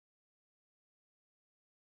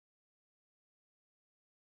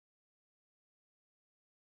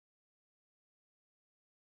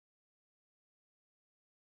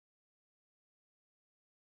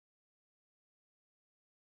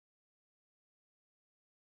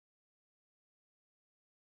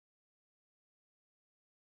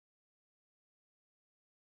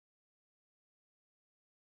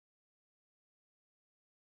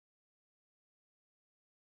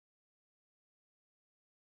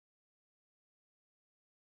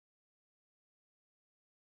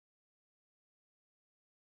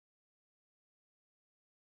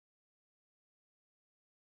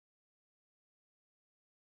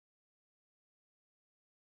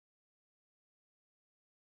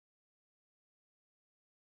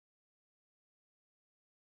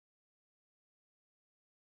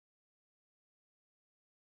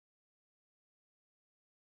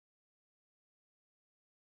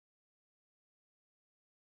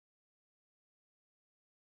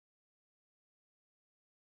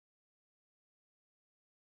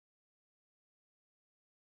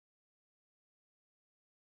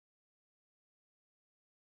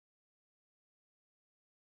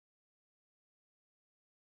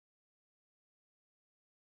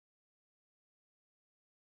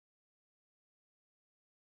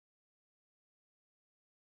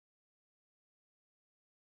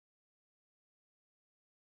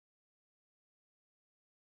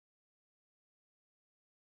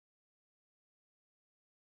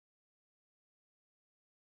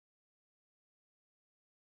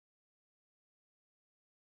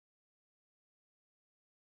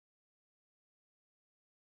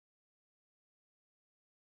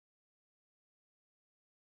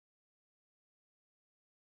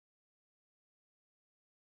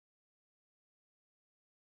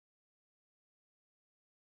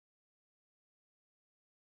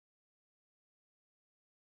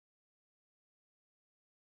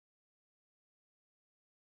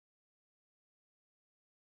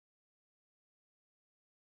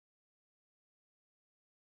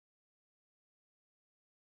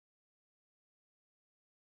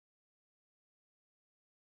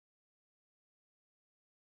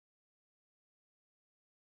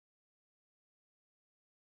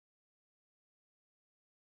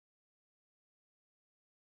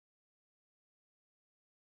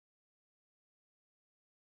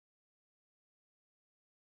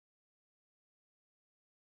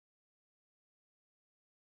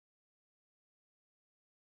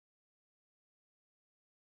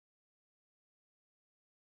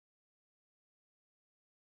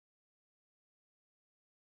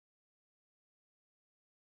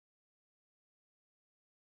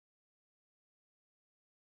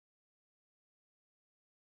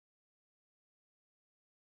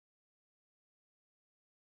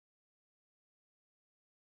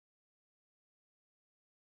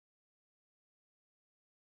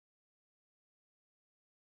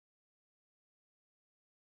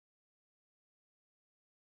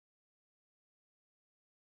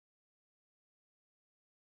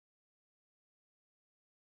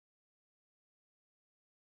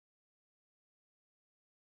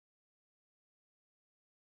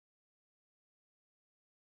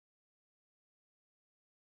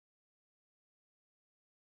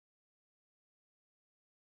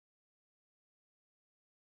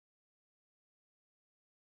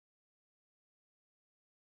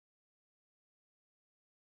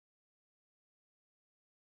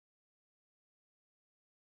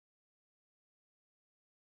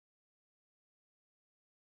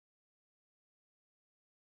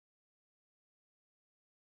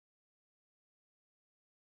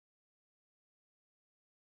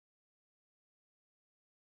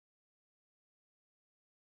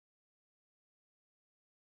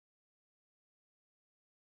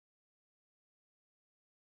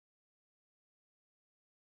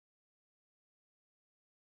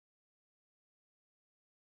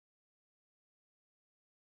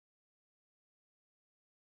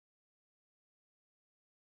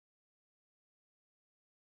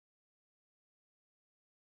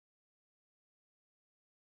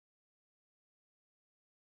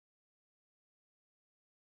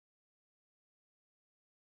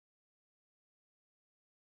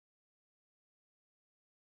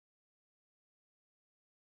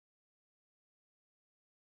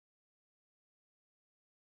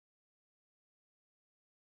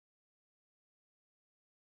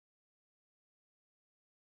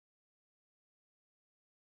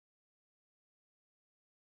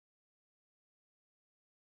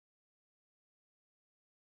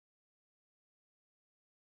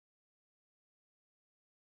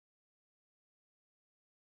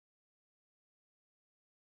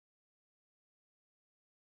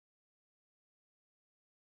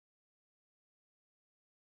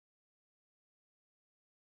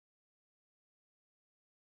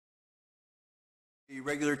The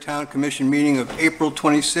regular Town Commission meeting of April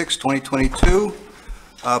 26, 2022.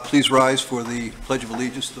 Please rise for the Pledge of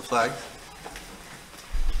Allegiance to the flag.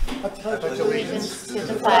 I pledge allegiance to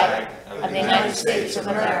the flag of the United States of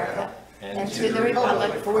America and to the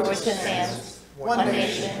republic for which it stands, one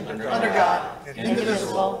nation, under God,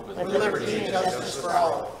 indivisible, with liberty and justice for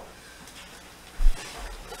all.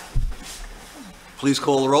 Please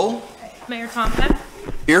call the roll. Mayor Tompeck.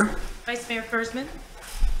 Here. Vice Mayor Kurzman.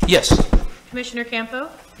 Yes. Commissioner Campo.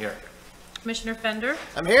 Here. Commissioner Fender.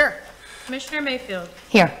 I'm here. Commissioner Mayfield.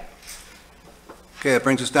 Here. Okay, that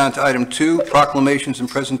brings us down to item 2, proclamations and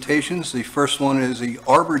presentations. The first one is the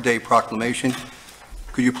Arbor Day proclamation.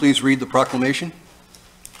 Could you please read the proclamation?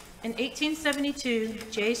 In 1872,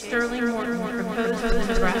 J. Sterling Morton proposed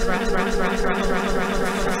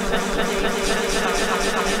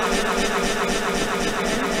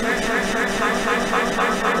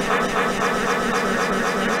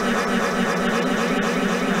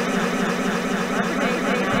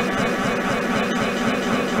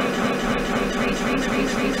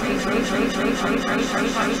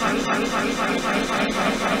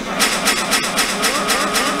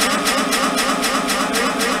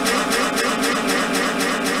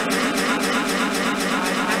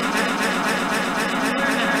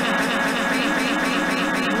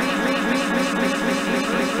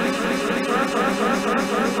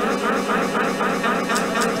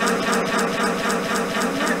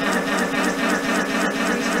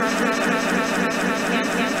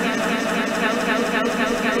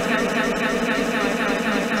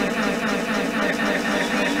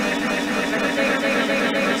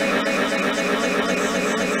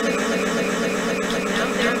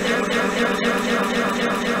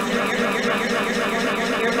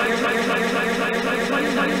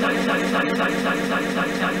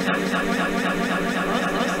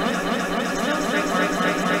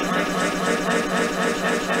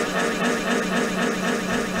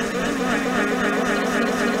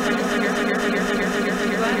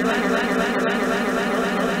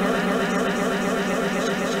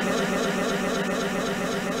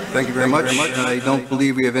Thank you very much. I don't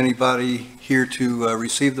believe we have anybody here to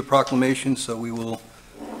receive the proclamation, so we will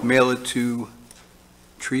mail it to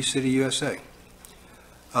Tree City, USA.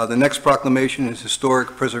 The next proclamation is Historic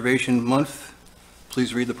Preservation Month.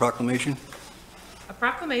 Please read the proclamation. a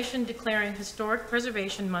proclamation declaring Historic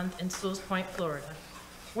Preservation Month in Sewalls Point, Florida.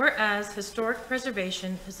 Whereas historic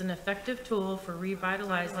preservation is an effective tool for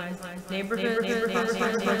revitalizing neighborhoods,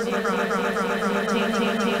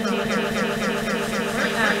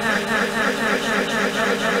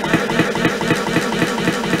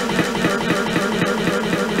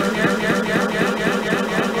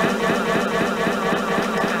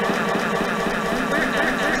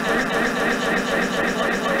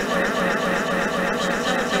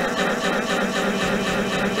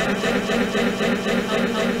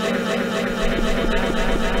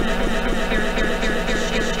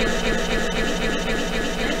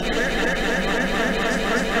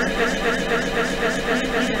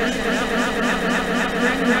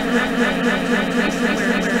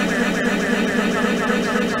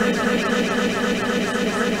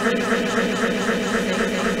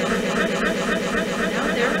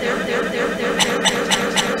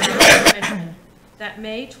 that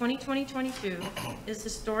May 2022 is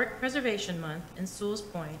Historic Preservation Month in Sewalls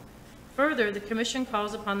Point. Further, the Commission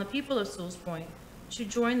calls upon the people of Sewalls Point to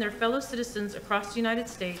join their fellow citizens across the United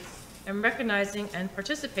States in recognizing and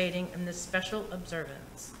participating in this special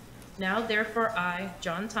observance. Now, therefore, I,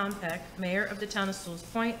 John Tompeck, Mayor of the Town of Sewalls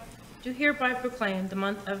Point, do hereby proclaim the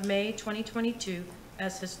month of May 2022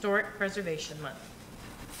 as Historic Preservation Month.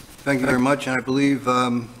 Thank you very much, and I believe,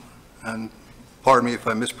 and pardon me if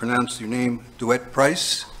I mispronounced your name, Duet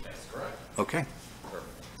Price? That's correct. Okay.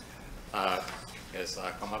 Yes,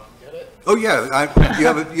 come up and get it. Oh, yeah. You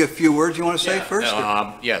have a few words you want to say first?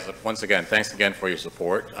 Yes, once again, thanks again for your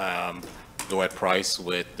support. Duet Price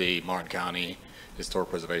with the Martin County Historic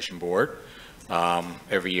Preservation Board.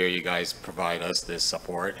 Every year you guys provide us this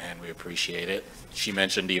support, and we appreciate it. She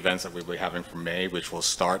mentioned the events that we'll be having for May, which will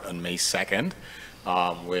start on May 2nd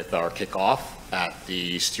with our kickoff at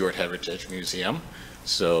the Stewart Heritage Museum.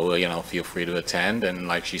 So, feel free to attend. And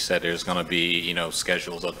like she said, there's going to be,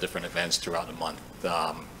 schedules of different events throughout the month,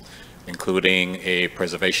 including a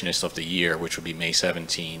Preservationist of the Year, which will be May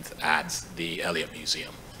 17th at the Elliott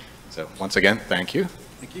Museum. So once again, thank you.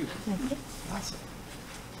 Thank you. Thank you. Awesome.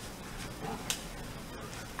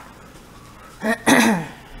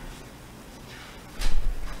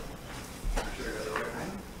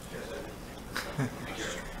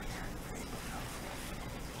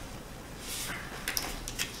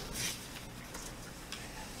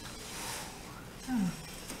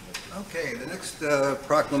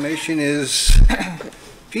 proclamation is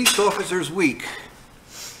Peace Officers Week.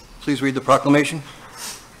 Please read the proclamation.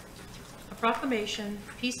 A proclamation,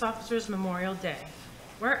 Peace Officers Memorial Day.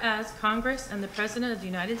 Whereas Congress and the President of the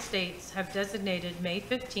United States have designated May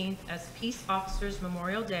 15th as Peace Officers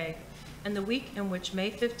Memorial Day and the week in which May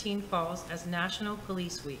 15 falls as National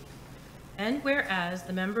Police Week. And whereas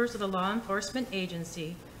the members of the law enforcement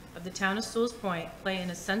agency of the town of Sewalls Point play an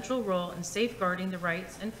essential role in safeguarding the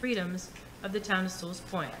rights and freedoms of the town of Sewalls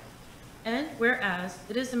Point. And whereas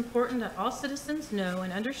it is important that all citizens know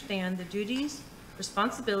and understand the duties,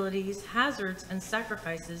 responsibilities, hazards, and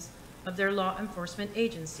sacrifices of their law enforcement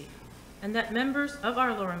agency, and that members of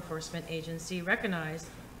our law enforcement agency recognize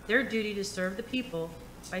their duty to serve the people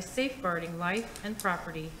by safeguarding life and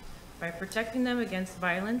property, by protecting them against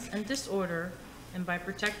violence and disorder, and by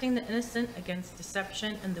protecting the innocent against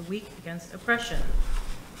deception and the weak against oppression.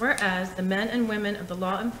 Whereas the men and women of the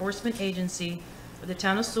law enforcement agency of the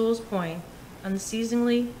town of Sewalls Point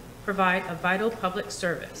unceasingly provide a vital public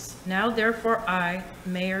service. Now therefore I,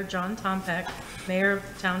 Mayor John Tompeck, Mayor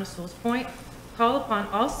of the town of Sewalls Point, call upon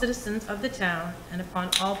all citizens of the town and upon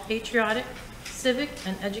all patriotic, civic,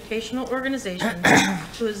 and educational organizations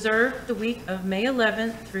to observe the week of May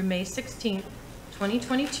 11th through May 16th,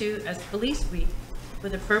 2022 as Police Week,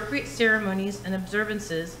 with appropriate ceremonies and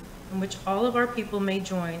observances in which all of our people may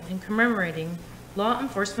join in commemorating law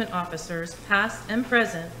enforcement officers, past and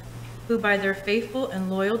present, who by their faithful and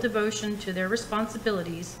loyal devotion to their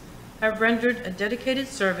responsibilities have rendered a dedicated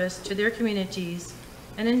service to their communities,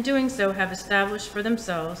 and in doing so have established for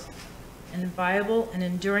themselves an viable and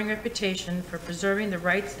enduring reputation for preserving the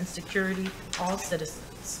rights and security of all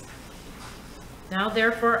citizens. Now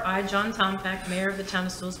therefore, I, John Tompeck, Mayor of the town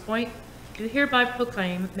of Sewalls Point, do hereby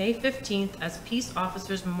proclaim May 15th as Peace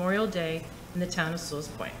Officers Memorial Day in the town of Sewalls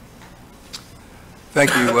Point.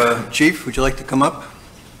 Thank you. Chief, would you like to come up?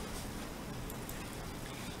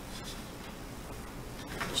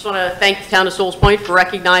 I just want to thank the town of Sewalls Point for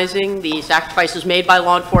recognizing the sacrifices made by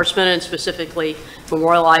law enforcement and specifically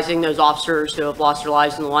memorializing those officers who have lost their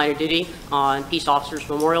lives in the line of duty on Peace Officers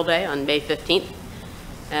Memorial Day on May 15th.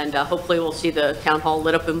 And hopefully we'll see the town hall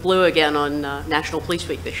lit up in blue again on National Police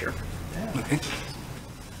Week this year. Okay.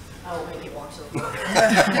 I will make you walk so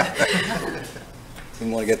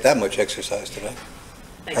Didn't want to get that much exercise today.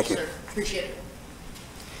 Thank you, sir. Appreciate it.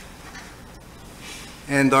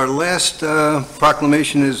 And our last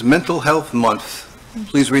proclamation is Mental Health Month.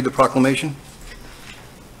 Please read the proclamation.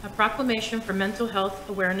 A proclamation for Mental Health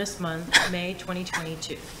Awareness Month, May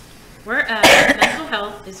 2022. Whereas mental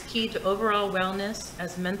health is key to overall wellness,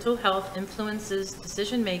 as mental health influences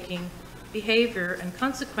decision-making, behavior, and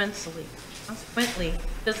consequently,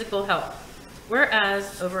 physical health.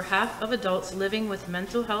 Whereas over half of adults living with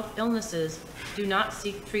mental health illnesses do not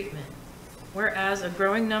seek treatment. Whereas a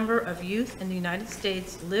growing number of youth in the United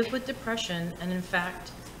States live with depression, and in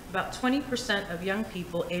fact, about 20% of young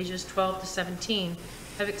people ages 12 to 17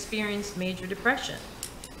 have experienced major depression.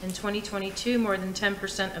 In 2022, more than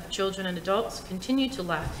 10% of children and adults continue to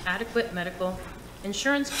lack adequate medical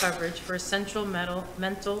insurance coverage for essential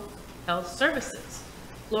mental health services.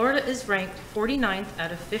 Florida is ranked 49th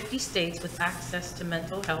out of 50 states with access to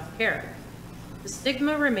mental health care. The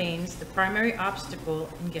stigma remains the primary obstacle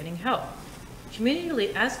in getting help.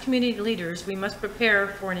 As community leaders, we must prepare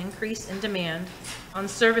for an increase in demand on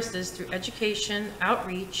services through education,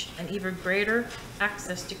 outreach, and even greater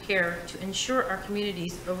access to care to ensure our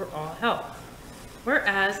community's overall health.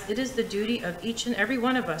 Whereas it is the duty of each and every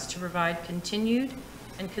one of us to provide continued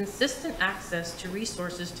and consistent access to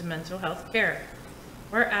resources to mental health care.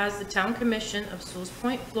 Whereas the Town Commission of Sewalls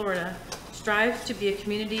Point, Florida, strives to be a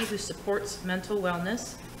community who supports mental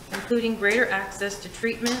wellness, including greater access to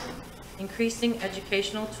treatment, increasing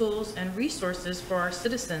educational tools and resources for our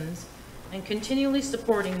citizens, and continually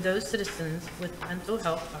supporting those citizens with mental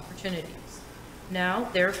health opportunities. Now,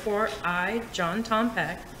 therefore, I, John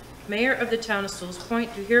Tompeck, Mayor of the town of Sewalls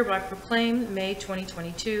Point, do hereby proclaim May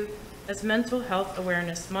 2022 as Mental Health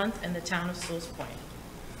Awareness Month in the town of Sewalls Point.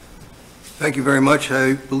 Thank you very much.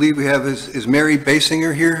 I believe we have, is Mary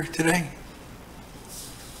Basinger here today?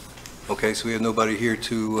 Okay, so we have nobody here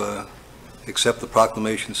to accept the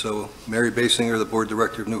proclamation. So Mary Basinger, the Board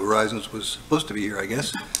Director of New Horizons, was supposed to be here, I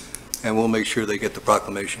guess, and we'll make sure they get the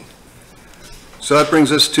proclamation. So that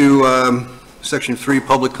brings us to Section 3,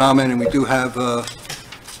 Public Comment, and we do have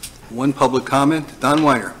one public comment. Don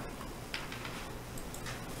Weiner.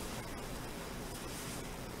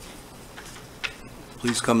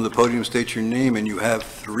 Please come to the podium, state your name, and you have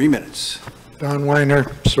 3 minutes. Don Weiner,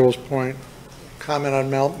 Sewalls Point. Comment on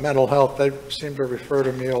mental health. They seem to refer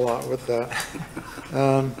to me a lot with that.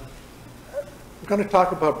 I'm going to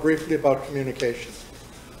talk briefly about communication.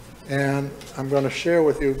 And I'm going to share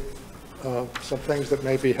with you some things that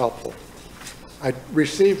may be helpful. I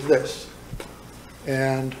received this,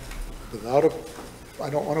 and I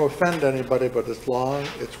don't want to offend anybody, but it's long,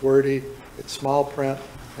 it's wordy, it's small print,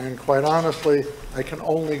 and quite honestly, I can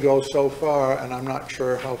only go so far, and I'm not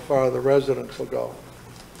sure how far the residents will go.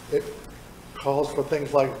 It calls for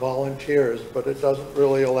things like volunteers, but it doesn't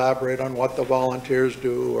really elaborate on what the volunteers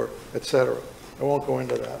do or et cetera. I won't go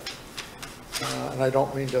into that. And I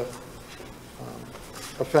don't mean to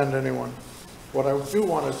offend anyone. What I do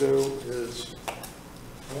want to do is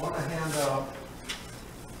I want to hand out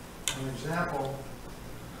an example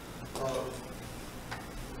of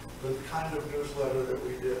the kind of newsletter that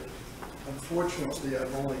we did. Unfortunately,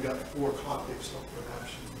 I've only got 4 copies, so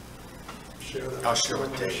perhaps you share that. I'll share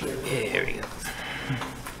with Dave. Yeah, here we go.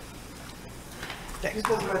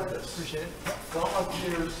 People read this. Appreciate it.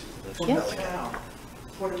 Volunteers from the town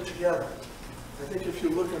put it together. I think if you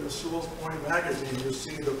look in the Sewalls Point magazine, you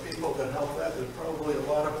see the people that help that. There's probably a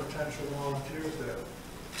lot of potential volunteers there.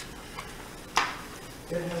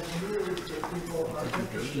 It has really that people are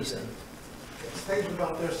interested in. It's things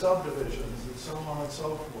about their subdivisions and so on and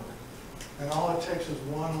so forth. And all it takes is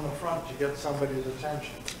one on the front to get somebody's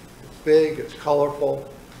attention. It's big, it's colorful,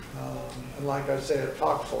 and like I say, it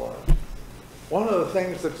talks a lot. One of the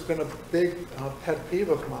things that's been a big pet peeve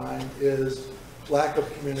of mine is lack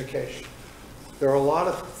of communication. There are a lot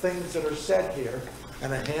of things that are said here,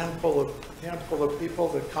 and a handful of people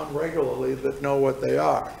that come regularly that know what they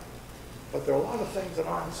are. But there are a lot of things that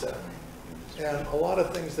aren't said, and a lot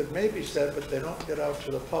of things that may be said, but they don't get out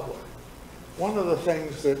to the public. One of the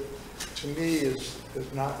things that, to me, is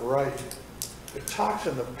not right, it talks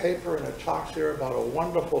in the paper and it talks here about a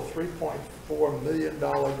wonderful $3.4 million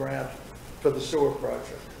grant for the sewer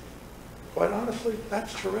project. Quite honestly,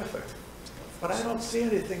 that's terrific. But I don't see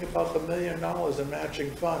anything about the $1 million in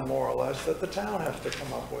matching fund, more or less, that the town has to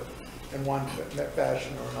come up with in one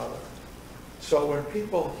fashion or another. So when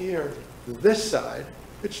people hear this side,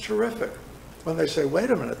 it's terrific. When they say,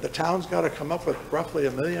 wait a minute, the town's got to come up with roughly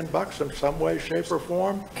 $1 million in some way, shape, or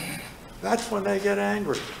form, that's when they get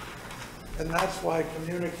angry. And that's why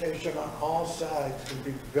communication on all sides can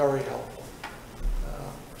be very helpful.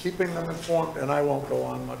 Keeping them informed, and I won't go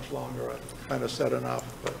on much longer. I've kind of said enough,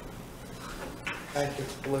 but thank you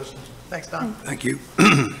for listening. Thanks, Don. Thank you.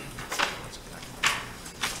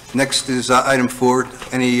 Next is item 4.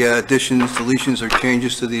 Any additions, deletions, or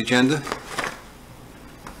changes to the agenda?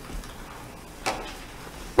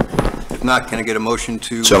 If not, can I get a motion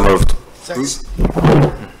to? So moved.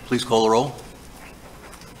 Please call the roll.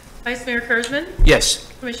 Vice Mayor Kurzman?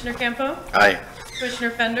 Yes. Commissioner Campo? Aye. Commissioner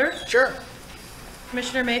Fender? Sure.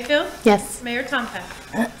 Commissioner Mayfield? Yes. Mayor Tompak?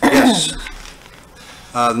 Yes.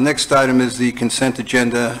 The next item is the consent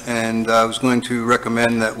agenda, and I was going to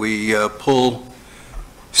recommend that we pull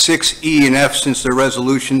 6E and F, since they're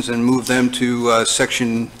resolutions, and move them to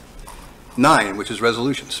Section 9, which is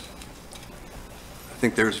resolutions. I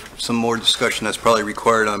think there's some more discussion that's probably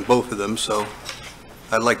required on both of them, so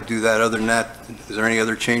I'd like to do that. Other than that, is there any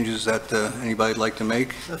other changes that anybody'd like to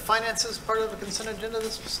make? The finances part of the consent agenda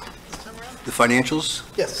this time around? The financials?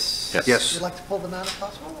 Yes. Yes. You'd like to pull them out if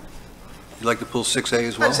possible? You'd like to pull 6A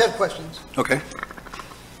as I well? just have questions. Okay.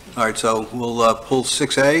 All right, so we'll pull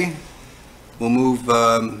 6A. We'll move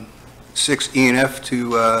 6E and F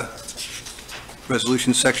to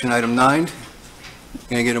resolution section item 9.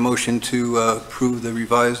 Can I get a motion to approve the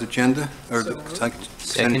revised agenda, or the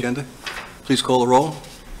consent agenda? Please call the roll.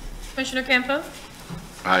 Commissioner Campo?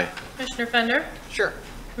 Aye. Commissioner Fender? Sure.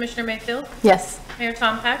 Commissioner Mayfield? Yes. Mayor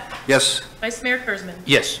Tompak? Yes. Vice Mayor Kurzman?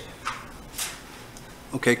 Yes.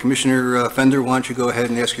 Okay, Commissioner Fender, why don't you go ahead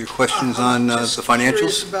and ask your questions on the Curious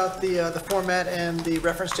financials? about the format and the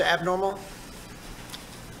reference to abnormal.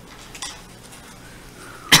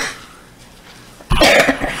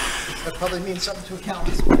 That probably means something to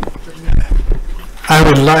accountants.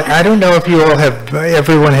 I don't know if you all have,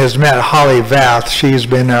 everyone has met Holly Vath. She's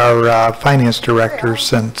been our finance director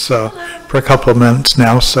since, for a couple of months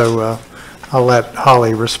now, so I'll let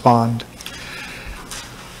Holly respond.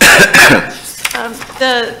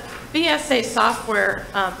 The BSA software,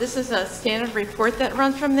 this is a standard report that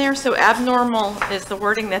runs from there, so abnormal is the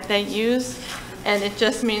wording that they use, and it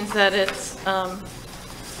just means that it's,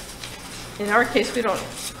 in our case,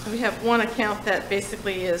 we have one account that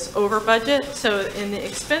basically is over budget, so in the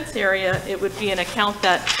expense area, it would be an account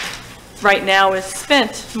that right now is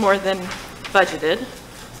spent more than budgeted.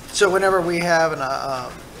 So whenever we have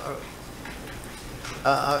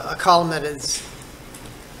a column that is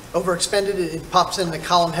overexpended, it pops in the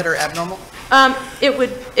column header abnormal? It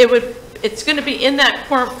would it's going to be in that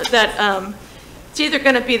form that, it's either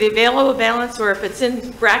going to be the available balance, or if it's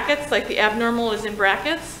in brackets, like the abnormal is in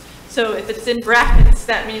brackets. So if it's in brackets,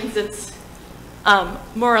 that means it's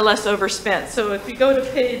more or less overspent. So if you go to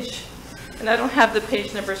page, and I don't have the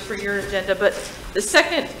page numbers for your agenda, but the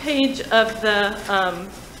second page of the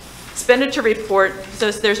expenditure report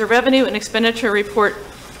says there's a revenue and expenditure report,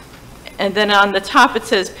 and then on the top it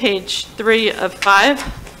says page 3 of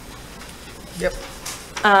 5. Yep.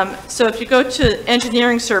 So if you go to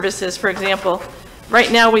engineering services, for example,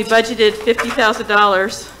 right now we budgeted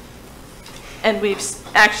 $50,000, and we've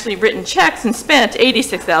actually written checks and spent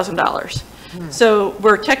 $86,000. So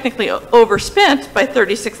we're technically overspent by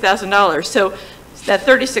 $36,000. So that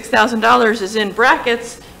 $36,000 is in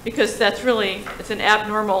brackets because that's really, it's an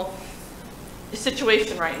abnormal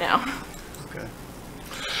situation right now. Okay.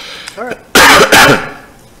 All right.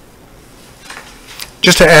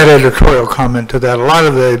 Just to add editorial comment to that, a lot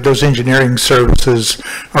of those engineering services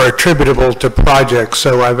are attributable to projects,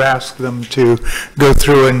 so I've asked them to go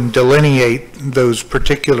through and delineate those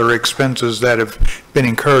particular expenses that have been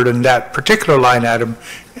incurred in that particular line item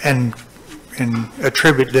and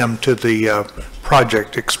attribute them to the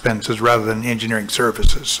project expenses rather than engineering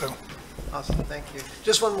services. So. Awesome, thank you.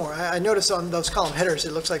 Just one more. I noticed on those column headers,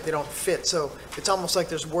 it looks like they don't fit, so it's almost like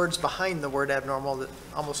there's words behind the word abnormal that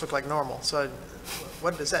almost look like normal. So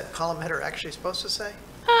what is that column header actually supposed to say?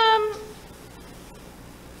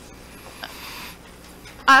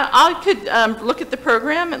 I could look at the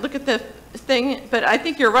program and look at the thing, but I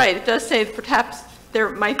think you're right. It does say perhaps there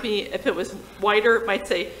might be, if it was wider, it might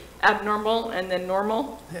say abnormal and then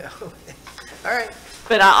normal. Yeah. All right.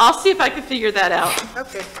 But I'll see if I can figure that out.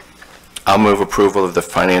 Okay. I'll move approval of the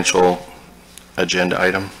financial agenda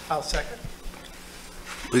item. I'll second.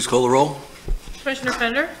 Please call the roll. Commissioner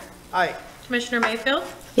Fender? Aye. Commissioner Mayfield?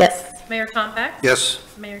 Yes. Mayor Tompak? Yes.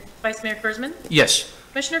 Vice Mayor Kurzman? Yes.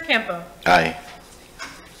 Commissioner Campo? Aye.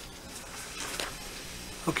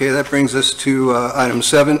 Okay, that brings us to item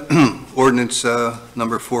 7, ordinance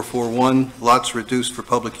number 441, lots reduced for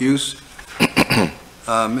public use.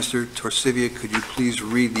 Mr. Torsivia, could you please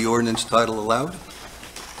read the ordinance title aloud?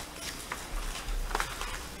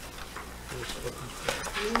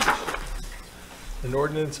 An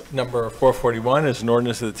ordinance number 441 is an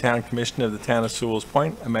ordinance of the Town Commission of the Town of Sewalls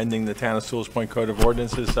Point, amending the Town of Sewalls Point Code of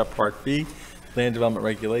Ordinances, Subpart B, Land Development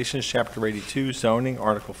Regulations, Chapter 82, Zoning,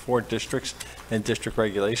 Article 4, Districts and District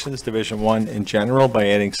Regulations, Division 1 in general, by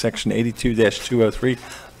adding Section 82-203,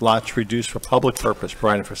 lots reduced for public purpose,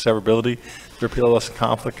 providing for severability, repeal of loss of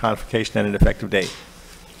conflict, codification, and an effective date.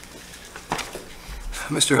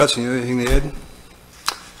 Mr. Hudson, you have anything to add?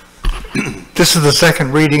 This is the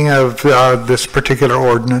second reading of this particular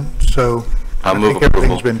ordinance, so I'll I move think approval.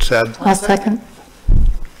 everything's been said. I'll second.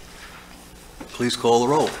 Please call the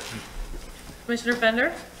roll. Commissioner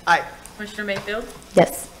Fender? Aye. Commissioner Mayfield?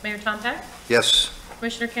 Yes. Mayor Tompak? Yes.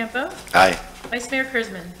 Commissioner Campo? Aye. Vice Mayor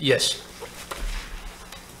Kurzman? Yes.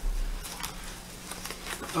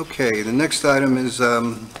 Okay, the next item is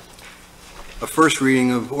a first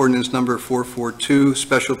reading of ordinance number 442,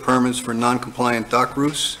 special permits for non-compliant dock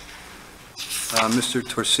roofs. Mr.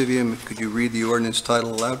 Torsivia, could you read the ordinance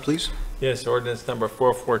title aloud, please? Yes, ordinance number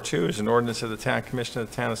 442 is an ordinance of the Town Commission of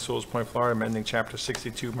the Town of Sewalls Point, Florida, amending Chapter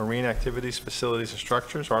 62, Marine Activities, Facilities, and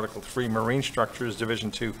Structures, Article 3, Marine Structures,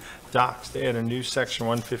 Division 2, Docks, to add a new Section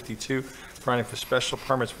 152, providing for special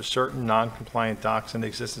permits for certain non-compliant docks in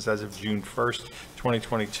existence as of June 1st,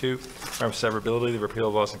 2022, from severability, the repeal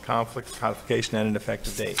of laws and conflicts, codification, and an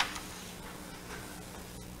effective date.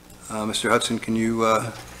 Mr. Hudson, can you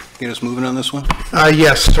get us moving on this one?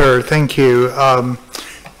 Yes, sir. Thank you.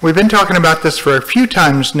 We've been talking about this for a few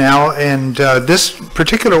times now, and this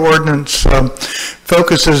particular ordinance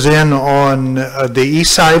focuses in on the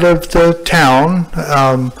east side of the town,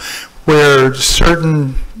 where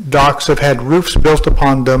certain docks have had roofs built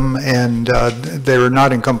upon them, and they were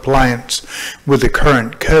not in compliance with the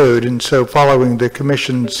current code. And so, following the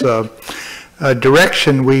commission's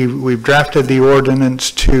direction, we've drafted the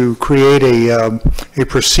ordinance to create a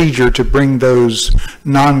procedure to bring those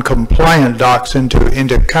non-compliant docks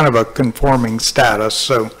into kind of a conforming status.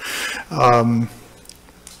 So I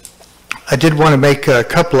did want to make a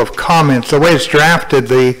couple of comments. The way it's drafted,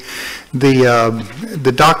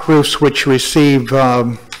 the dock roofs which receive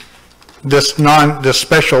this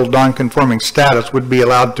special non-conforming status would be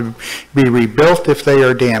allowed to be rebuilt if they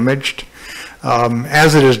are damaged.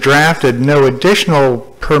 As it is drafted, no additional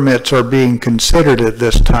permits are being considered at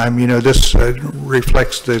this time. You know, this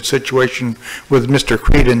reflects the situation with Mr.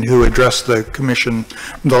 Creedon, who addressed the commission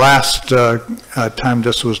the last time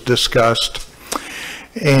this was discussed.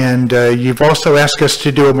 And you've also asked us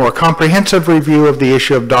to do a more comprehensive review of the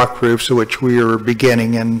issue of dock roofs, which we are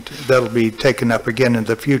beginning, and that'll be taken up again in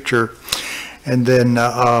the future. And then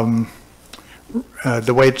the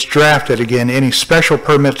way it's drafted, again, any special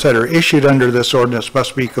permits that are issued under this ordinance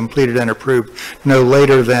must be completed and approved no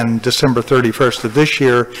later than December 31st of this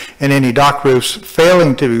year, and any dock roofs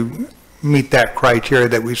failing to meet that criteria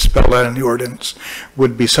that we've spelled out in the ordinance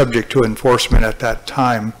would be subject to enforcement at that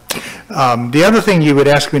time. The other thing you would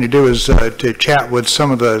ask me to do is to chat with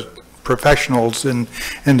some of the professionals in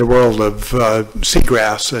the world of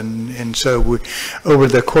seagrass, and so over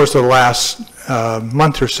the course of the last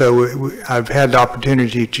month or so, I've had the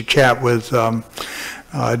opportunity to chat with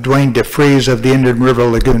Dwayne DeFries of the Indian River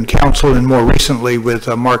Lagoon Council, and more recently with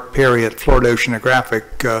Mark Perry at Florida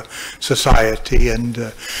Oceanographic Society. And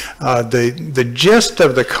the gist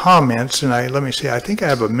of the comments, and let me see, I think I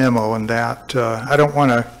have a memo on that. I don't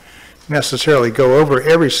want to necessarily go over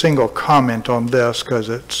every single comment on this because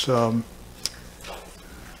it's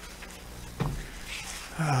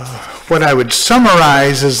what I would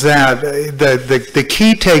summarize is that the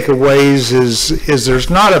key takeaways is there's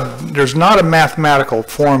not a mathematical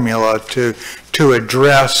formula to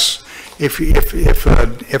address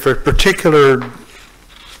if a particular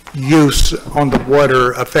use on the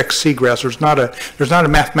water affects seagrass. There's not a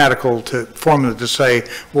mathematical formula to say,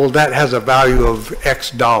 well, that has a value of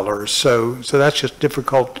X dollars. So that's just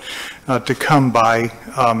difficult to come by.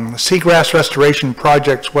 Seagrass restoration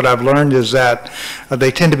projects, what I've learned is that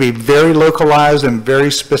they tend to be very localized and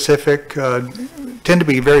very specific, tend to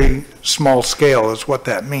be very small scale is what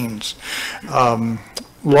that means.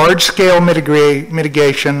 Large-scale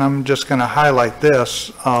mitigation, I'm just going to highlight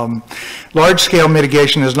this. Large-scale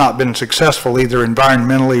mitigation has not been successful either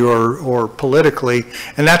environmentally or politically,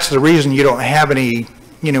 and that's the reason you don't have any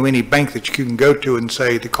bank that you can go to and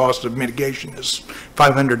say the cost of mitigation is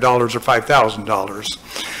 $500 or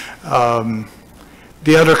 $5,000.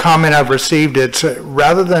 The other comment I've received, it's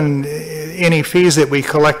rather than any fees that we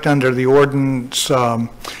collect under the ordinance,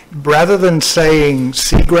 rather than saying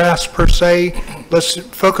seagrass per se, let's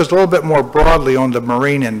focus a little bit more broadly on the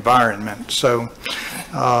marine environment. So,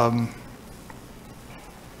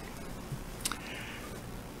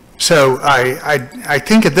 I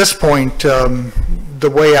think at this point, the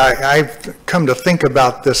way I've come to think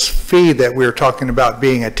about this fee that we're talking about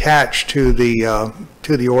being attached to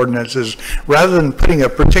the ordinance is, rather than putting a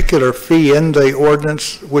particular fee in the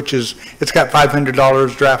ordinance, which is, it's got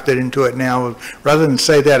 $500 drafted into it now, rather than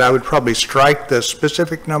say that, I would probably strike the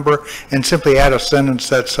specific number and simply add a sentence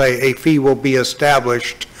that say a fee will be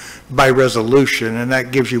established by resolution, and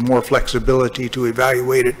that gives you more flexibility to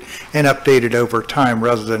evaluate it and update it over time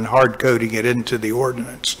rather than hard coding it into the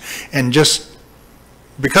ordinance. And just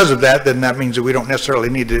because of that, then that means that we don't necessarily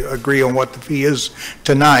need to agree on what the fee is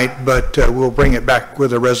tonight, but we'll bring it back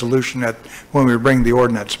with a resolution when we bring the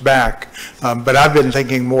ordinance back. But I've been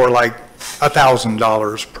thinking more like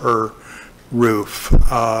 $1,000 per roof.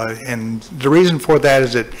 And the reason for that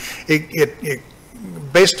is it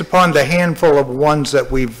based upon the handful of ones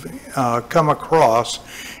that we've come across,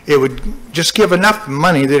 it would just give enough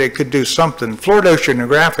money that it could do something. Florida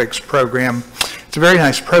Oceanographic's program, it's a very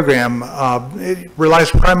nice program. It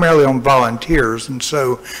relies primarily on volunteers, and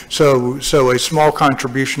so a small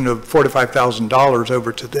contribution of $4,000 to $5,000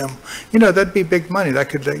 over to them, that'd be big money. That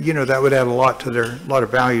could, that would add a lot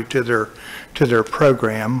of value to their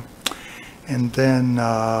program. And then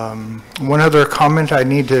one other comment I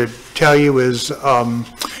need to tell you is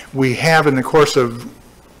we have, in the course of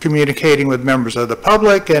communicating with members of the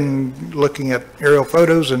public and looking at aerial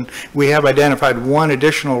photos, and we have identified one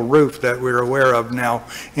additional roof that we're aware of now,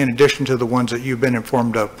 in addition to the ones that you've been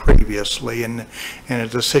informed of previously. And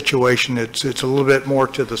it's a situation, it's a little bit more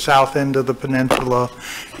to the south end of the peninsula,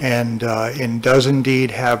 and does indeed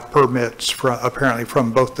have permits apparently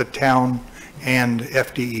from both the town and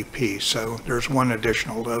FDEP. So there's one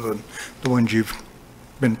additional other than the ones you've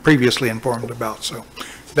been previously informed about. So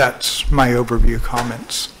that's my overview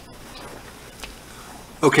comments.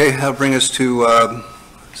 Okay, that'll bring us to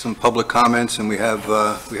some public comments, and we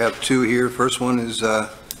have two here. First one is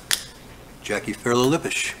Jackie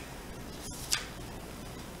Thurlow-Lippisch.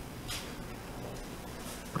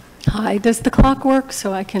 Hi, does the clock work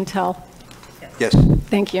so I can tell? Yes.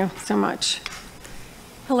 Thank you so much.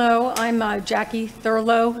 Hello, I'm Jackie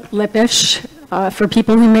Thurlow-Lippisch. For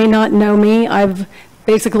people who may not know me, I've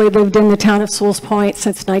basically lived in the town of Sewalls Point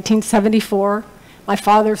since 1974. My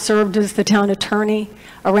father served as the town attorney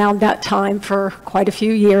around that time for quite a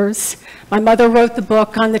few years. My mother wrote the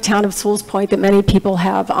book on the town of Sewalls Point that many people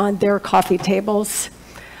have on their coffee tables.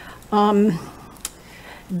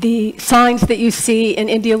 The signs that you see in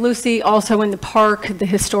India Lucy, also in the park, the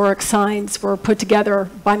historic signs were put together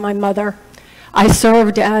by my mother. I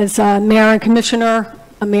served as mayor and commissioner,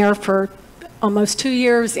 a mayor for almost 2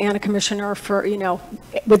 years and a commissioner for,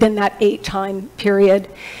 within that 8 time period.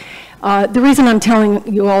 The reason I'm telling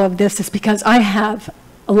you all of this is because I have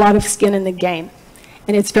a lot of skin in the game,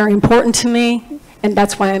 and it's very important to me, and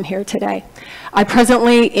that's why I'm here today. I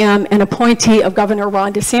presently am an appointee of Governor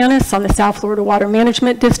Ron DeSantis on the South Florida Water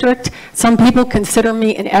Management District. Some people consider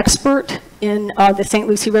me an expert in the St.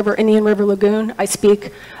 Lucie River, Indian River Lagoon. I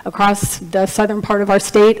speak across the southern part of our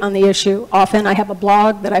state on the issue often. I have a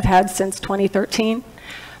blog that I've had since 2013.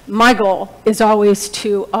 My goal is always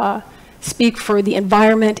to speak for the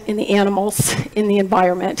environment and the animals in the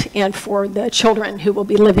environment and for the children who will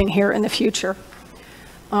be living here in the future.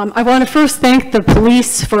 I want to first thank the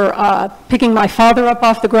police for picking my father up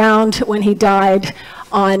off the ground when he died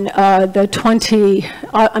on on the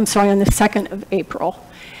 2nd of April.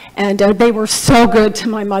 And they were so good to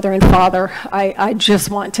my mother and father. I just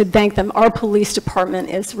want to thank them. Our police department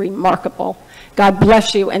is remarkable. God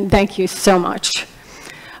bless you and thank you so much.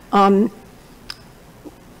 Town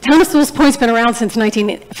of Sewalls Point's been around since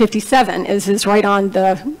 1957, as is right on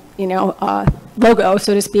the logo,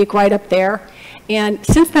 so to speak, right up there. And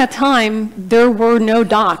since that time, there were no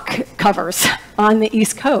dock covers on the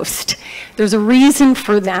East Coast. There's a reason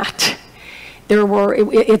for that.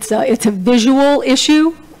 It's a visual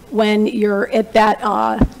issue when you're at that,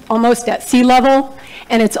 almost at sea level,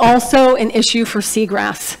 and it's also an issue for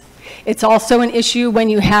seagrass. It's also an issue when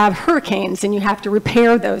you have hurricanes and you have to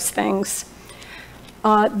repair those things.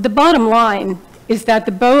 The bottom line is that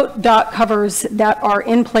the boat dock covers that are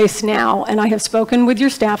in place now, and I have spoken with your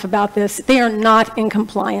staff about this, they are not in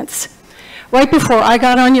compliance. Right before I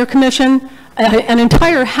got on your commission, an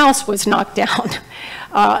entire house was knocked down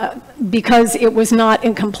because it was not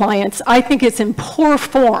in compliance. I think it's in poor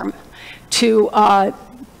form to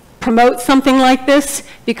promote something like this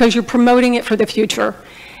because you're promoting it for the future,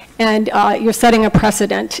 and you're setting a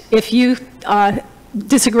precedent. If you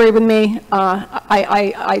disagree with me,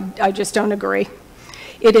 I just don't agree.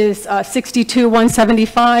 It is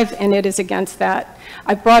 62-175, and it is against that.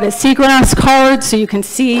 I brought a seagrass card so you can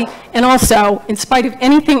see, and also, in spite of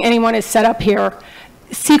anything anyone has set up here,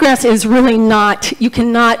 seagrass is really not, you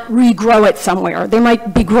cannot regrow it somewhere. They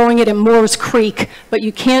might be growing it in Moore's Creek, but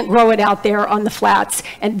you can't grow it out there on the flats,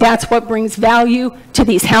 and that's what brings value to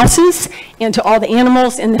these houses and to all the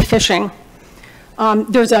animals and the fishing.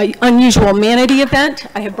 There's an unusual manatee event.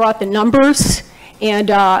 I have brought the numbers,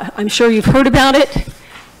 and I'm sure you've heard about it.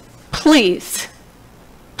 Please,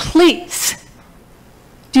 please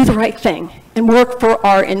do the right thing and work for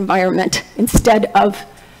our environment instead of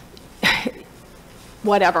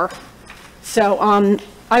whatever. So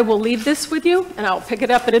I will leave this with you, and I'll pick it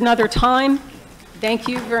up at another time. Thank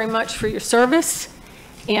you very much for your service,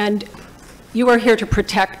 and you are here to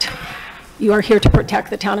protect. You are here to protect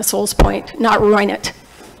the town of Sewalls Point, not ruin it.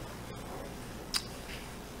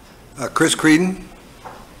 Chris Creedon.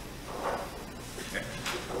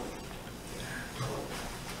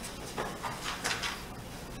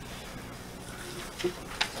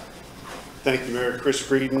 Thank you, Mayor. Chris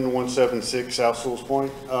Creedon, 176 South Sewalls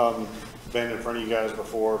Point. Been in front of you guys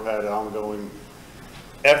before. I've had an ongoing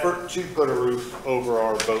effort to put a roof over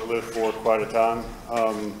our boat lift for quite a time.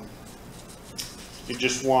 You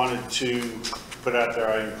just wanted to put out there,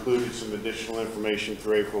 I included some additional information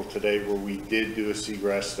through April today where we did do a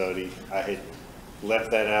seagrass study. I had left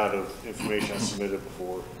that out of information I submitted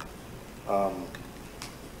before.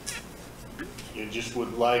 You just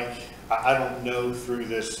would like, I don't know through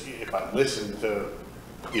this, if I listen to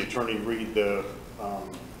the attorney read the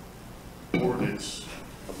ordinance,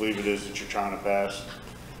 I believe it is that you're trying to pass,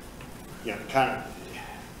 kind of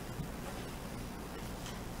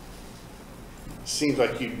seems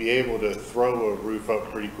like you'd be able to throw a roof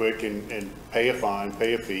up pretty quick and pay a fine,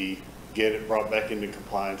 pay a fee, get it brought back into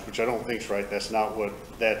compliance, which I don't think is right. That's not what,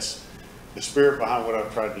 that's the spirit behind what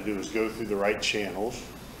I've tried to do is go through the right channels,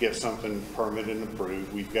 get something permitted and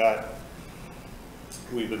approved.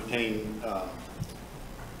 We've obtained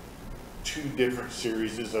 2 different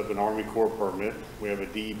series of an Army Corps permit. We have a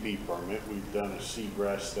DEP permit. We've done a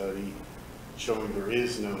seagrass study showing there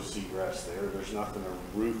is no seagrass there. There's nothing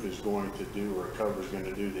a roof is going to do or a cover is going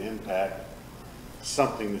to do to impact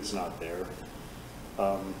something that's not there.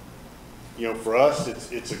 For us,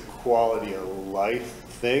 it's a quality of life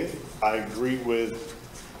thing. I agree with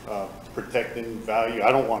protecting value.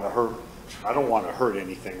 I don't want to hurt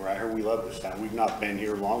anything right here. We love this town. We've not been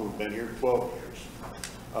here long. We've been here 12 years.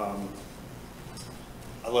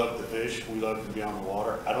 I love to fish. We love to be on the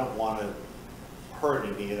water. I don't want to hurt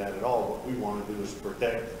any of that at all. What we want to do is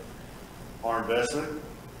protect our investment.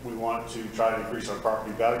 We want to try to increase our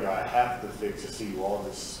property value. I have to fix a seawall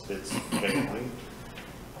that's failing.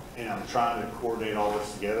 And I'm trying to coordinate all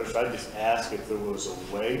this together. So I just ask if there was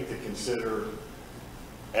a way to consider,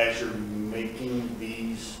 as you're making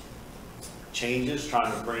these changes,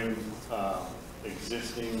 trying to bring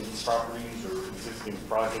existing properties or existing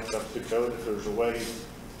projects up to code, if there's a way,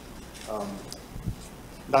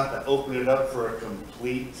 not to open it up for a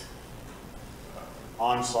complete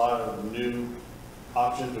onslaught of new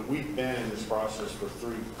options, but we've been in this process for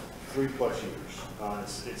three plus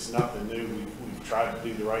years. It's nothing new. We've tried to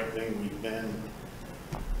do the right thing. We've been,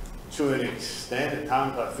 to an extent, at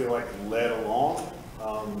times I feel like led along.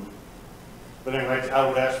 But anyway, I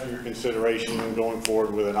would ask for your consideration in going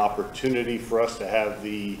forward with an opportunity for us to have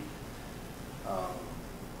the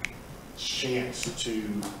chance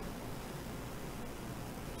to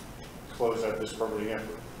close out this permitting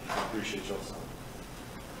effort. I appreciate y'all's time.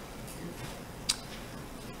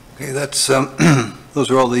 Okay, that's,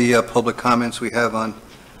 those are all the public comments we have on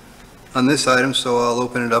this item, so I'll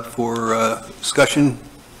open it up for discussion.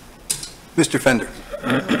 Mr. Fender.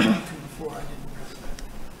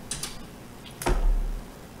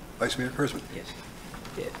 Vice Mayor Kurzman. Yes.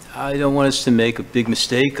 I don't want us to make a big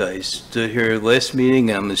mistake. I stood here last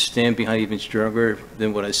meeting, and I'm going to stand behind even stronger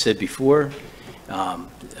than what I said before.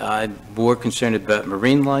 I'm more concerned about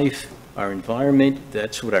marine life, our environment.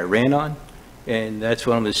 That's what I ran on, and that's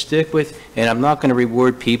what I'm going to stick with. And I'm not going to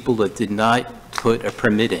reward people that did not put a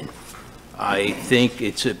permit in. I think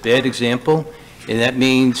it's a bad example, and that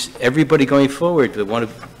means everybody going forward that want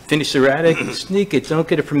to finish their attic, sneak it, don't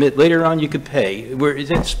get a permit. Later on, you could pay.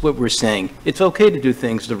 That's what we're saying. It's okay to do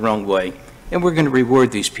things the wrong way, and we're going to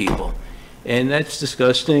reward these people. And that's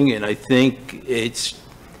disgusting, and I think that's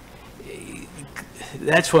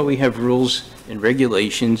why we have rules and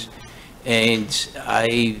regulations, and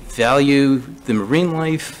I value the marine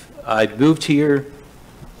life. I moved here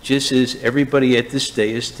just as everybody at this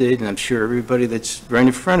dais did, and I'm sure everybody that's right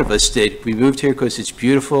in front of us did. We moved here because it's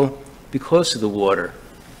beautiful, because of the water,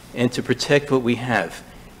 and to protect what we have,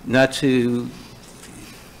 not to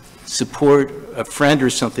support a friend or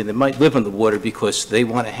something that might live on the water because they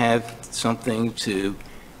want to have something to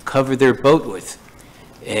cover their boat with.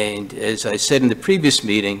 And as I said in the previous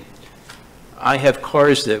meeting, I have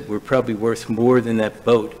cars that were probably worth more than that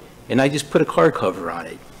boat, and I just put a car cover on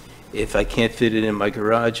it if I can't fit it in my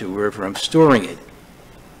garage or wherever I'm storing it.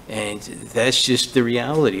 And that's just the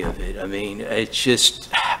reality of it. I mean, it's just,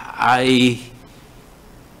 I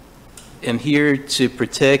am here to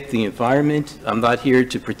protect the environment. I'm not here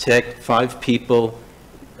to protect 5 people,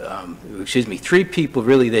 three people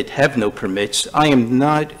really that have no permits. I am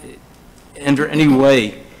not under any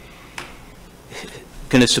way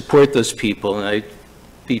going to support those people, and I'd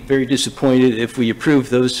be very disappointed if we approve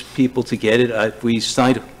those people to get it. If we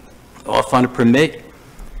signed off on a permit,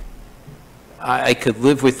 I could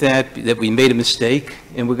live with that we made a mistake,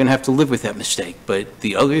 and we're going to have to live with that mistake. But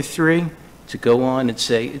the other 3, to go on and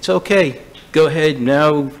say, it's okay, go ahead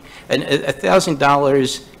now, and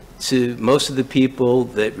 $1,000 to most of the people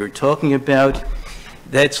that we're talking about,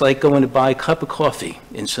 that's like going to buy a cup of coffee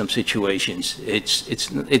in some situations.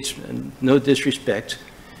 It's no disrespect,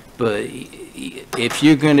 but if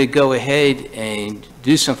you're going to go ahead and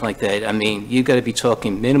do something like that, I mean, you got to be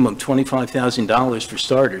talking minimum $25,000 for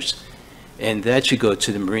starters, and that should go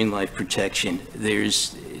to the marine life protection.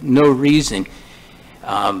 There's no reason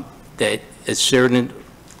that a certain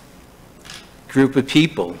group of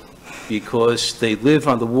people, because they live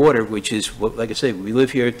on the water, which is what, like I say, we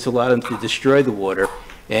live here to allow them to destroy the water.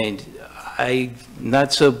 And I'm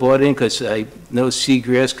not so bought in because I know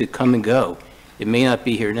seagrass could come and go. It may not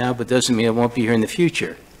be here now, but doesn't mean it won't be here in the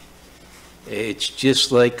future. It's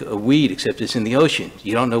just like a weed, except it's in the ocean.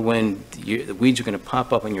 You don't know when the weeds are going to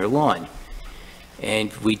pop up on your lawn.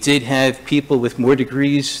 And we did have people with more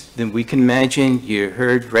degrees than we can imagine. You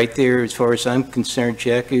heard right there, as far as I'm concerned,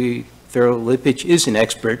 Jackie Thurlow-Lipich is an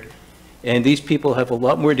expert. And these people have a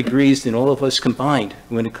lot more degrees than all of us combined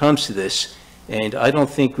when it comes to this. And I don't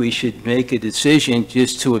think we should make a decision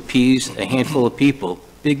just to appease a handful of people.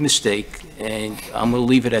 Big mistake, and I'm going to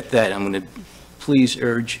leave it at that. I'm going to please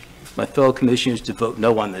urge my fellow commissioners to vote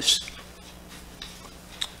no on this.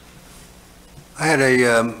 I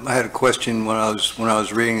had a question when I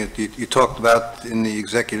was reading it. You talked about in the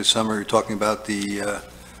executive summary, talking about the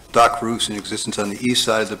dock roofs in existence on the east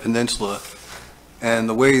side of the peninsula. And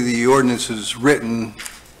the way the ordinance is written,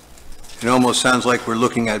 it almost sounds like we're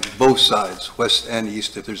looking at both sides, west and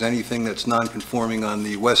east. If there's anything that's non-conforming on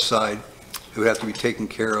the west side, it would have to be taken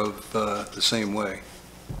care of the same way.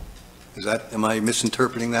 Am I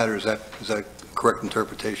misinterpreting that, or is that a correct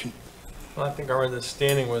interpretation? Well, I think our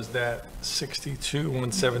understanding was that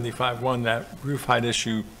 62-175-1, that roof height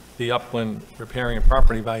issue, the upland repairing and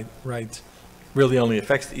property rights, really only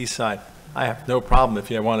affects the east side. I have no problem if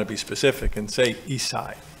you want to be specific and say east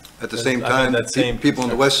side. At the same time, people on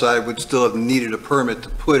the west side would still have needed a permit to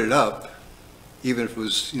put it up, even if it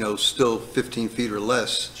was, still 15 feet or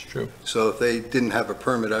less. It's true. So if they didn't have a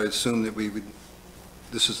permit, I would assume that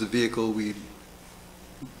this is the vehicle, we'd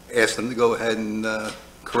ask them to go ahead and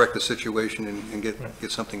correct the situation and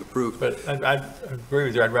get something approved. But I agree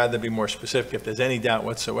with you. I'd rather be more specific. If there's any doubt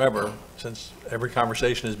whatsoever, since every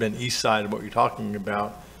conversation has been east side of what you're talking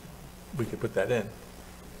about, we could put that in.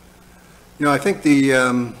 I think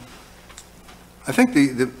the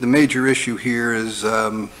major issue here is,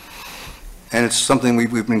 and it's something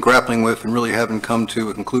we've been grappling with and really haven't come to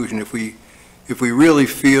a conclusion. If we really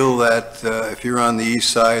feel that if you're on the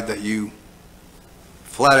east side that you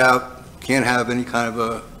flat out can't have any kind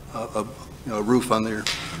of a roof on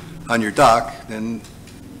your dock, then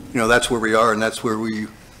that's where we are, and that's where we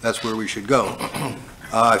should go.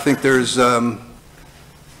 I think there's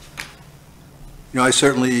I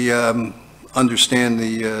certainly understand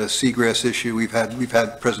the seagrass issue. We've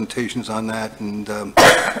had presentations on that, and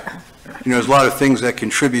there's a lot of things that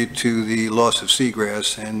contribute to the loss of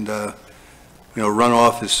seagrass, and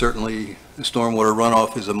runoff is certainly, the stormwater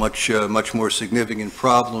runoff is a much more significant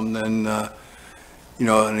problem than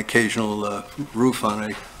an occasional roof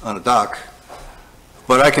on a dock.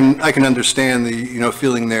 But I can understand the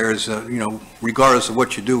feeling there is regardless of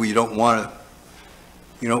what you do, you don't want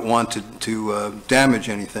to damage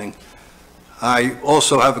anything. I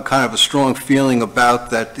also have a kind of a strong feeling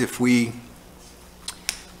about that if we've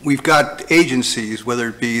got agencies, whether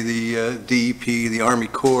it be the DEP, the Army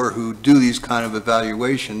Corps, who do these kind of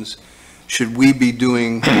evaluations, should we be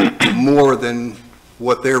doing more than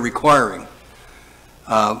what they're requiring?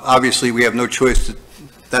 Obviously, we have no choice.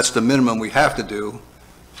 That's the minimum we have to do,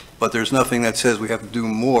 but there's nothing that says we have to do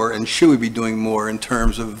more, and should we be doing more in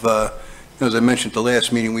terms of, as I mentioned at the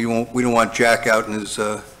last meeting, we don't want Jack out in his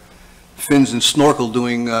fins and snorkel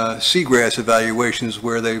doing seagrass evaluations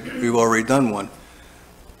where we've already done one.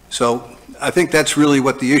 So I think that's really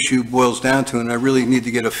what the issue boils down to, and I really need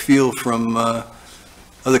to get a feel from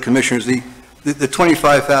other commissioners. The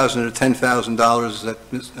 $25,000 to $10,000 that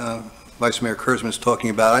Vice Mayor Kurzman is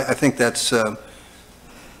talking about, I think that's a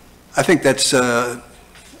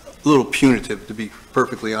little punitive, to be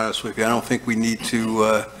perfectly honest with you. I don't think we need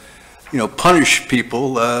to punish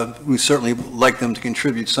people. We certainly like them to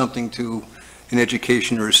contribute something to an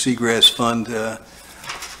education or a seagrass fund,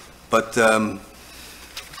 but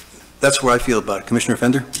that's where I feel about it. Commissioner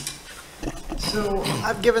Fender? So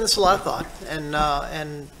I've given this a lot of thought, and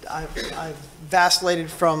I've vacillated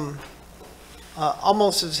from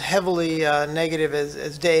almost as heavily negative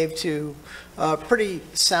as Dave to pretty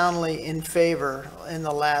soundly in favor in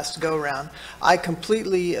the last go-round. I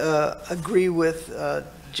completely agree with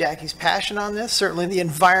Jackie's passion on this. Certainly the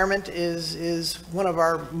environment is one of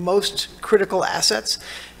our most critical assets,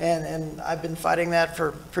 and I've been fighting that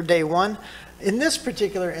for day one. In this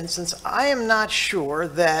particular instance, I am not sure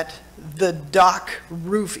that the dock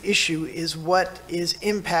roof issue is what is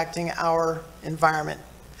impacting our environment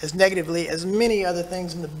as negatively as many other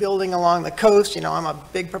things in the building along the coast. I'm a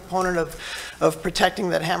big proponent of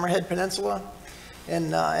protecting that Hammerhead Peninsula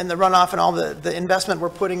and the runoff and all the investment we're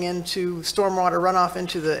putting into stormwater runoff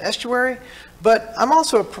into the estuary. But I'm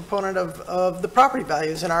also a proponent of the property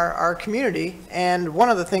values in our community, and one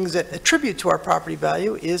of the things that attribute to our property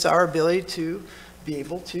value is our ability to be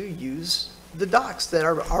able to use the docks that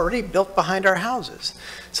are already built behind our houses.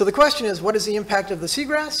 So the question is, what is the impact of the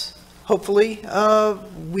seagrass? Hopefully,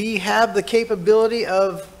 we have the capability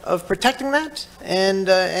of protecting that and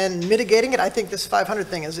mitigating it. I think this 500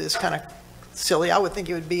 thing is kind of silly. I would think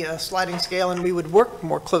it would be a sliding scale, and we would work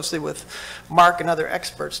more closely with Mark and other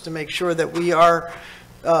experts to make sure that we are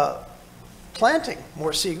planting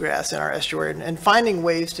more seagrass in our estuary and finding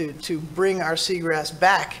ways to bring our seagrass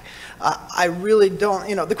back. I really don't,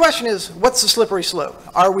 the question is, what's the slippery slope?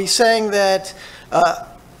 Are we saying that,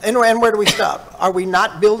 and where do we stop? Are we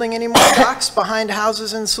not building any more docks behind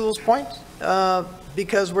houses in Sewalls Point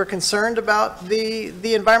because we're concerned about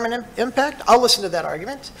the environment impact? I'll listen to that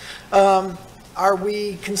argument. Are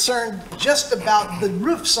we concerned just about the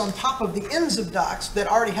roofs on top of the ends of docks that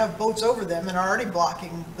already have boats over them and are already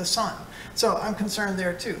blocking the sun? So I'm concerned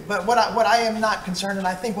there too. But what I am not concerned, and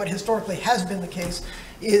I think what historically has been the case,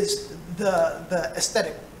 is the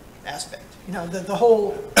aesthetic aspect. The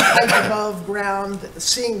whole height above ground,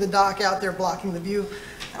 seeing the dock out there blocking the view.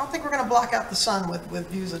 I don't think we're going to block out the sun with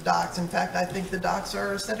views of docks. In fact, I think the docks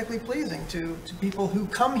are aesthetically pleasing to people who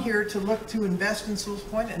come here to look to invest in Sewalls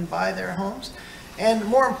Point and buy their homes. And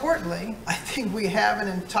more importantly, I think we have an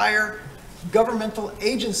entire governmental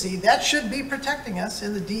agency that should be protecting us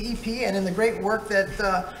in the DEP and in the great work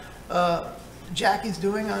that Jackie's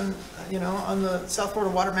doing on, on the South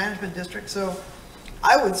Florida Water Management District. So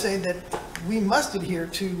I would say that we must adhere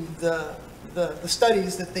to the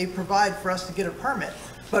studies that they provide for us to get a permit.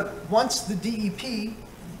 But once the DEP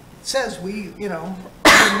says we're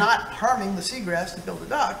not harming the seagrass to build a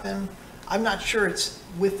dock, then I'm not sure it's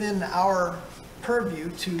within our purview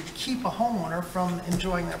to keep a homeowner from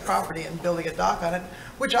enjoying their property and building a dock on it,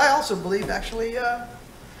 which I also believe actually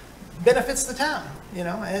benefits the town.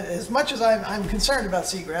 As much as I'm concerned about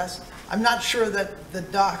seagrass, I'm not sure that the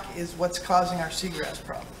dock is what's causing our seagrass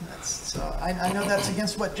problem. So I know that's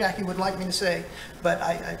against what Jackie would like me to say, but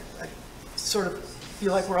I sort of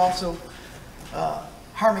feel like we're also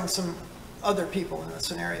harming some other people in the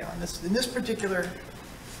scenario in this particular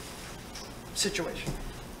situation.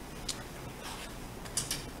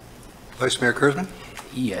 Vice Mayor Kurzman?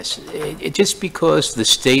 Yes, just because the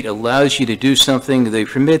state allows you to do something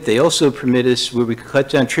they also permit us where we can cut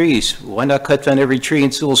down trees. Why not cut down every tree in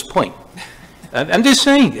Sewalls Point? I'm just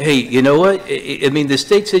saying, hey, you know what? I mean, the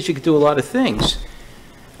state says you could do a lot of things.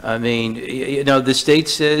 I mean, the state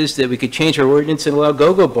says that we could change our ordinance and allow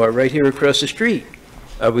go-go bar right here across the street.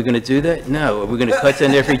 Are we going to do that? No. Are we going to cut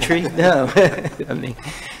down every tree? No. I mean,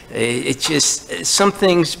 it's just some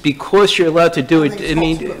things, because you're allowed to do it, I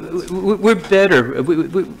mean, we're better.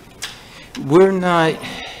 We're not,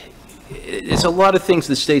 there's a lot of things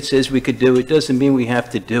the state says we could do. It doesn't mean we have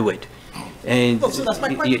to do it. And well, so that's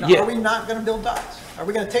my question. Are we not going to build docks? Are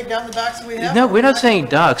we going to take down the docks that we have? No, we're not saying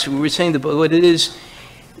docks. We're saying what it is,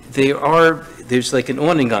 there's like an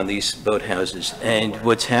awning on these boathouses. And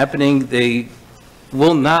what's happening, they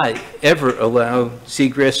will not ever allow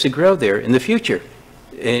seagrass to grow there in the future.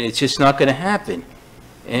 And it's just not going to happen.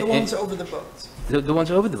 The ones over the boats. The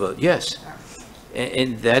ones over the boat, yes.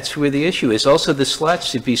 And that's where the issue is. Also, the slats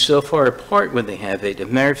should be so far apart when they have it. As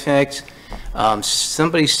a matter of fact,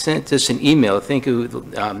 somebody sent us an email, I think it was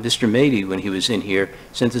Mr. Mady, when he was in here,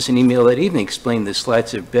 sent us an email that evening explaining the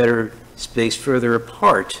slats are better spaced further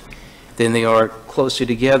apart than they are closer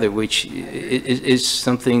together, which is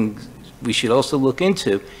something we should also look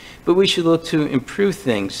into. But we should look to improve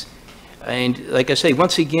things. And like I say,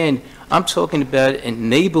 once again, I'm talking about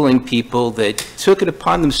enabling people that took it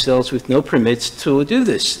upon themselves with no permits to do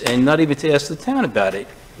this and not even to ask the town about it.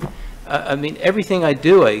 I mean, everything I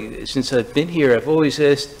do, since I've been here, I've always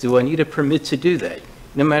asked, do I need a permit to do that?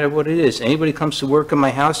 No matter what it is. Anybody comes to work in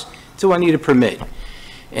my house, do I need a permit?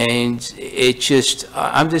 And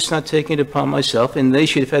I'm just not taking it upon myself, and they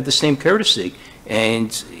should have had the same courtesy.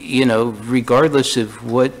 And, regardless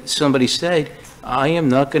of what somebody said, I am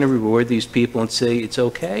not going to reward these people and say it's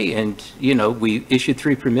okay. And, we issued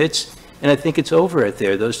 3 permits, and I think it's over out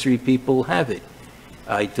there. Those 3 people have it.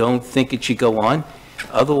 I don't think it should go on.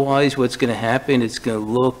 Otherwise, what's going to happen, it's going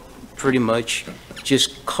to look pretty much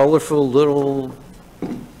just colorful little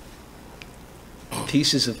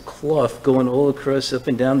pieces of cloth going all across up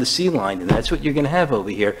and down the sea line, and that's what you're going to have over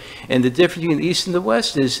here. And the difference between the east and the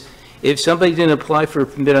west is, if somebody didn't apply for a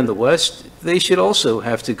permit on the west, they should also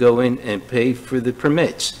have to go in and pay for the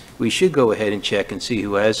permits. We should go ahead and check and see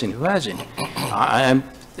who has and who hasn't. I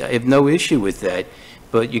have no issue with that,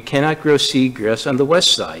 but you cannot grow seagrass on the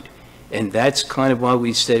west side. And that's kind of why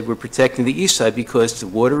we said we're protecting the east side, because the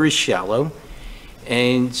water is shallow.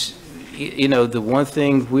 And, the one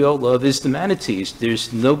thing we all love is the manatees.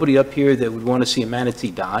 There's nobody up here that would want to see a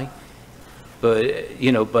manatee die. But,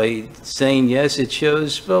 by saying yes, it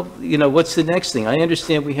shows, well, what's the next thing? I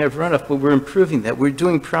understand we have runoff, but we're improving that. We're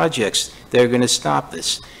doing projects that are going to stop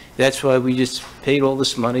this. That's why we just paid all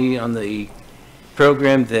this money on the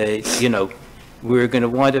program that, we're going to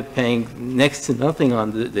wind up paying next to nothing on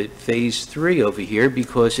the phase 3 over here,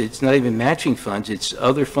 because it's not even matching funds. It's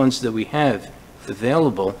other funds that we have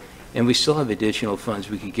available, and we still have additional funds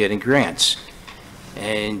we could get in grants.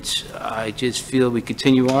 And I just feel we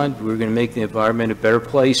continue on, we're going to make the environment a better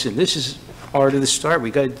place. And this is part of the start. We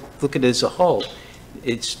got to look at it as a whole.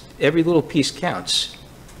 It's every little piece counts.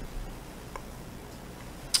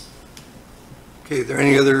 Okay, are there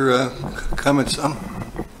any other comments?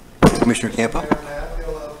 Commissioner Campo?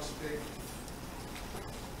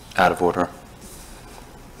 Out of order.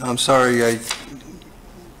 I'm sorry, you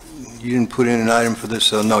didn't put in an item for this,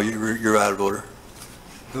 so no, you're out of order.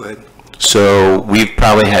 Go ahead. So we've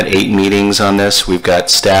probably had 8 meetings on this. We've got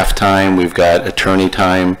staff time, we've got attorney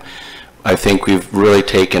time. I think we've really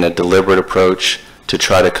taken a deliberate approach to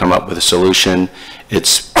try to come up with a solution.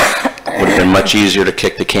 It's would have been much easier to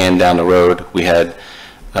kick the can down the road. We had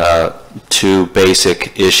two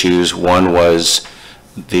basic issues. One was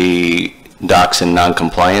the docks in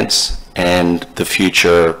non-compliance and the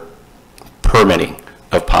future permitting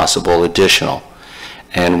of possible additional.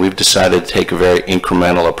 And we've decided to take a very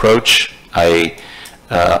incremental approach. I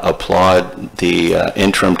applaud the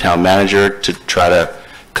interim town manager to try to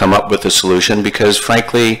come up with a solution because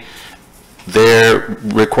frankly, they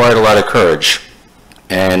required a lot of courage.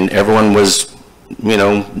 And everyone was,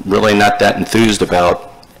 really not that enthused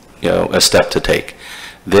about, a step to take.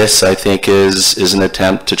 This, I think, is an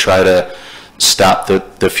attempt to try to stop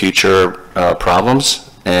the future problems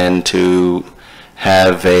and to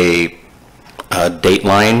have a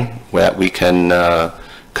dateline that we can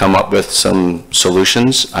come up with some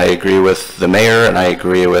solutions. I agree with the mayor and I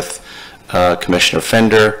agree with Commissioner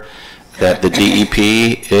Fender that the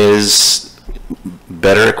DEP is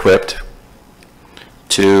better equipped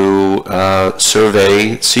to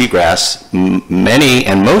survey seagrass. Many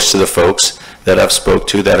and most of the folks that I've spoke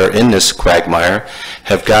to that are in this quagmire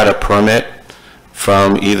have got a permit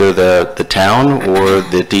from either the town or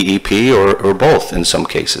the DEP or both in some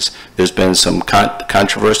cases. There's been some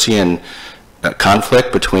controversy and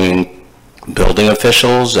conflict between building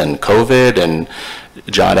officials and COVID and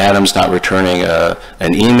John Adams not returning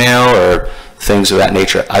an email or things of that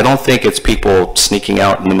nature. I don't think it's people sneaking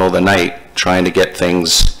out in the middle of the night trying to get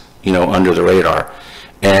things, under the radar.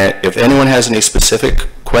 And if anyone has any specific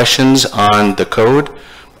questions on the code,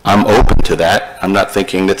 I'm open to that. I'm not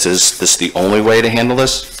thinking this is the only way to handle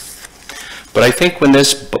this. But I think when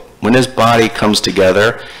this body comes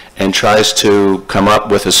together and tries to come up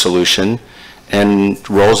with a solution and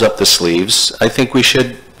rolls up the sleeves, I think we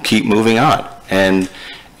should keep moving on. And,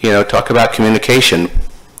 talk about communication.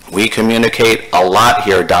 We communicate a lot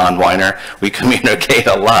here, Don Weiner. We communicate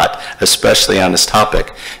a lot, especially on this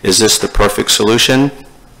topic. Is this the perfect solution?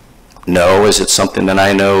 No. Is it something that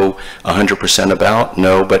I know 100% about?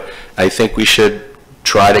 No, but I think we should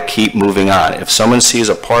try to keep moving on. If someone sees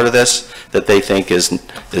a part of this that they think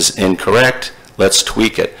is incorrect, let's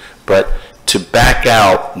tweak it. But to back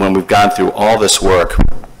out when we've gone through all this work,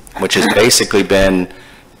 which has basically been,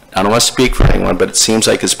 I don't want to speak for anyone, but it seems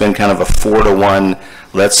like it's been kind of a 4-to-1,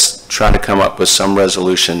 let's try to come up with some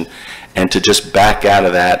resolution, and to just back out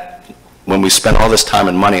of that when we spent all this time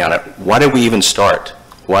and money on it, why did we even start?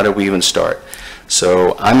 Why did we even start?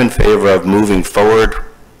 So I'm in favor of moving forward.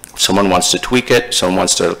 If someone wants to tweak it, someone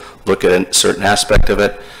wants to look at a certain aspect of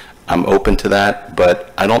it, I'm open to that,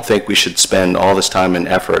 but I don't think we should spend all this time and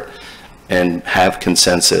effort and have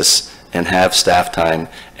consensus and have staff time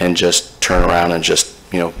and just turn around and just,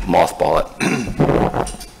 mothball it.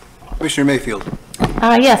 Commissioner Mayfield.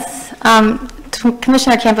 Yes. To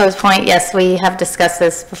Commissioner Campo's point, yes, we have discussed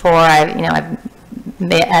this before. I've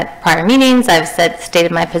at prior meetings, I've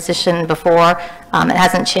stated my position before. It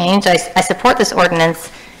hasn't changed. I support this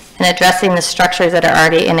ordinance in addressing the structures that are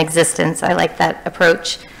already in existence. I like that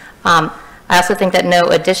approach. I also think that no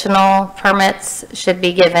additional permits should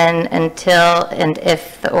be given until and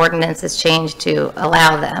if the ordinance is changed to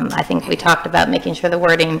allow them. I think we talked about making sure the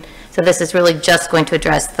wording, so this is really just going to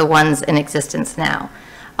address the ones in existence now.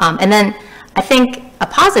 And then I think a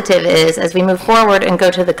positive is, as we move forward and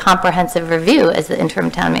go to the comprehensive review, as the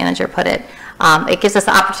interim town manager put it, it gives us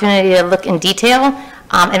the opportunity to look in detail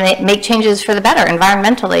and make changes for the better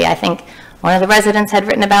environmentally. I think one of the residents had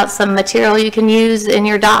written about some material you can use in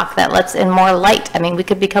your dock that lets in more light. I mean, we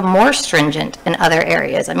could become more stringent in other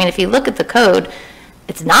areas. I mean, if you look at the code,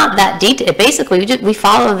 it's not that detailed. Basically, we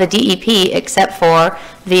follow the DEP except for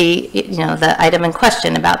the, the item in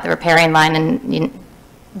question about the riparian line and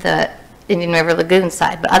the Indian River Lagoon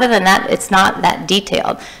side. But other than that, it's not that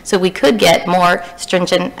detailed. So we could get more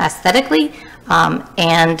stringent aesthetically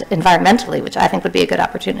and environmentally, which I think would be a good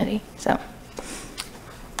opportunity. So.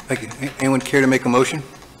 Thank you. Anyone care to make a motion?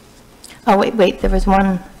 Oh, wait, there was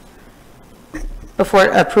one. Before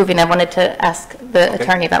approving, I wanted to ask the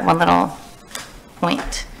attorney about one little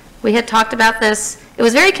point. We had talked about this. It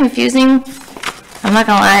was very confusing. I'm not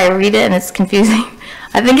going to lie, I read it and it's confusing.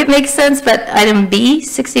 I think it makes sense, but item B,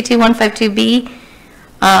 62152B,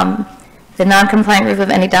 the non-compliant roof of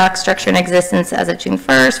any dock structure in existence as of June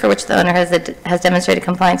 1st, for which the owner has demonstrated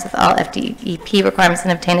compliance with all FDEP requirements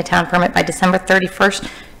and obtained a town permit by December 31st,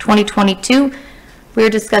 2022. We were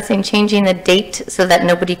discussing changing the date so that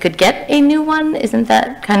nobody could get a new one. Isn't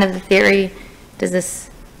that kind of the theory? Does this,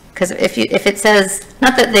 because if it says,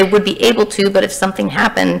 not that they would be able to, but if something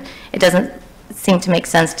happened, it doesn't seem to make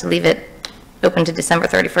sense to leave it open to December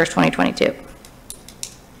 31st, 2022.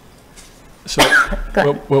 So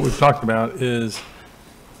what we've talked about is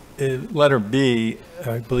letter B,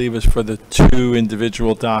 I believe, is for the 2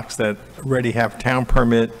 individual docks that already have town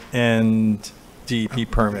permit and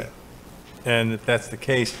DEP permit. And if that's the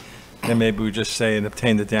case, then maybe we just say and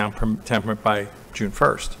obtain the town permit by June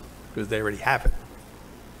 1st, because they already have it.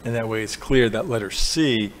 And that way it's clear that letter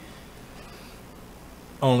C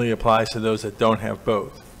only applies to those that don't have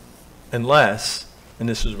both. Unless, and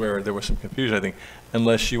this is where there was some confusion, I think,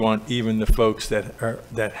 unless you want even the folks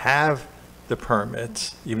that have the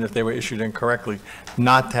permits, even if they were issued incorrectly,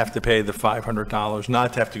 not to have to pay the $500,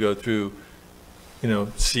 not to have to go through,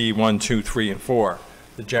 C1, 2, 3, and 4,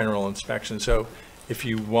 the general inspection. So if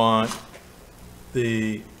you want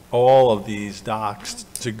all of these docks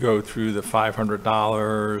to go through the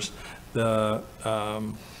 $500, the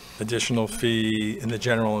additional fee and the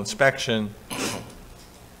general inspection,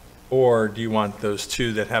 or do you want those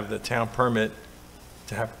 2 that have the town permit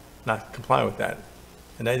to not comply with that?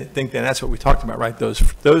 And I think that's what we talked about, right?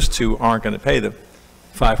 Those 2 aren't going to pay the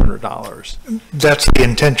 $500. That's the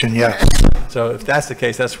intention, yes. So if that's the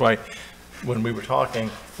case, that's why when we were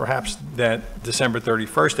talking, perhaps that December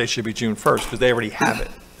 31st, they should be June 1st, because they already have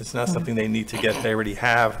it. It's not something they need to get. They already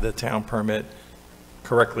have the town permit,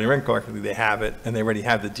 correctly or incorrectly, they have it, and they already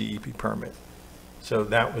have the DEP permit. So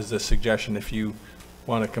that was the suggestion. If you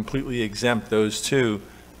want to completely exempt those 2,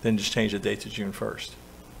 then just change the date to June 1st.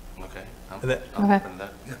 Okay.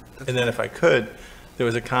 And then if I could, there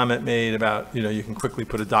was a comment made about, you can quickly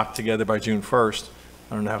put a dock together by June 1st.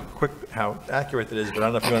 I don't know how accurate that is, but I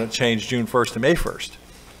don't know if you want to change June 1st to May 1st.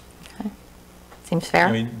 Okay. Seems fair.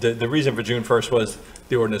 I mean, the reason for June 1st was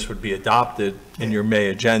the ordinance would be adopted in your May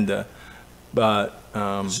agenda, but.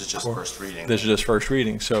 This is just first reading. This is just first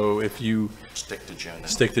reading, so if you. Stick to June then.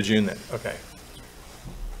 Stick to June then, okay.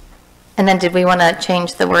 And then did we want to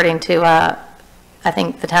change the wording to, I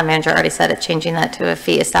think the town manager already said it, changing that to a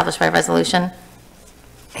fee established by resolution?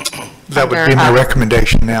 That would be my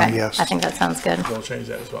recommendation now, Okay, yes. I think that sounds good. We'll change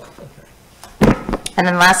that as well, okay. And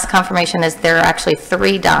then last confirmation is there are actually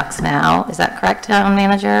 3 docks now, is that correct, town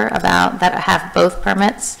manager, that have both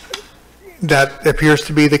permits? That appears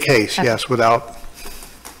to be the case, yes, without,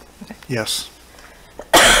 yes.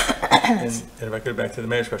 And if I could, back to the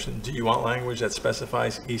mayor's question, do you want language that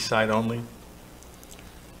specifies east side only?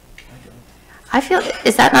 I feel,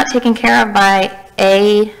 is that not taken care of by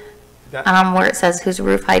A, where it says whose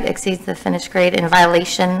roof height exceeds the finished grade in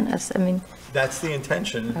violation of, That's the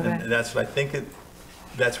intention, Okay. and that's what I think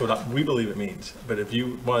that's what we believe it means. But if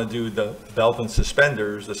you want to do the belt and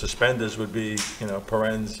suspenders, the suspenders would be,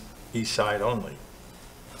 parens east side only.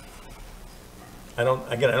 I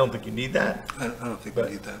don't think you need that. I don't think we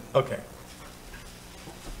need that. Okay.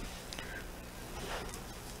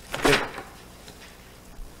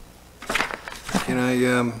 Can I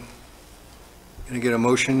get a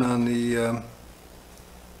motion on the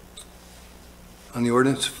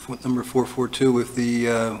ordinance number 442 with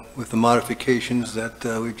the modifications that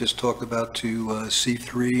we've just talked about to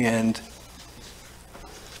C3 and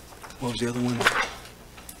what was the other one?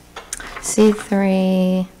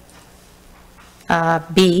 C3,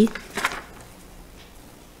 B,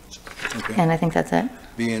 Okay. and I think that's it.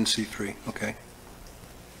 B and C3, okay.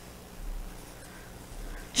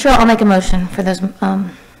 Sure, I'll make a motion for those, to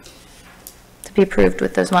be approved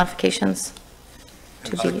with those modifications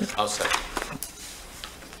to be. I'll second.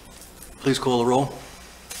 Please call the roll.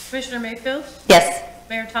 Commissioner Mayfield? Yes.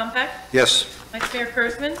 Mayor Tompeck? Yes. Vice Mayor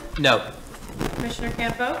Kurzman? No. Commissioner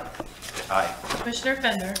Campo? Aye. Commissioner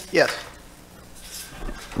Fender? Yes.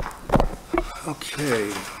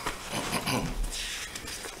 Okay.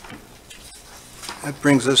 That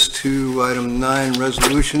brings us to item 9,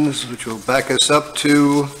 resolutions, which will back us up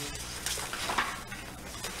to,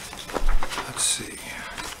 let's see,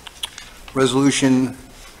 resolution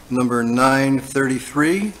number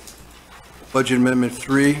 933, budget amendment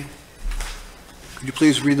 3. Could you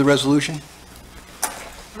please read the resolution?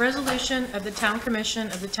 A resolution of the Town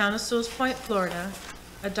Commission of the Town of Sewalls Point, Florida,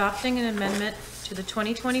 adopting an amendment to the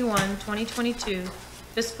 2021-2022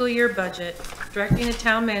 fiscal year budget, directing the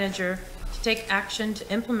town manager to take action to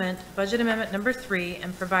implement budget amendment number 3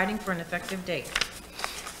 and providing for an effective date.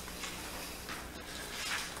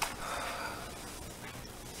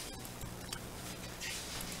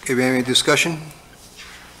 Okay, we have any discussion?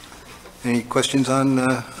 Any questions on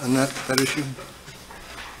that issue?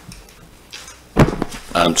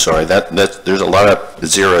 I'm sorry, there's a lot of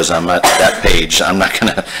zeros on that page. I'm not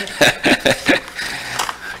gonna,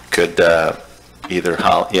 could either,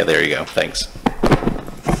 yeah, there you go, thanks.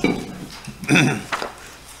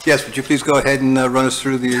 Yes, would you please go ahead and run us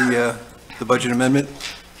through the budget amendment?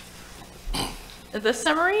 The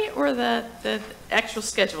summary or the actual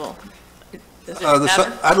schedule? Does it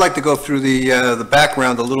matter? I'd like to go through the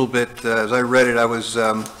background a little bit. As I read it, I was,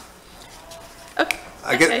 well,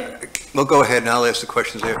 go ahead, and I'll ask the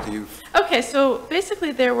questions after you. Okay, so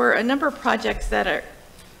basically there were a number of projects that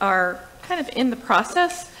are kind of in the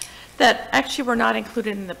process that actually were not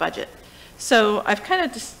included in the budget. So I've kind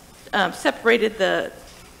of just separated the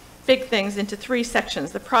big things into three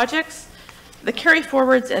sections: the projects, the carry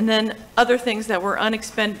forwards, and then other things that were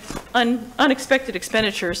unexpected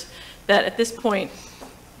expenditures that at this point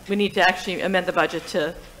we need to actually amend the budget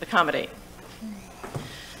to accommodate.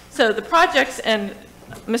 So the projects, and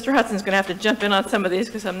Mr. Hudson's going to have to jump in on some of these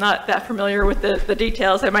because I'm not that familiar with the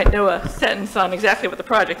details. I might know a sentence on exactly what the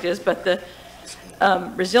project is, but the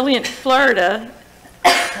Resilient Florida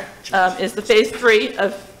is the phase 3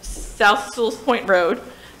 of South Sewalls Point Road.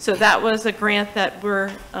 So that was a grant that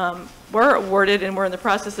were awarded, and we're in the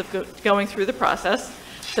process of going through the process.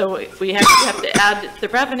 So we have to add the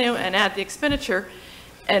revenue and add the expenditure.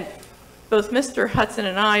 And both Mr. Hudson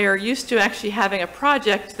and I are used to actually having a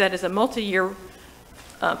project that is a multi-year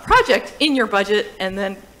project in your budget, and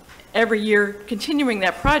then every year continuing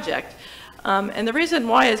that project. And the reason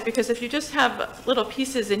why is because if you just have little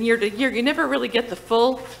pieces in year to year, you never really get the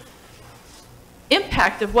full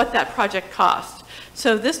impact of what that project cost.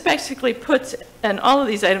 So this basically puts, and all of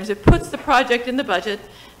these items, it puts the project in the budget,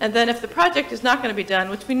 and then if the project is not going to be done,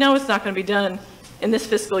 which we know it's not going to be done in this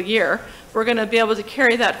fiscal year, we're going to be able to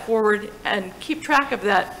carry that forward and keep track of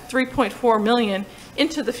that $3.4 million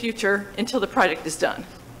into the future until the project is done.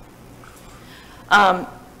 And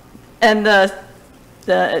the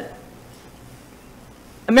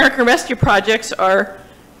American Rescue projects are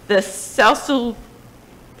the South Sewell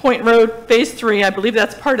Point Road Phase 3, I believe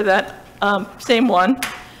that's part of that same one.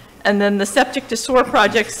 And then the septic to sewer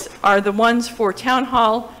projects are the ones for Town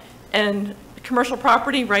Hall and commercial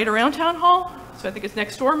property right around Town Hall. So I think it's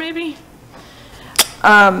next door maybe.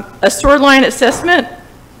 A sewer line assessment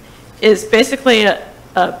is basically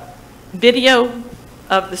a video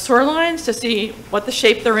of the sewer lines to see what the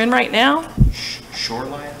shape they're in right now.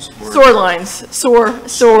 Shorelines? Sewer lines,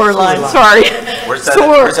 sewer lines, sorry. Where's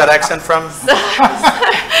that accent from?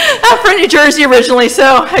 I'm from New Jersey originally,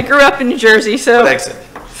 so I grew up in New Jersey, so. What exit?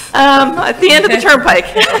 At the end of the turnpike,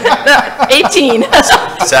 18.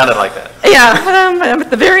 Sounded like that. Yeah, I'm at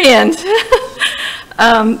the very end.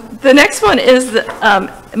 The next one is the,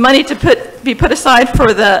 money to be put aside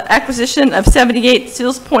for the acquisition of 78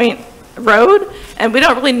 Sewalls Point Road, and we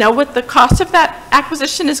don't really know what the cost of that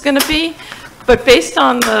acquisition is going to be, but based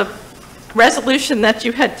on the resolution that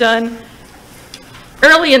you had done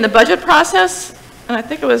early in the budget process, and I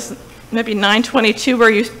think it was maybe 922 where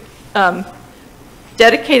you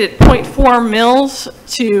dedicated 0.4 mils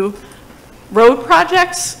to road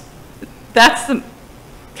projects, that's the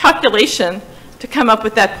calculation to come up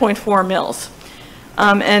with that 0.4 mils.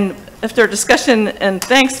 And after discussion, and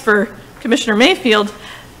thanks for Commissioner Mayfield,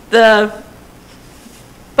 the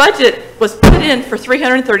budget was put in for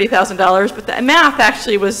 $330,000, but the math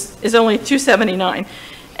actually is only $279.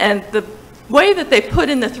 And the way that they put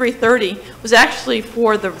in the 330 was actually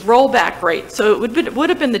for the rollback rate. So it would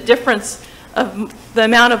have been the difference of the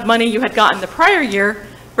amount of money you had gotten the prior year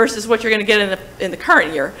versus what you're going to get in the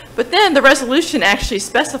current year. But then the resolution actually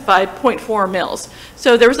specified 0.4 mils.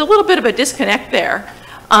 So there was a little bit of a disconnect there.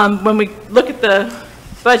 When we look at the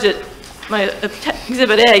budget, my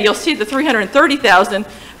Exhibit A, you'll see the $330,000,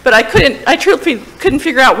 but I truly couldn't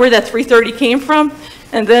figure out where that 330 came from.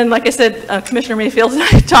 And then, like I said, Commissioner Mayfield and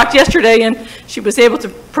I talked yesterday, and she was able to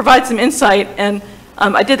provide some insight, and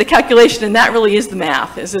I did the calculation, and that really is the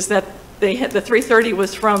math, is that they had, the 330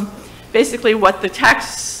 was from basically what the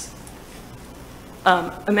tax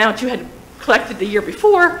amount you had collected the year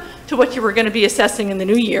before to what you were going to be assessing in the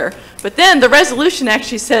new year. But then the resolution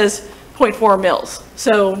actually says 0.4 mils.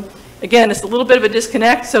 So again, it's a little bit of a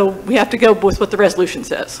disconnect, so we have to go with what the resolution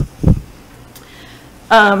says.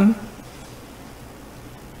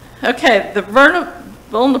 Okay, the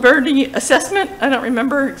vulnerability assessment, I don't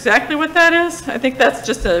remember exactly what that is. I think that's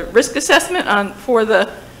just a risk assessment for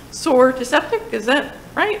the sewer to septic, is that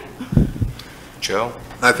right? Joe?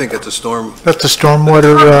 I think it's a storm. That's the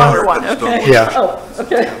stormwater. Stormwater one, okay. Yeah. Oh,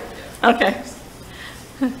 okay, okay.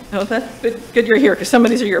 Oh, that's good you're here, because some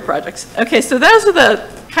of these are your projects. Okay, so those are the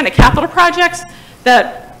kind of capital projects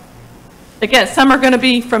that, again, some are going to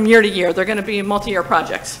be from year to year. They're going to be multi-year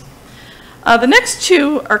projects. The next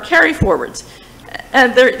two are carry forwards.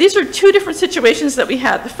 And these are two different situations that we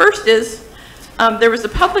had. The first is there was a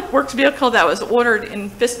public works vehicle that was ordered in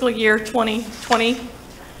fiscal year 2020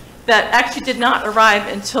 that actually did not arrive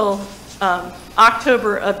until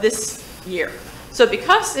October of this year. So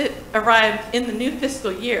because it arrived in the new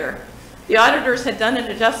fiscal year, the auditors had done an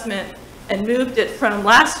adjustment and moved it from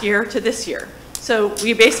last year to this year. So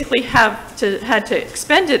we basically had to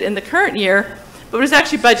expend it in the current year, but it was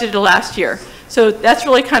actually budgeted last year. So that's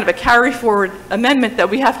really kind of a carry forward amendment that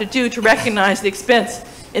we have to do to recognize the expense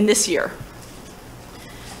in this year.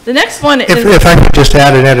 The next one is... If I could just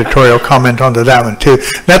add an editorial comment onto that one too.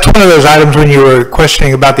 That's one of those items when you were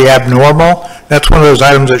questioning about the abnormal, that's one of those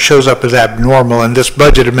items that shows up as abnormal, and this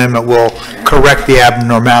budget amendment will correct the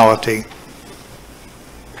abnormality.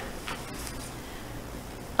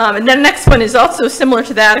 And then the next one is also similar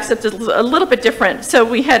to that, except it's a little bit different. So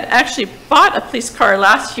we had actually bought a police car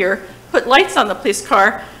last year, put lights on the police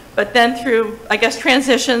car, but then through, I guess,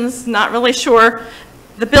 transitions, not really sure,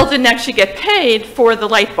 the bill didn't actually get paid for the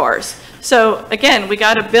light bars. So again, we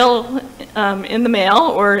got a bill in the mail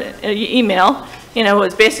or email, you know, it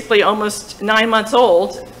was basically almost 9 months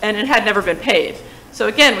old, and it had never been paid. So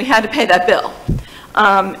again, we had to pay that bill.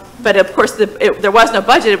 But of course, there was no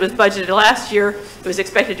budget. It was budgeted last year. It was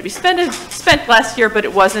expected to be spent last year, but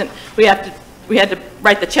it wasn't. We had to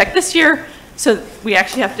write the check this year, so we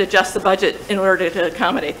actually have to adjust the budget in order to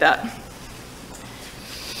accommodate that.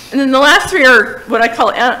 And then the last three are what I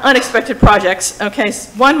call unexpected projects. Okay,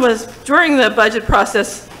 one was during the budget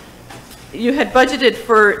process, you had budgeted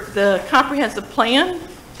for the comprehensive plan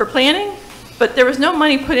for planning, but there was no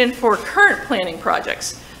money put in for current planning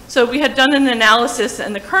projects. So we had done an analysis,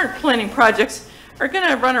 and the current planning projects are going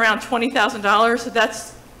to run around $20,000. So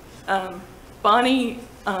that's Bonnie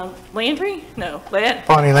Landry? No,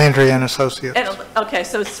 Bonnie Landry and Associates. Okay,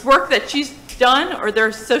 so it's work that she's done or their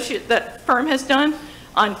associate, that firm has done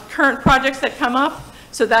on current projects that come up.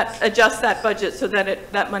 So that adjusts that budget so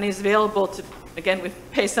that that money is available to, again, we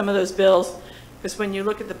pay some of those bills. Because when you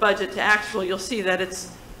look at the budget to actual, you'll see that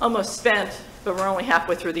it's almost spent, but we're only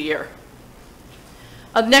halfway through the year.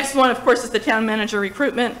 The next one, of course, is the town manager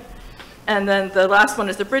recruitment. And then the last one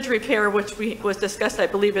is the bridge repair, which was discussed, I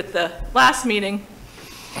believe, at the last meeting,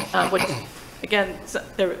 which, again,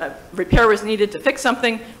 the repair was needed to fix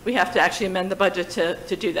something. We have to actually amend the budget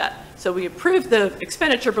to do that. So we approved the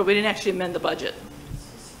expenditure, but we didn't actually amend the budget.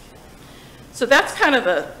 So that's kind of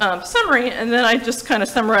a summary, and then I just kind of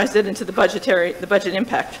summarized it into the budget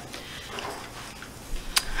impact.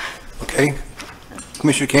 Okay.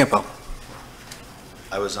 Commissioner Campo.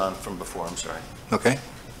 I was on from before, I'm sorry. Okay.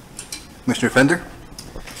 Commissioner Fender?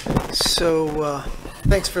 So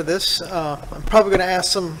thanks for this. I'm probably going to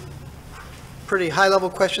ask some pretty high-level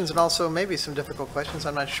questions and also maybe some difficult questions.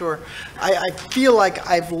 I'm not sure. I feel like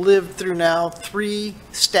I've lived through now 3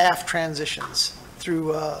 staff transitions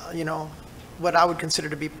through, you know, what I would consider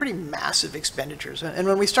to be pretty massive expenditures. And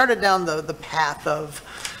when we started down the path of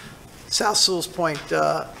South Sewalls Point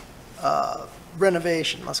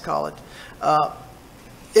renovation, let's call it,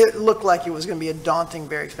 it looked like it was going to be a daunting,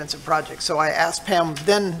 very expensive project. So I asked Pam,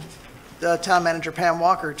 then town manager Pam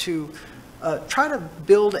Walker, to try to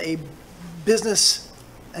build a business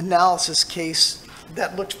analysis case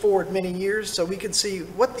that looked forward many years, so we could see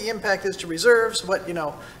what the impact is to reserves, what, you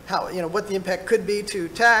know, how, you know, what the impact could be to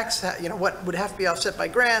tax, how, you know, what would have to be offset by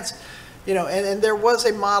grants, you know, and there was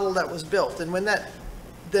a model that was built. And when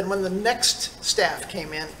the next staff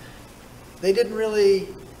came in, they didn't really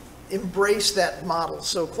embrace that model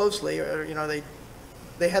so closely, or, you know,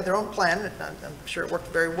 they had their own plan. I'm sure it worked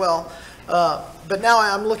very well. But now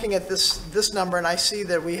I'm looking at this number, and I see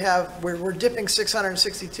that we're dipping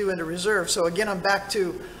 662 into reserve. So again, I'm back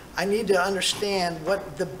to, I need to understand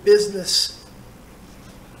what the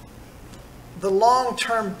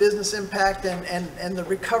long-term business impact and the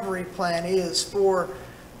recovery plan is for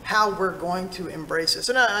how we're going to embrace this.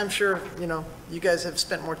 And I'm sure, you know, you guys have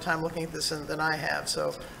spent more time looking at this than I have.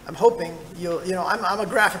 So I'm hoping you know, I'm a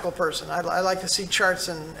graphical person. I like to see charts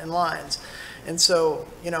and lines. And so,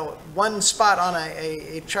 you know, one spot on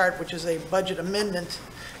a chart, which is a budget amendment,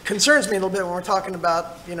 concerns me a little bit when we're talking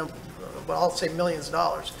about, you know, well, I'll say millions of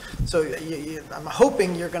dollars. So I'm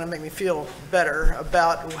hoping you're going to make me feel better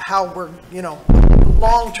about how we're, you know,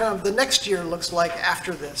 long-term, the next year looks like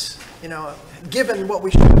after this, you know, given what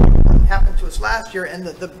we should happened to us last year and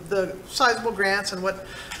the sizable grants and what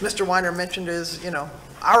Mr. Weiner mentioned is, you know,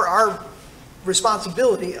 our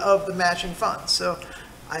responsibility of the matching funds. So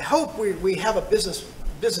I hope we have a business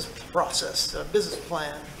process, a business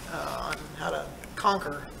plan on how to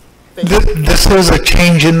conquer. This is a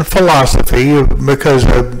change in philosophy because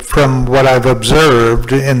from what I've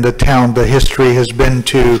observed in the town, the history has been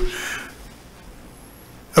to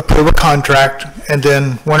approve a contract and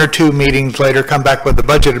then 1 or 2 meetings later come back with a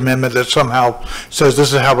budget amendment that somehow says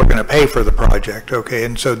this is how we're going to pay for the project. Okay,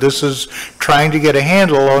 and so this is trying to get a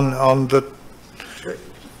handle on the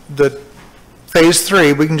Phase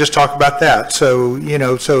 3, we can just talk about that. So, you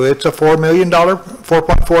know, so it's a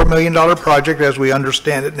 $4.4 million project as we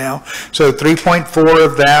understand it now. So 3.4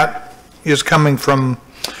 of that is coming from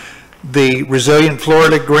the Resilient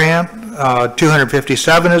Florida grant.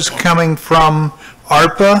 257 is coming from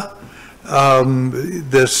ARPA.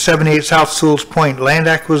 The 78 South Sewalls Point land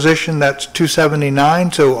acquisition, that's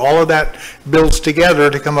 279. So all of that builds together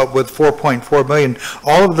to come up with 4.4 million.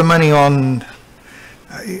 All of the money on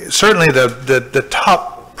certainly the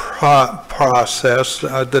top process,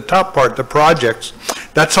 the top part, the projects,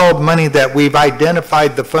 that's all money that we've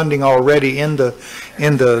identified the funding already in the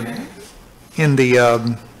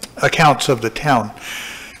accounts of the town.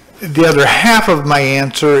 The other half of my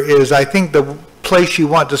answer is I think the place you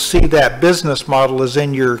want to see that business model is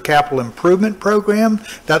in your capital improvement program.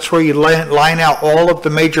 That's where you line out all of the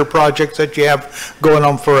major projects that you have going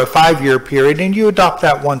on for a 5-year period, and you adopt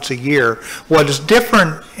that once a year. What is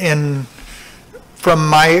different from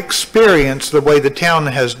my experience, the way the town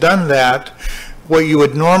has done that, what you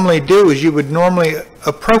would normally do is you would normally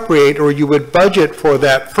appropriate, or you would budget for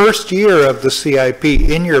that first year of the CIP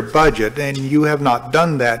in your budget, and you have not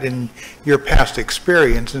done that in your past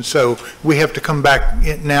experience. And so we have to come back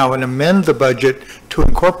now and amend the budget to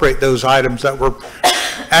incorporate those items that were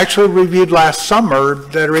actually reviewed last summer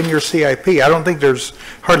that are in your CIP. I don't think there's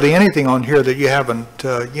hardly anything on here that you haven't,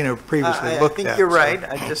 you know, previously looked at. I think you're right.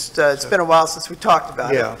 I just, it's been a while since we talked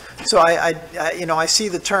about it. So you know, I see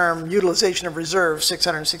the term utilization of reserves,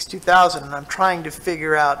 662,000, and I'm trying to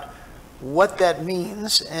figure out what that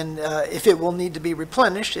means and if it will need to be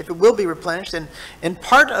replenished, if it will be replenished. And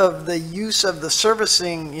part of the use of the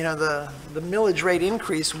servicing, you know, the millage rate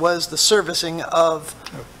increase was the servicing of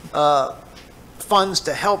funds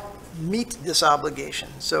to help meet this obligation.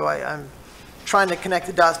 So I'm trying to connect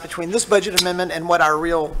the dots between this budget amendment and what our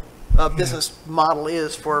real business model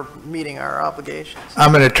is for meeting our obligations.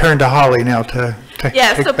 I'm going to turn to Holly now to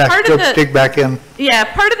dig back in. Yeah,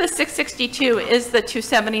 part of the 662 is the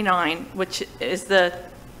 279, which is the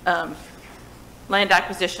land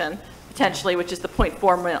acquisition, potentially, which is the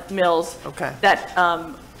 0.4 mils. Okay. That,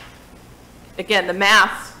 again, the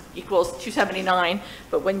math equals 279,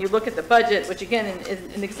 but when you look at the budget, which again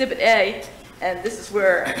in Exhibit A, and this is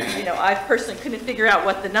where, you know, I personally couldn't figure out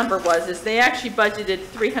what the number was, is they actually budgeted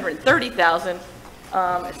 330,000.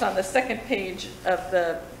 It's on the second page of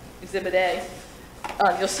the Exhibit A.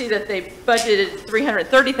 You'll see that they budgeted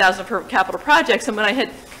 330,000 for capital projects, and when I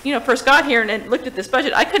had, you know, first got here and looked at this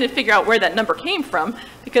budget, I couldn't figure out where that number came from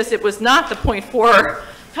because it was not the 0.4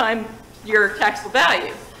 time your taxable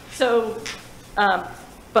value. So,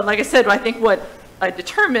 but like I said, I think what I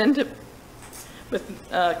determined with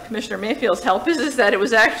Commissioner Mayfield's help is that it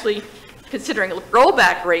was actually considering a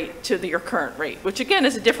rollback rate to your current rate, which again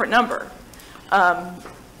is a different number.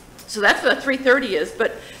 So that's what the 330 is,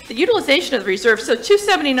 but the utilization of the reserve, so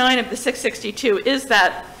 279 of the 662 is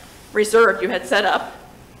that reserve you had set up.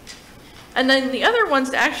 And then the other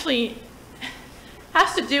ones actually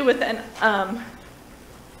has to do with,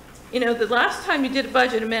 you know, the last time you did a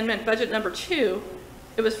budget amendment, budget number 2,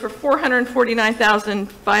 it was for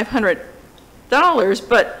 $449,500,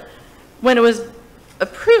 but when it was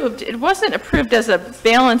approved, it wasn't approved as a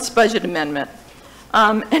balanced budget amendment.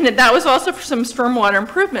 And that was also for some stormwater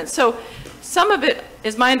improvements. So some of it,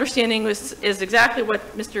 is my understanding, is exactly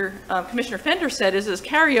what Mr. Commissioner Fender said, is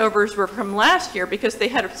carryovers were from last year because they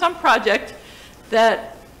had some project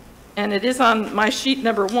that, and it is on my sheet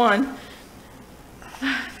number 1,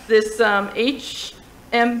 this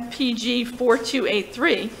HMPG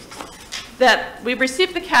 4283, that we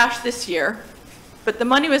received the cash this year, but the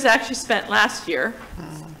money was actually spent last year.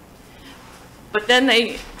 But then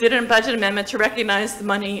they did a budget amendment to recognize the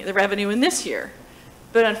money, the revenue in this year.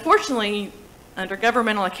 But unfortunately, under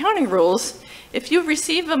governmental accounting rules, if you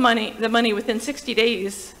receive the money within 60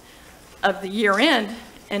 days of the year end,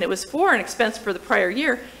 and it was for an expense for the prior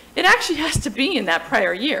year, it actually has to be in that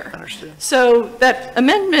prior year. Understood. So that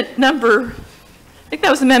amendment number, I think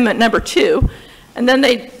that was amendment number 2, and then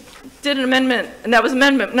they did an amendment, and that was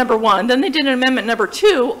amendment number 1. Then they did an amendment number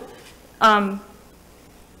 2,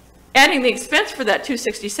 adding the expense for that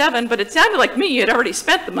 267, but it sounded like me, you had already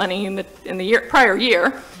spent the money in the prior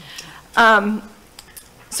year.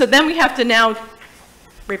 So then we have to now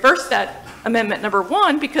reverse that amendment number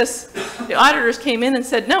 1 because the auditors came in and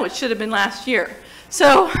said, no, it should have been last year.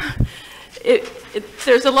 So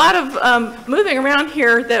there's a lot of moving around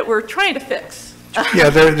here that we're trying to fix. Yeah,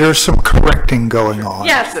 there's some correcting going on.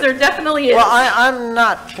 Yes, there definitely is. Well, I'm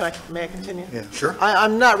not, may I continue? Yeah, sure.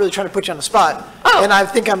 I'm not really trying to put you on the spot. Oh. And I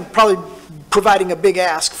think I'm probably providing a big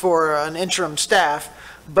ask for an interim staff,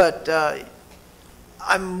 but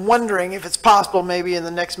I'm wondering if it's possible, maybe in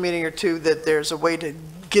the next meeting or two, that there's a way to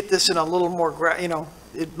get this in a little more,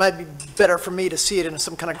 it might be better for me to see it in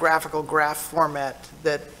some kind of graphical graph format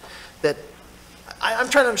that I'm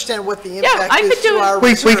trying to understand what the impact I is could do to it. our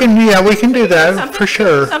We reserve. can do that, Something- for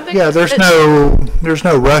sure. something Yeah, there's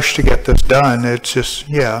no rush to get this done. It's just,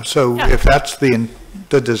 so Yeah. if that's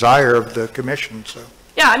the desire of the commission, so.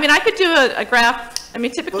 Yeah, I mean, I could do a graph, I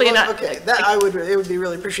mean, typically, Well, not. okay, it would be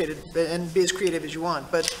really appreciated, and be as creative as you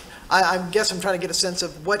want, but I guess I'm trying to get a sense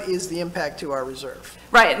of what is the impact to our reserve.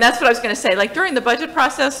 Right, and that's what I was going to say. Like, during the budget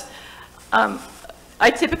process, I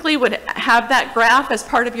typically would have that graph as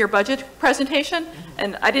part of your budget presentation,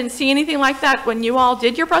 and I didn't see anything like that when you all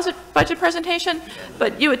did your budget presentation,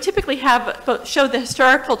 but you would typically show the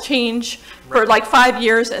historical change for like 5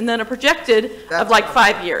 years, and then a projected of like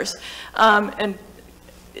 5 years. And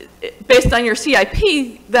based on your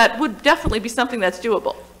CIP, that would definitely be something that's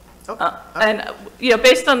doable. And,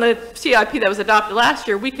 based on the CIP that was adopted last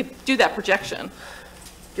year, we could do that projection.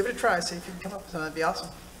 Give it a try, see if you can come up with something, that'd be awesome.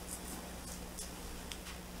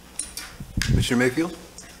 Commissioner Mayfield?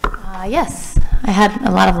 Yes, I had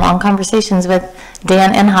a lot of long conversations with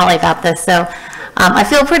Dan and Holly about this, so I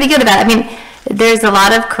feel pretty good about it. I mean, there's a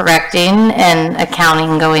lot of correcting and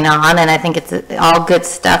accounting going on, and I think it's all good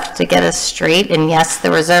stuff to get us straight. And yes,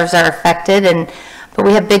 the reserves are affected, but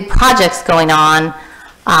we have big projects going on,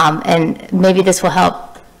 and maybe this will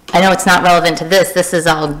help. I know it's not relevant to this. This is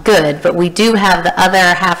all good, but we do have the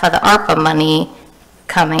other half of the ARPA money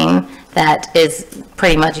coming that is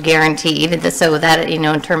pretty much guaranteed. So that, in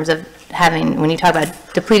terms of having, when you talk about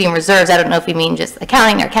depleting reserves, I don't know if you mean just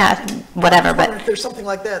accounting or cash, whatever, but If there's something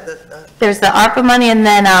like that, there's the ARPA money, and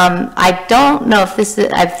then I don't know if this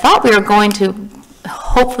is, I thought we were going to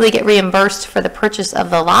hopefully get reimbursed for the purchase of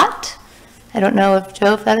the lot. I don't know if,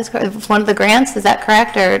 Joe, if that is correct, if one of the grants, is that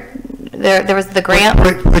correct, or there was the grant?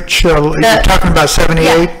 Which, you're talking about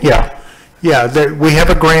 78? Yeah. Yeah, we have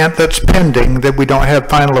a grant that's pending that we don't have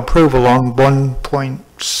final approval on,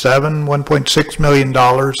 $1.6 million,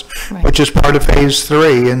 which is part of phase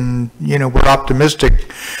 3, and, we're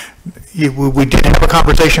optimistic. We did have a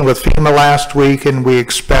conversation with FEMA last week, and we're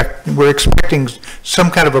expecting some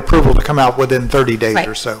kind of approval to come out within 30 days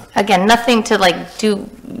or so. Again, nothing to this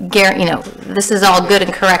is all good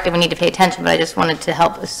and correct, and we need to pay attention, but I just wanted to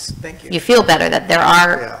help us, you feel better that there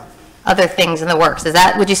are other things in the works.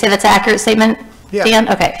 Would you say that's an accurate statement, Dan?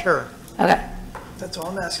 Okay. Sure. Okay. That's all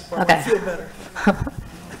I'm asking for. Okay. I feel better.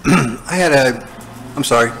 I'm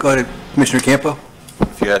sorry, go ahead, Commissioner Campo.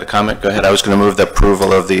 If you had a comment, go ahead. I was going to move the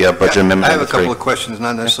approval of the budget amendment. I have a number 3. couple of questions,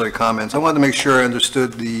 not necessarily comments. I wanted to make sure I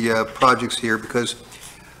understood the projects here, because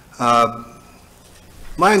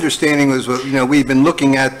my understanding was, we've been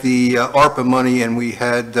looking at the ARPA money, and we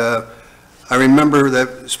had, I remember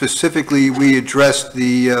that specifically we addressed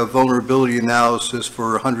the vulnerability analysis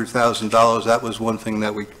for $100,000. That was one thing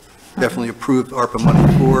that we definitely approved ARPA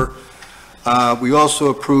money for. We also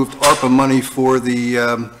approved ARPA money for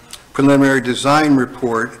the preliminary design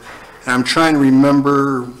report, and I'm trying to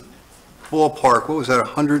remember ballpark, what was that,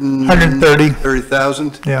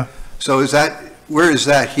 130,000? Yeah. So where is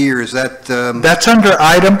that here? Is that? That's under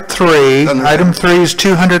item 3. Item 3 is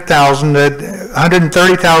 200,000.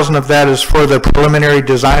 130,000 of that is for the preliminary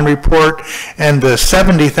design report, and the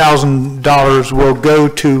 $70,000 will go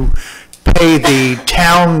to pay the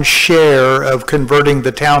town share of converting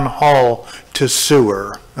the town hall to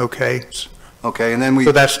sewer. Okay. Okay, and then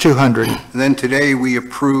So that's 200. And then today we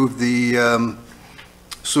approved the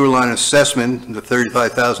sewer line assessment, the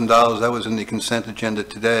 $35,000. That was in the consent agenda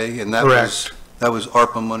today, and that was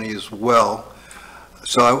ARPA money as well.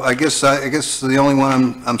 So I guess the only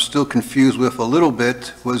one I'm still confused with a little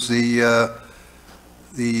bit was the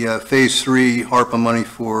phase 3 ARPA money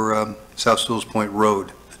for South Sewalls Point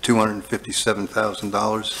Road,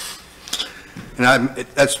 $257,000. And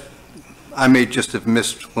I may just have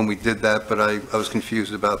missed when we did that, but I was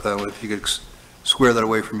confused about that one. If you could square that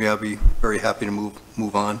away from me, I'd be very happy to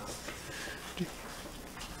move on.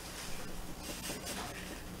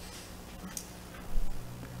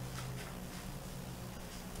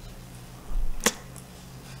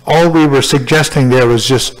 All we were suggesting there was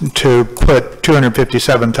just to put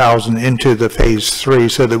 257,000 into the phase 3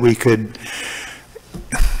 so that we could,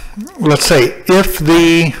 let's say, if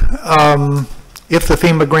the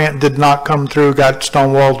FEMA grant did not come through, got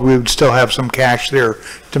stonewalled, we would still have some cash there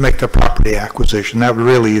to make the property acquisition. That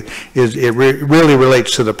really really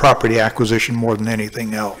relates to the property acquisition more than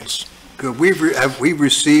anything else. Good. Have we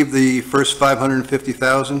received the first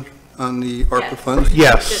 $550,000 on the ARPA funds?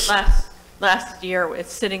 Yes. Last year,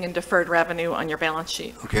 it's sitting in deferred revenue on your balance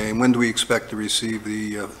sheet. Okay, and when do we expect to receive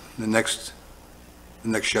the next the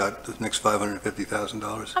next shot, the next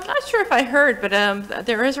 $550,000. I'm not sure if I heard, but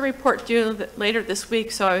there is a report due later this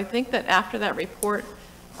week, so I think that after that report,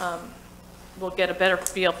 we'll get a better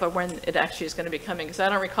feel for when it actually is going to be coming, because I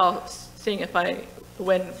don't recall seeing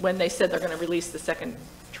when they said they're going to release the second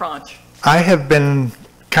tranche. I have been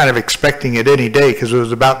kind of expecting it any day because it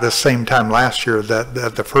was about the same time last year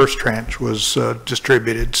that the first tranche was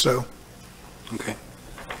distributed, so. Okay.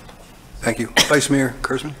 Thank you. Vice Mayor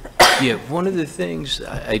Kurzman? Yeah, one of the things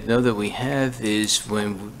I know that we have is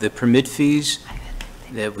when the permit fees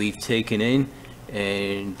that we've taken in,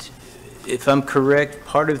 and if I'm correct,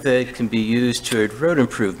 part of that can be used toward road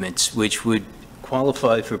improvements, which would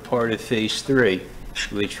qualify for part of Phase 3,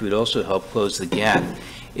 which would also help close the gap.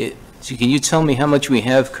 So can you tell me how much we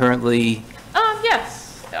have currently?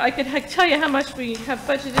 Yes, I could tell you how much we have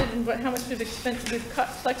budgeted and how much we've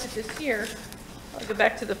collected this year. I'll go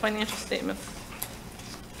back to the financial statements.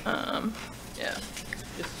 Yeah.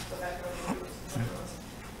 Just go back over.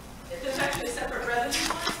 There's actually a separate revenue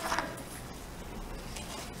line.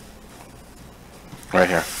 Right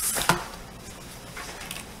here.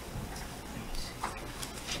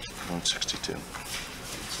 162.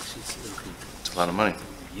 It's a lot of money.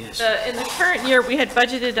 Yes. In the current year, we had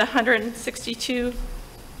budgeted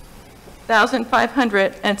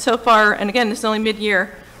 $162,500, and so far, and again, this is only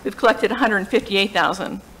mid-year, we've collected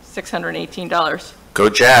 $158,618. Go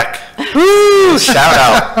Jack. Woo! Shout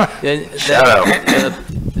out. Shout out.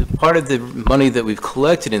 Part of the money that we've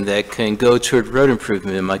collected in that can go toward road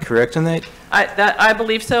improvement. Am I correct on that? I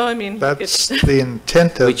believe so. I mean, That's the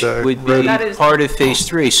intent of Which the would be road. part of Phase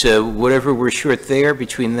 3. So whatever we're short there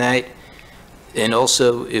between that, and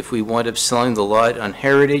also if we wind up selling the lot on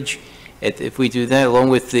Heritage, if we do that along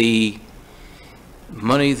with the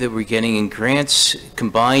money that we're getting in grants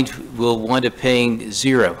combined, we'll wind up paying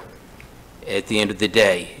zero at the end of the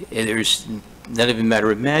day. And there's not even a matter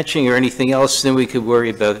of matching or anything else. Then we could worry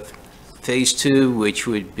about Phase 2, which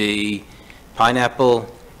would be Pineapple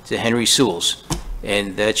to Henry Sewalls.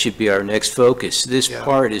 And that should be our next focus. This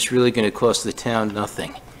part is really going to cost the town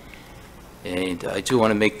nothing. And I do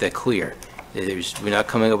want to make that clear. We're not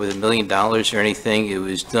coming up with $1 million or anything.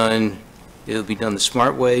 It'll be done the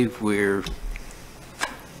smart way. We're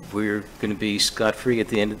going to be scot-free at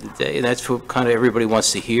the end of the day, and that's what kind of everybody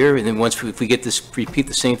wants to hear. And then if we get this, repeat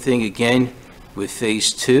the same thing again with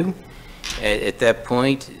Phase 2, at that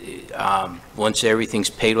point, once everything's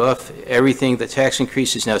paid off, everything, the tax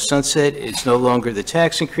increase is now sunset. It's no longer the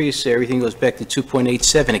tax increase. Everything goes back to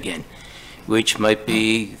 2.87 again, which might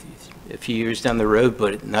be a few years down the road,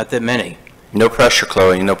 but not that many. No pressure,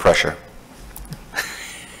 Chloe, no pressure.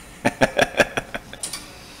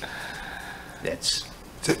 That's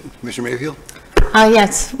Commissioner Mayfield?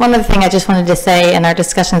 Yes, one other thing I just wanted to say in our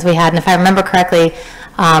discussions we had, and if I remember correctly,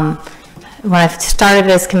 when I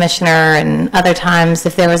started as commissioner and other times,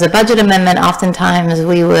 if there was a budget amendment, oftentimes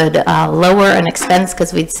we would lower an expense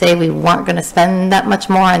because we'd say we weren't going to spend that much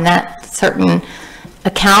more in that certain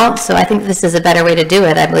account. So I think this is a better way to do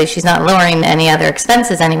it. I believe she's not lowering any other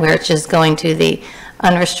expenses anywhere. It's just going to the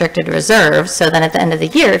unrestricted reserve. So then at the end of the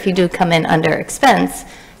year, if you do come in under expense,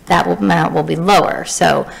 that amount will be lower.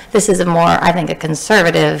 So this is a more, I think, a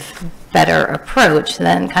conservative, better approach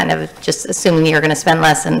than kind of just assuming you're going to spend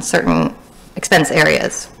less in certain expense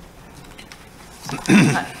areas.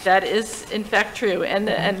 That is in fact true.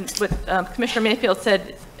 And what Commissioner Mayfield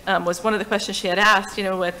said was one of the questions she had asked. You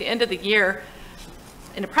know, at the end of the year,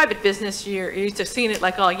 in a private business, you're used to seeing it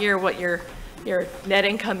like all year, what your net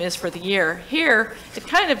income is for the year. Here, you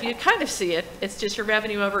kind of see it. It's just your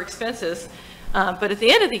revenue over expenses. But at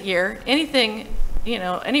the end of the year, anything,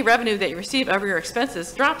 any revenue that you receive over your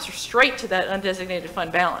expenses drops straight to that undesignated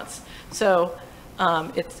fund balance. So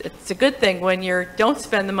it's a good thing when you don't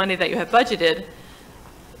spend the money that you have budgeted.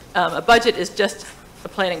 A budget is just a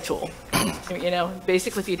planning tool.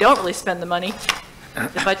 Basically, if you don't really spend the money,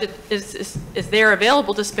 the budget is there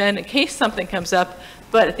available to spend in case something comes up.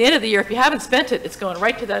 But at the end of the year, if you haven't spent it, it's going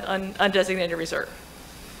right to that undesignated reserve.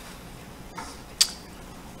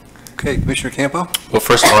 Okay, Commissioner Campo? Well,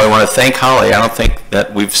 first of all, I want to thank Holly. I don't think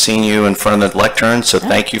that we've seen you in front of the lectern, so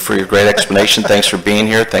thank you for your great explanation. Thanks for being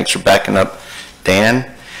here. Thanks for backing up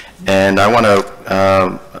Dan. And I want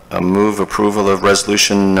to move approval of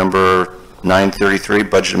resolution number 933,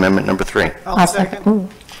 budget amendment number 3. I'll second.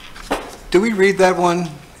 Did we read that one,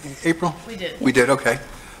 April? We did. We did, okay.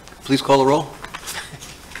 Please call the roll.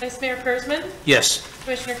 Vice Mayor Kurzman? yes.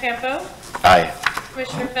 Commissioner Campo? Aye.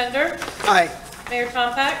 Commissioner Fender? Aye. Mayor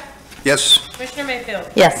Tompak? Yes. Commissioner Mayfield?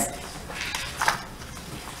 Yes.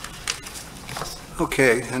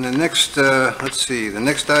 Okay, and the next, let's see, the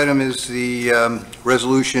next item is the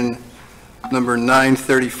resolution number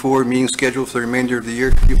 934, meeting schedule for the remainder of the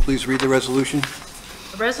year. Could you please read the resolution?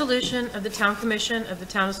 A resolution of the Town Commission of the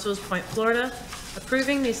Town of Sewalls Point, Florida,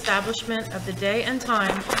 approving the establishment of the day and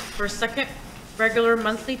time for a second regular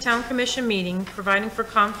monthly Town Commission meeting, providing for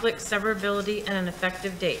conflict, severability, and an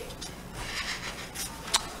effective date.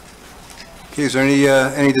 Okay, is there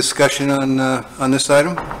any discussion on this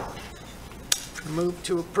item? Move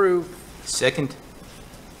to approve. Second?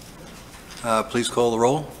 Please call the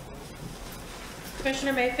roll.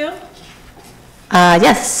 Commissioner Mayfield?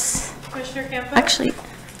 Yes. Commissioner Campbell? Actually,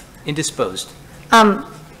 Indisposed. I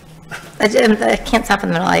can't stop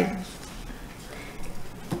in the middle.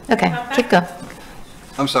 Okay, keep going.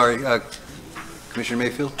 I'm sorry, Commissioner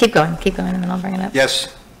Mayfield? Keep going, and then I'll bring it up.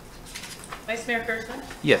 Yes. Vice Mayor Kurzman?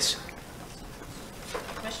 Yes.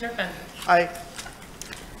 Commissioner Fender? Aye.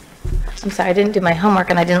 I'm sorry, I didn't do my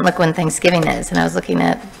homework, and I didn't look when Thanksgiving is, and I was looking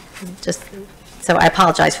at so I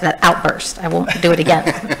apologize for that outburst. I won't do it again.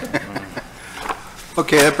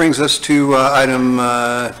 Okay, that brings us to item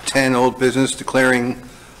 10, old business, declaring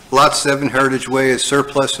Lot 7 Heritage Way as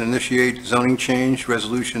surplus and initiate zoning change,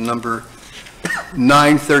 resolution number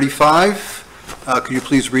 935. Could you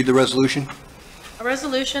please read the resolution? A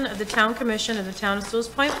resolution of the Town Commission of the Town of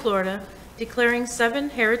Sewalls Point, Florida, declaring 7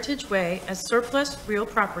 Heritage Way as surplus real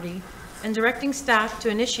property and directing staff to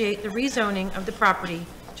initiate the rezoning of the property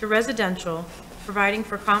to residential, providing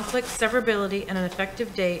for conflict, severability, and an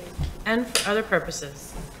effective date, and for other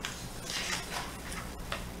purposes.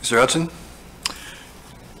 Mr. Hudson?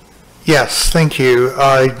 Yes, thank you.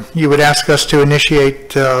 You would ask us to initiate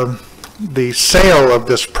the sale of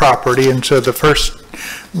this property, and so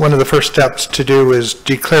one of the first steps to do is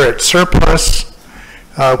declare it surplus,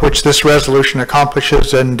 which this resolution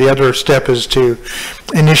accomplishes, and the other step is to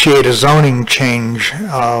initiate a zoning change.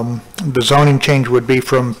 The zoning change would be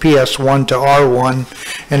from PS1 to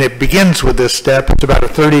R1, and it begins with this step. It's about a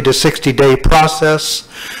 30 to 60 day process.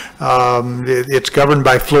 It's governed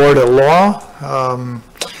by Florida law.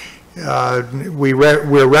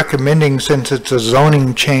 We're recommending, since it's a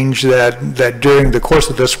zoning change, that during the course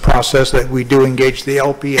of this process that we do engage the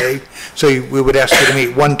LPA. So we would ask you to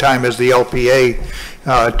meet one time as the LPA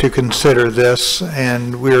to consider this.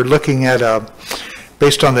 And we're looking at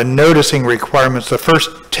based on the noticing requirements, the first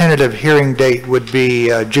tentative hearing date would be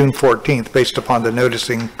June 14th, based upon the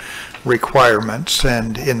noticing requirements.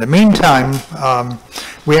 And in the meantime,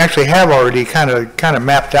 we actually have already kind of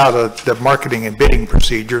mapped out the marketing and bidding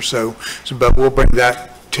procedure. But we'll bring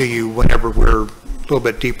that to you whenever we're a little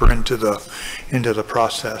bit deeper into the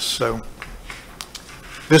process. So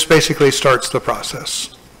this basically starts the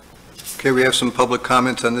process. Okay, we have some public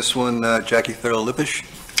comments on this one. Jackie Thurlow-Lippisch.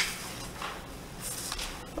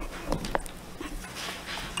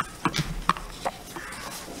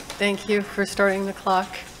 Thank you for starting the clock.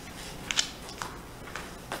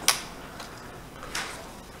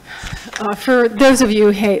 For those of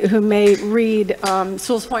you who may read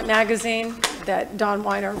Sewalls Point Magazine that Don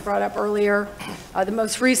Weiner brought up earlier, the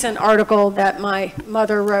most recent article that my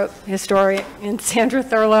mother wrote, historian Sandra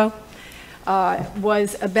Thurlow,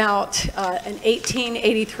 was about an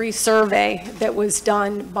 1883 survey that was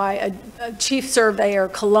done by a chief surveyor,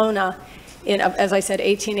 Kelowna, in, as I said,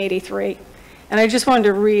 1883. And I just wanted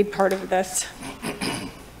to read part of this,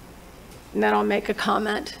 and then I'll make a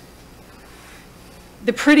comment.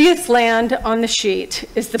 The prettiest land on the sheet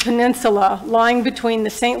is the peninsula lying between the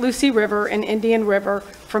St. Lucie River and Indian River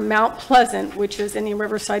from Mount Pleasant, which is in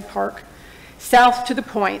Riverside Park, south to the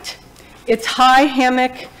point. It's high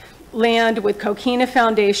hammock land with coquina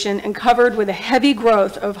foundation and covered with a heavy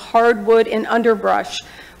growth of hardwood and underbrush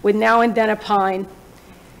with now and then a pine.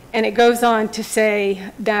 And it goes on to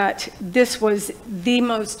say that this was the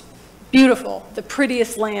most beautiful, the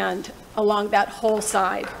prettiest land along that whole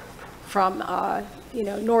side from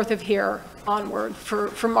north of here onward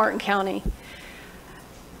for Martin County.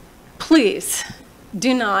 Please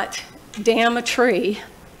do not dam a tree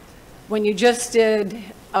when you just did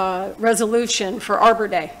a resolution for Arbor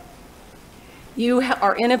Day. You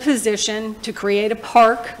are in a position to create a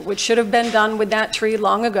park, which should have been done with that tree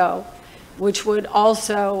long ago, which would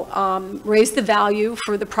also raise the value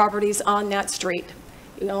for the properties on that street.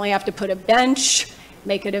 You only have to put a bench,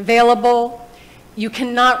 make it available. You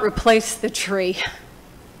cannot replace the tree.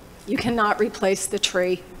 You cannot replace the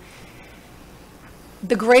tree.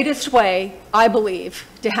 The greatest way, I believe,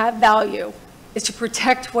 to have value is to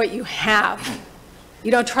protect what you have.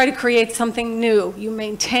 You don't try to create something new. You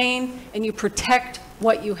maintain and you protect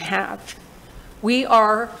what you have. We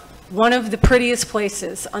are one of the prettiest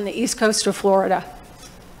places on the east coast of Florida.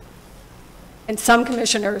 And some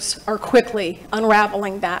commissioners are quickly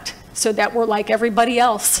unraveling that so that we're like everybody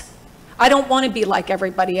else. I don't want to be like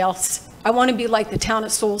everybody else. I want to be like the town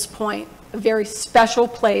of Sewalls Point, a very special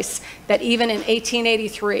place that even in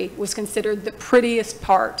 1883 was considered the prettiest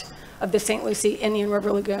part of the St. Lucie Indian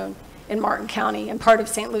River Lagoon in Martin County and part of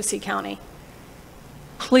St. Lucie County.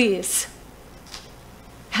 Please,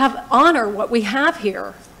 honor what we have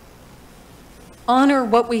here. Honor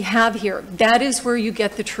what we have here. That is where you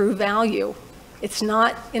get the true value. It's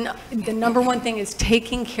not, the number one thing is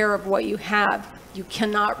taking care of what you have. You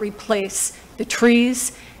cannot replace the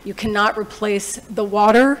trees. You cannot replace the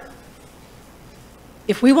water.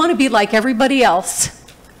 If we want to be like everybody else,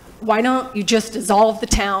 why don't you just dissolve the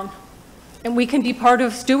town and we can be part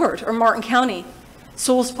of Stewart or Martin County?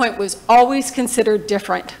 Sewalls Point was always considered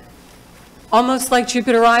different, almost like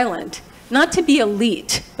Jupiter Island. Not to be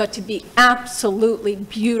elite, but to be absolutely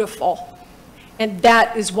beautiful. And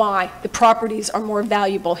that is why the properties are more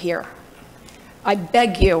valuable here. I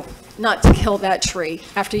beg you not to kill that tree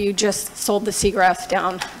after you just sold the seagrass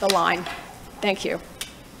down the line. Thank you.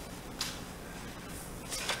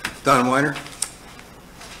 Don Weiner.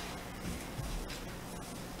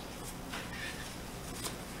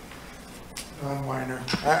 Don Weiner.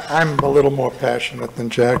 I'm a little more passionate than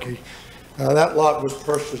Jackie. That lot was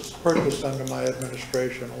purchased under my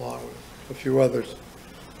administration along with a few others.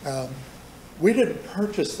 We didn't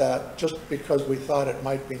purchase that just because we thought it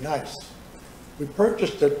might be nice. We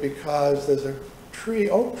purchased it because there's a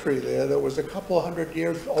oak tree there that was a couple of 100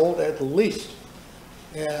 years old at least.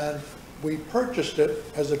 And we purchased it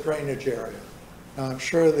as a drainage area. Now, I'm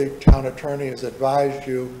sure the town attorney has advised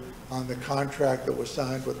you on the contract that was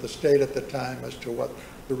signed with the state at the time as to what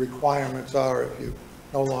the requirements are if you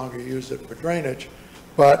no longer use it for drainage.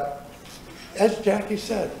 But as Jackie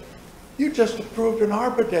said, you just approved an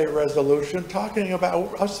Arbor Day resolution talking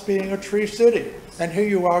about us being a tree city. And here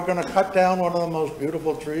you are going to cut down one of the most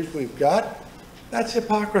beautiful trees we've got? That's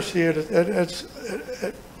hypocrisy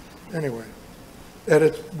anyway, at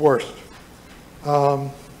its worst.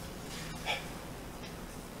 Town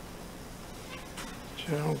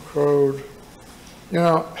code,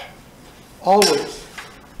 always,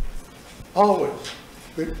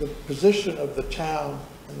 the position of the town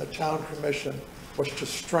and the town commission was to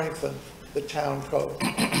strengthen the town code.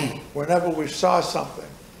 Whenever we saw something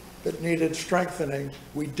that needed strengthening,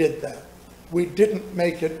 we did that. We didn't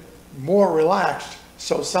make it more relaxed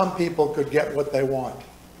so some people could get what they want.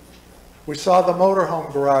 We saw the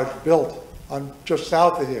motorhome garage built on just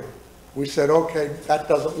south of here. We said, okay, that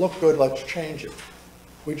doesn't look good, let's change it.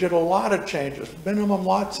 We did a lot of changes. Minimum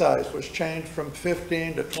lot size was changed from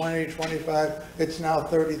 15 to 20, 25. It's now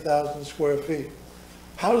 30,000 square feet.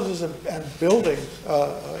 Houses and buildings,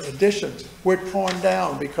 additions, were torn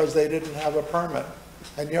down because they didn't have a permit.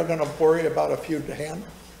 And you're going to worry about a few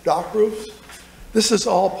dock roofs? This is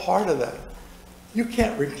all part of that. You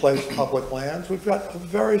can't replace public lands. We've got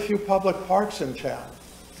very few public parks in town.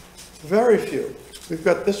 Very few. We've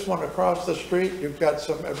got this one across the street. You've got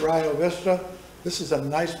some at Rio Vista. This is a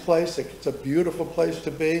nice place. It's a beautiful place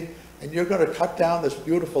to be. And you're going to cut down this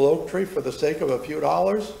beautiful oak tree for the sake of a few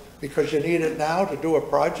dollars because you need it now to do a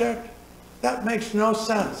project? That makes no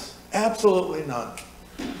sense. Absolutely none.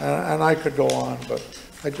 And I could go on, but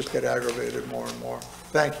I just get aggravated more and more.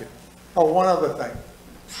 Thank you. Oh, one other thing.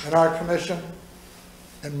 In our commission,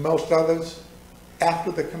 and most others,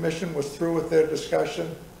 after the commission was through with their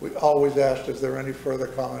discussion, we always asked, is there any further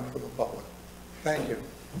comment from the public? Thank you.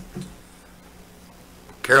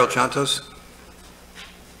 Carol Chantos.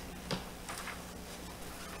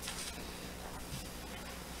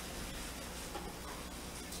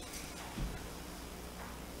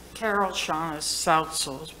 Carol Shaughnessy, South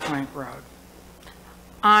Sewalls Point Road.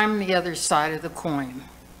 I'm the other side of the coin.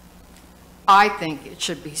 I think it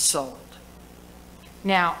should be sold.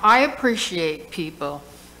 Now, I appreciate people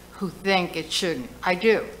who think it shouldn't. I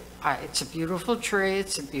do. It's a beautiful tree,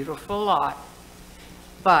 it's a beautiful lot.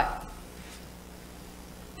 But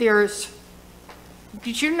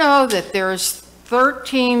did you know that there's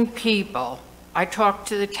 13 people, I talked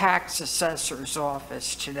to the tax assessor's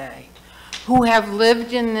office today, who have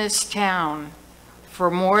lived in this town for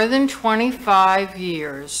more than 25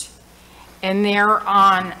 years, and they're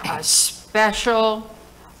on a special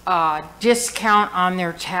discount on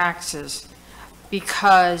their taxes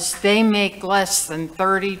because they make less than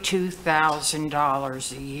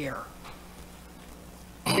 $32,000 a year.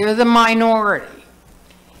 They're the minority.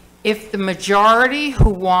 If the majority who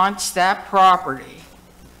wants that property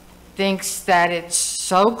thinks that it's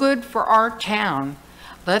so good for our town,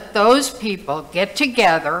 let those people get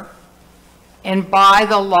together and buy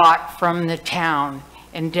the lot from the town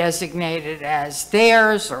and designate it as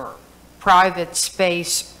theirs or private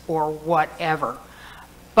space or whatever.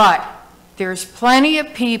 But there's plenty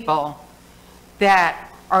of people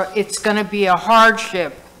that it's going to be a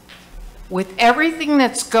hardship with everything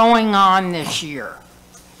that's going on this year.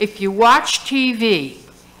 If you watch TV,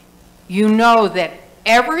 you know that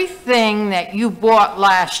everything that you bought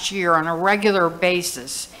last year on a regular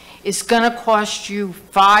basis is going to cost you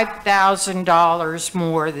 $5,000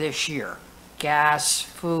 more this year. Gas,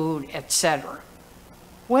 food, etc.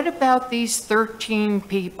 What about these 13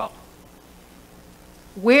 people?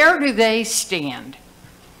 Where do they stand?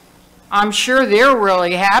 I'm sure they're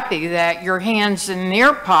really happy that your hand's in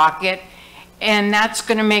their pocket, and that's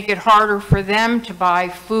going to make it harder for them to buy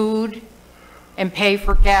food and pay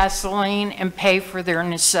for gasoline and pay for their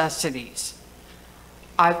necessities.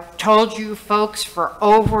 I've told you folks for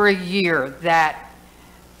over a year that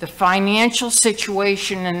the financial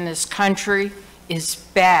situation in this country is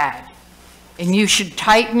bad, and you should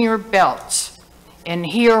tighten your belts. And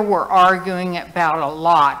here we're arguing about a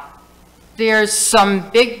lot. There's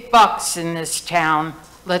some big bucks in this town.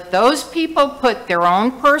 Let those people put their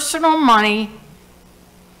own personal money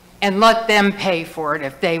and let them pay for it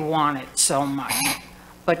if they want it so much.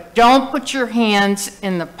 But don't put your hands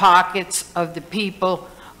in the pockets of the people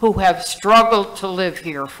who have struggled to live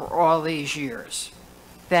here for all these years.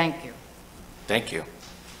 Thank you. Thank you.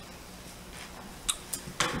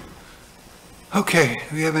 Okay,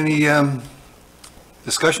 do we have any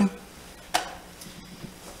discussion?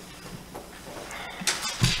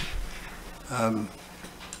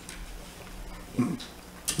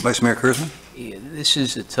 Vice Mayor Kurzman? Yeah, this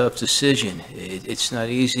is a tough decision. It's not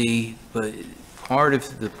easy, but part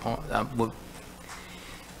of the,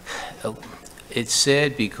 it's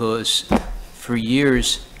sad because for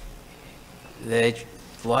years that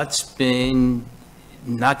lot's been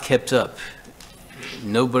not kept up.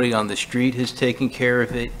 Nobody on the street has taken care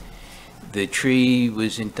of it. The tree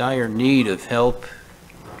was in dire need of help,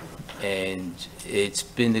 and it's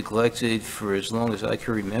been neglected for as long as I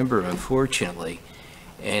can remember, unfortunately.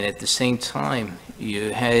 And at the same time,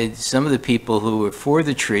 you had some of the people who were for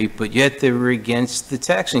the tree, but yet they were against the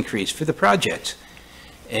tax increase for the project.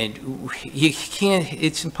 And you can't,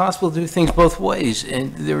 it's impossible to do things both ways,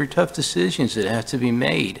 and there are tough decisions that have to be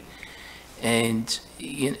made. And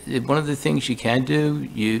one of the things you can do,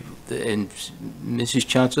 and Mrs.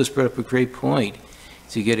 Chantos brought up a great point,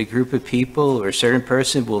 to get a group of people or a certain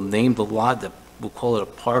person will name the lot, that we'll call it a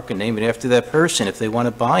park and name it after that person if they want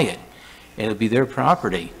to buy it. And it'll be their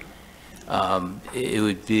property. It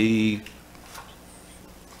would be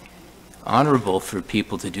honorable for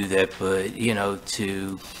people to do that, but, you know,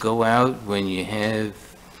 to go out when you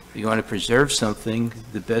want to preserve something,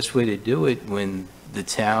 the best way to do it when the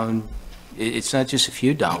town, it's not just a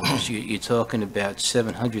few dollars, you're talking about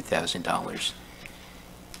 $700,000.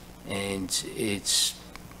 And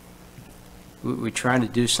we're trying to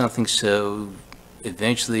do something so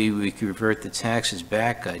eventually we could revert the taxes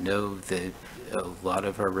back. I know that a lot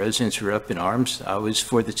of our residents are up in arms. I was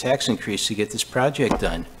for the tax increase to get this project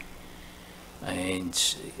done. And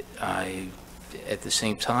at the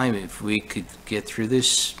same time, if we could get through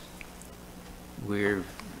this, a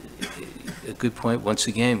good point once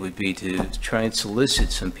again would be to try and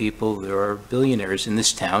solicit some people. There are billionaires in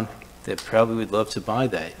this town that probably would love to buy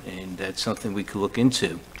that, and that's something we could look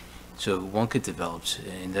into. So one could develop,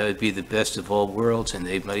 and that would be the best of all worlds, and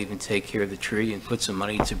they might even take care of the tree and put some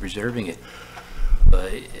money into preserving it.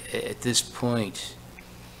 But at this point,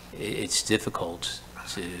 it's difficult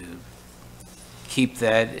to keep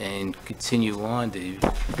that and continue on to,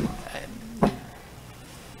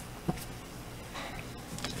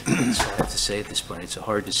 it's hard to say at this point. It's a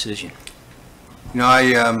hard decision. You know,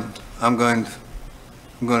 I'm going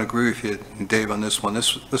to agree with you, Dave, on this one.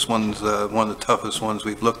 This one's one of the toughest ones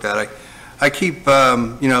we've looked at. I keep,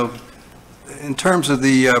 you know, in terms of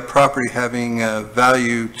the property having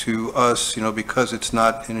value to us, you know, because it's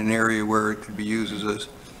not in an area where it could be used as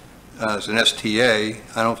an STA,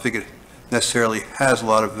 I don't think it necessarily has a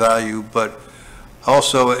lot of value, but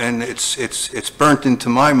also, and it's burnt into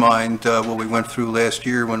my mind what we went through last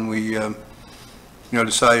year when we, you know,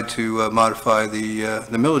 decided to modify the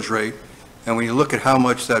millage rate. And when you look at how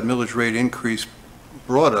much that millage rate increase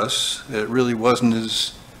brought us, it really wasn't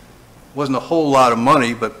a whole lot of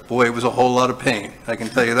money, but boy, it was a whole lot of pain. I can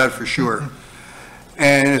tell you that for sure.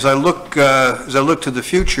 And as I look to the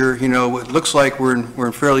future, you know, it looks like we're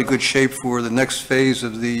in fairly good shape for the next phase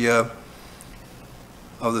of the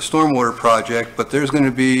stormwater project. But there's going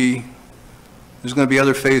to be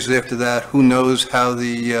other phases after that. Who knows how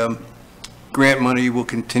the grant money will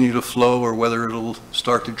continue to flow, or whether it'll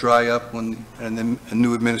start to dry up when then a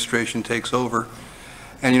new administration takes over.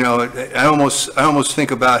 And you know, I almost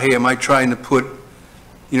think about, hey, am I trying to put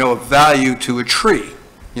you know, of value to a tree,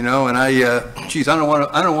 you know, and geez, I don't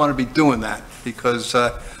want to be doing that, because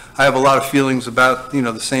I have a lot of feelings about, you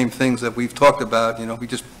know, the same things that we've talked about. You know, we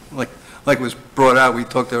just, like it was brought out, we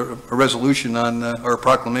talked a resolution on, or a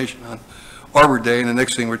proclamation on Arbor Day, and the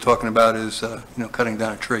next thing we're talking about is, you know, cutting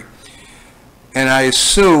down a tree. And I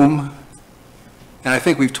assume, and I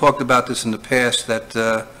think we've talked about this in the past, that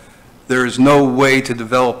there is no way to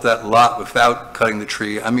develop that lot without cutting the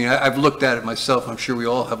tree. I mean, I've looked at it myself. I'm sure we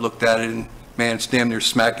all have looked at it, and man, it's damn near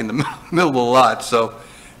smack in the middle of the lot. So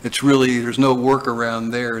it's really, there's no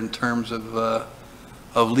workaround there in terms of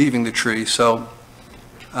leaving the tree. So,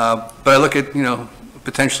 but I look at, you know,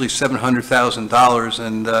 potentially $700,000,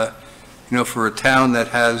 and you know, for a town that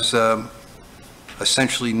has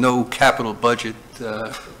essentially no capital budget, you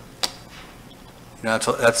know,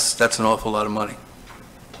 that's an awful lot of money.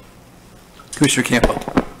 Commissioner Campo.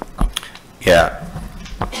 Yeah.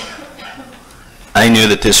 I knew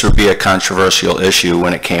that this would be a controversial issue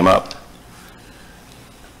when it came up.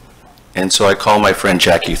 And so I called my friend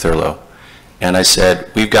Jackie Thurlow, and I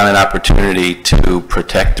said, we've got an opportunity to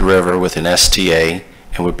protect the river with an STA,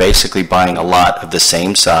 and we're basically buying a lot of the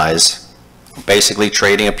same size, basically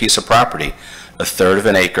trading a piece of property, a third of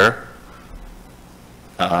an acre.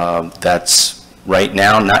 That's right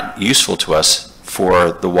now not useful to us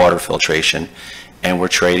for the water filtration, and we're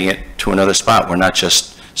trading it to another spot. We're not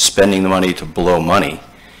just spending the money to blow money.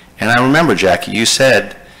 And I remember, Jackie, you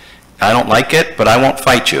said, I don't like it, but I won't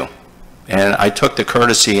fight you. And I took the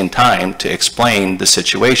courtesy and time to explain the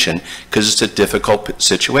situation, because it's a difficult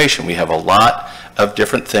situation. We have a lot of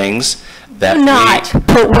different things that Do not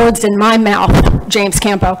put words in my mouth, James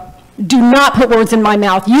Campo. Do not put words in my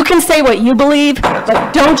mouth. You can say what you believe,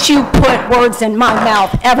 but don't you put words in my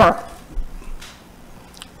mouth, ever.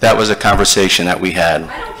 That was a conversation that we had.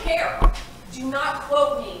 I don't care. Do not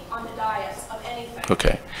quote me on the dais of anything.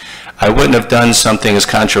 Okay. I wouldn't have done something as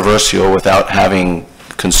controversial without having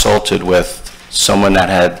consulted with someone that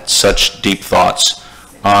had such deep thoughts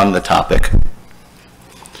on the topic.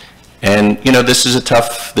 And, you know, this is a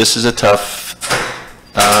tough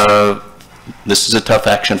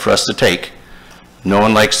action for us to take. No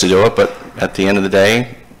one likes to do it, but at the end of the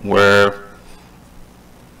day, we're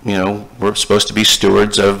supposed to be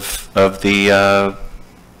stewards of the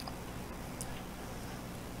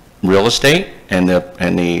real estate and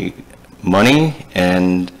the money,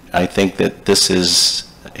 and I think that this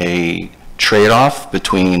is a trade-off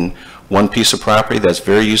between one piece of property that's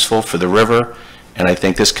very useful for the river, and I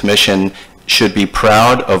think this commission should be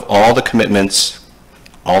proud of all the commitments,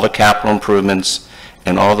 all the capital improvements,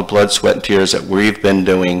 and all the blood, sweat, and tears that we've been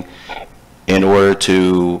doing in order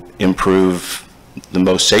to improve the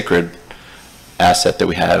most sacred asset that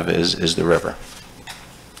we have is the river.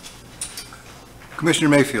 Commissioner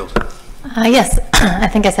Mayfield. Yes, I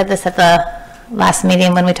think I said this at the last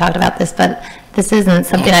meeting when we talked about this, but this isn't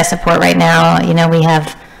something I support right now. You know, we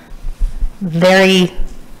have very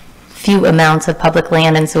few amounts of public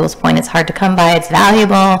land in Sewalls Point. It's hard to come by, it's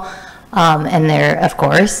valuable, and of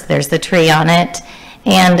course, there's the tree on it.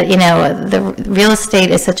 And, you know, the real estate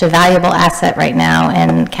is such a valuable asset right now,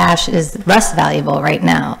 and cash is less valuable right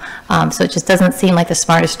now. So it just doesn't seem like the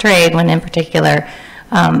smartest trade when, in particular,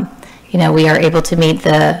 you know, we are able to meet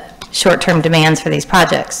the short-term demands for these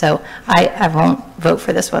projects. So I won't vote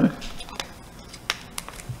for this one.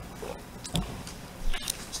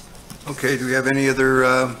 Okay, do we have any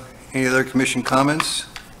other commission comments?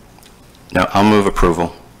 No, I'll move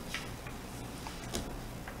approval.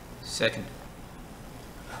 Second.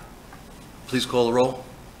 Please call the roll.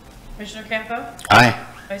 Commissioner Campo? Aye.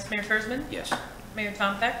 Vice Mayor Kurzman? Yes. Mayor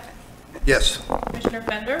Tompeck? Yes. Commissioner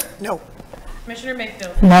Pender? No. Commissioner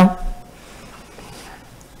Mayfield? No.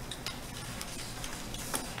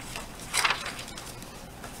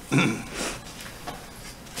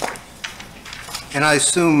 And I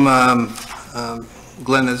assume,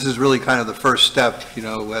 Glenn, this is really kind of the first step, you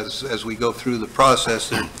know, as we go through the process.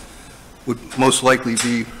 There would most likely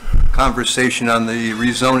be conversation on the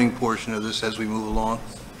rezoning portion of this as we move along.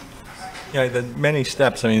 Yeah, the many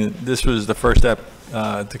steps. I mean, this was the first step,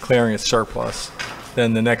 declaring it surplus.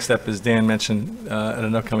 Then the next step, as Dan mentioned, at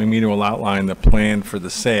an upcoming meeting, we'll outline the plan for the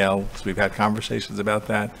sale. So we've had conversations about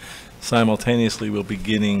that. Simultaneously, we'll be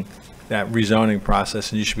beginning that rezoning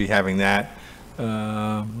process, and you should be having that.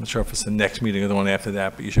 I'm not sure if it's the next meeting or the one after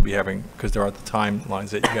that, but you should be having, because there are the timelines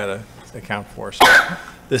that you got to account for. So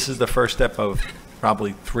this is the first step of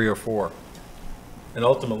probably 3 or 4. And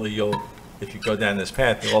ultimately, if you go down this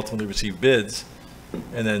path, you'll ultimately receive bids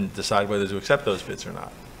and then decide whether to accept those bids or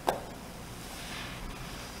not.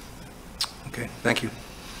 Okay, thank you.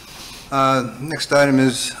 Next item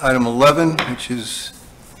is item 11, which is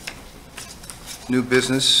New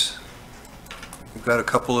business. We've got a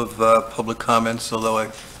couple of public comments, although I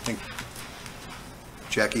think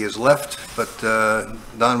Jackie has left, but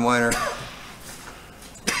Don Weiner.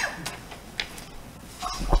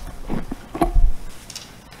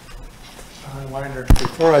 Weiner,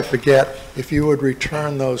 before I forget, if you would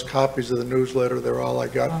return those copies of the newsletter, they're all I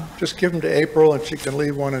got. Just give them to April, and she can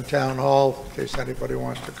leave one in Town Hall in case anybody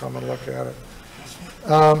wants to come and look at it.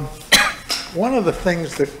 One of the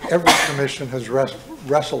things that every commission has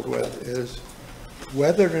wrestled with is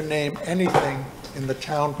whether to name anything in the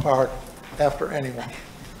town park after anyone.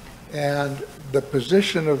 And the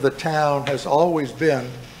position of the town has always been,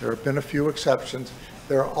 there have been a few exceptions,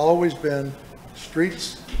 there have always been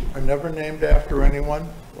streets are never named after anyone.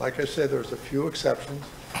 Like I said, there's a few exceptions.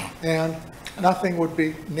 And nothing would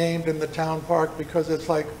be named in the town park because it's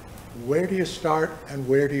like, where do you start and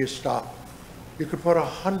where do you stop? You could put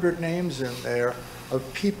 100 names in there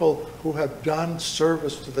of people who have done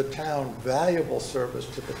service to the town, valuable service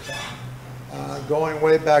to the town, going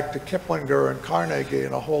way back to Kiplinger and Carnegie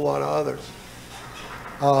and a whole lot of others.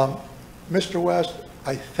 Mr. West,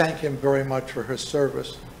 I thank him very much for his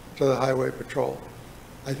service to the Highway Patrol.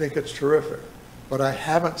 I think it's terrific, but I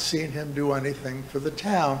haven't seen him do anything for the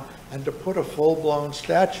town, and to put a full-blown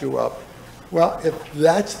statue up, well, if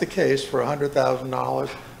that's the case for $100,000,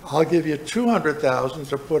 I'll give you $200,000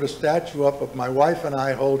 to put a statue up of my wife and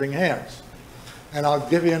I holding hands. And I'll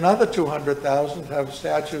give you another $200,000 to have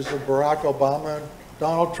statues of Barack Obama and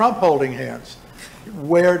Donald Trump holding hands.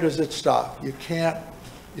 Where does it stop? You can't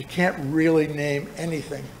really name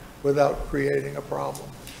anything without creating a problem.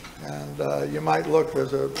 And you might look,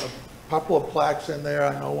 there's a couple of plaques in there.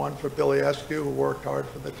 I know one for Billy Eskew, who worked hard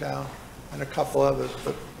for the town, and a couple others.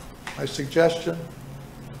 But my suggestion,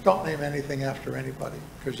 don't name anything after anybody,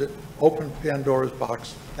 because it opened Pandora's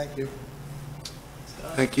box. Thank you.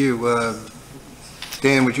 Thank you.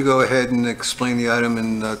 Dan, would you go ahead and explain the item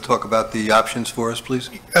and talk about the options for us, please?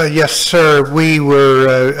 Yes, sir. We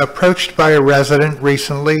were approached by a resident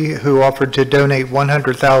recently who offered to donate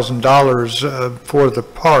 $100,000 for the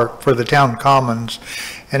park, for the town commons,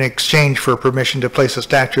 in exchange for permission to place a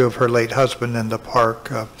statue of her late husband in the park.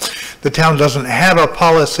 The town doesn't have a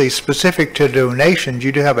policy specific to donations.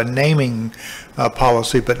 You do have a naming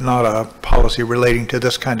policy, but not a policy relating to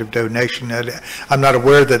this kind of donation. I'm not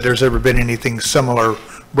aware that there's ever been anything similar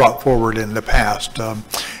brought forward in the past. The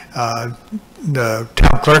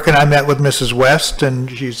town clerk and I met with Mrs. West, and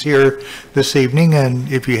she's here this evening, and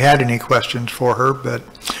if you had any questions for her, but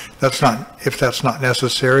if that's not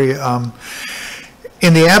necessary.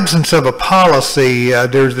 In the absence of a policy,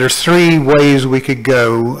 there's three ways we could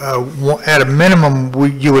go. At a minimum,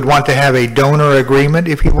 you would want to have a donor agreement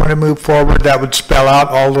if you want to move forward. That would spell out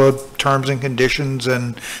all the terms and conditions,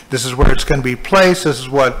 and this is where it's going to be placed, this is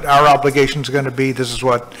what our obligation is going to be, this is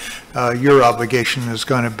what your obligation is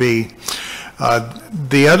going to be.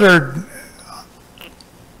 The other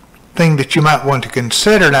thing that you might want to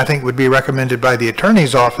consider, and I think would be recommended by the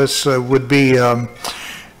attorney's office, would be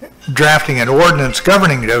drafting an ordinance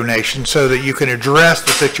governing donations so that you can address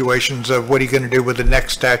the situations of what are you going to do with the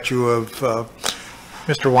next statue of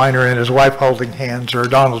Mr. Weiner and his wife holding hands, or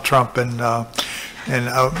Donald Trump and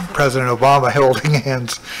President Obama holding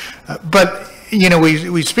hands. But you know,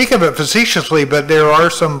 we speak of it facetiously, but there are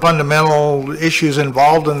some fundamental issues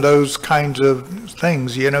involved in those kinds of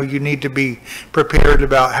things. You know, you need to be prepared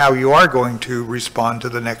about how you are going to respond to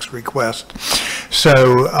the next request.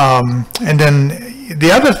 So, and then the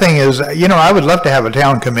other thing is, you know, I would love to have a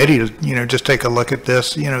town committee to, you know, just take a look at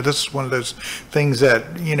this. You know, this is one of those things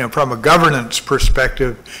that, you know, from a governance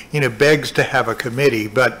perspective, you know, begs to have a committee.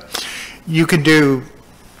 But you could do,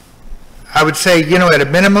 I would say, you know, at a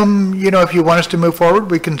minimum, you know, if you want us to move forward,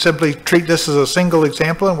 we can simply treat this as a single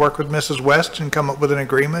example and work with Mrs. West and come up with an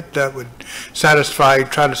agreement that would try to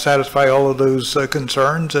satisfy all of those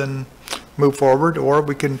concerns and move forward, or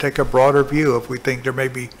we can take a broader view if we think there may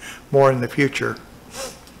be more in the future.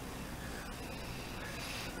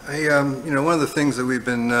 You know, one of the things that we've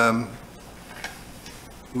been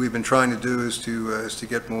trying to do is to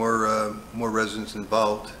get more residents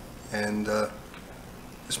involved, and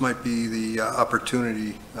this might be the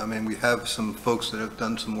opportunity. I mean, we have some folks that have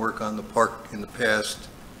done some work on the park in the past,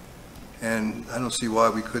 and I don't see why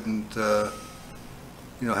we couldn't, you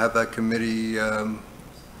know, have that committee,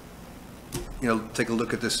 you know, take a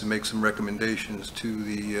look at this and make some recommendations to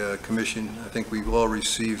the commission. I think we've all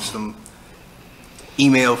received some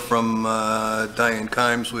email from Diane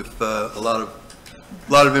Kimes with a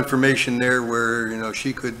lot of information there where, you know,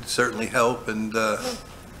 she could certainly help, and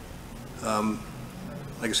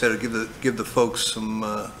like I said, give the folks some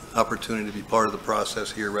opportunity to be part of the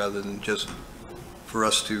process here rather than just for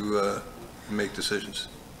us to make decisions.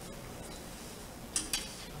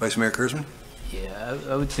 Vice Mayor Kurzman? Yeah,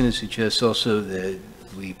 I was going to suggest also that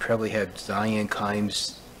we probably have Diane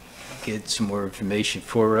Kimes get some more information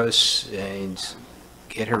for us and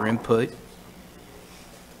get her input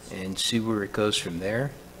and see where it goes from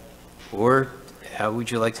there. Or how would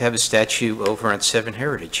you like to have a statue over on 7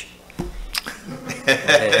 Heritage?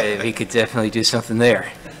 We could definitely do something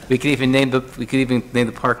there. We could even name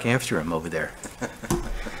the park after him over there. I think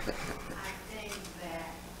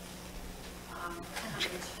that kind of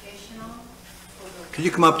educational. Could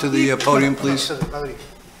you come up to the podium, please? To the podium.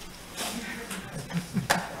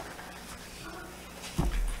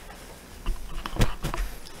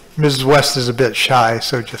 Mrs. West is a bit shy,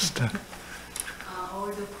 so just... All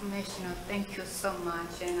the commissioner, thank you so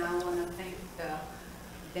much, and I want to thank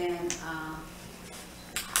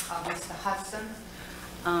Mr. Hudson,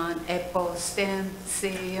 Apple STEM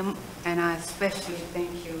Stadium, and I especially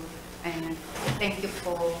thank you, and thank you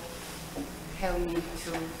for helping me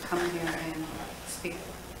to come here and speak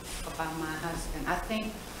about my husband. I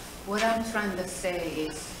think what I'm trying to say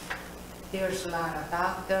is there's a lot of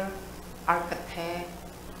doctor, architect,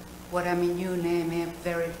 you name it,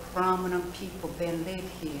 very prominent people been live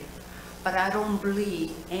here. But I don't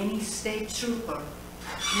believe any state trooper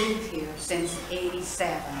lived here since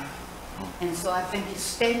 '87. And so I think the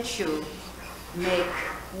statue make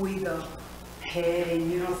with a head and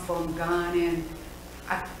uniform gun, and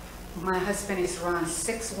my husband is around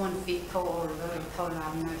 6'1" feet tall or a little taller,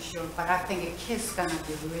 I'm not sure, but I think a kid's gonna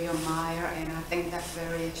be real admire, and I think that's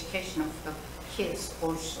very educational for the kids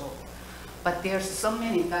also. But there's so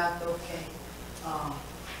many doctors,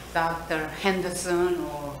 Dr. Henderson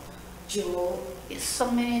or Joe, it's so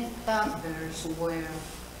many doctors where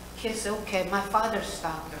kids, my father's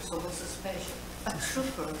doctor, so what's so special? A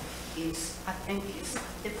trooper is, I think it's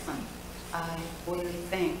different. I really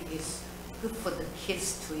think it's good for the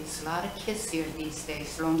kids too. It's a lot of kids here these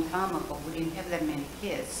days. A long time ago, we didn't have that many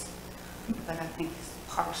kids. But I think this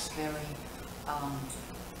park's very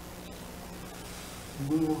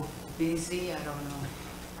more busy, I don't know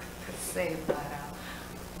to say, but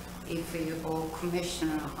if you all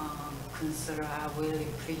commissioner consider, I really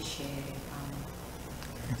appreciate it. I don't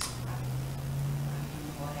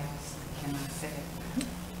know what else can I say.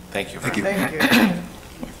 Thank you. Thank you. Thank you.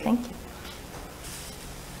 Thank you.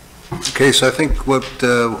 Okay, so I think what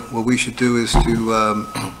we should do is to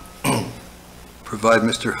provide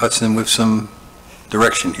Mr. Hudson with some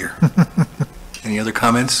direction here. Any other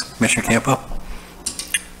comments? Commissioner Campo?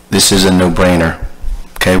 This is a no-brainer,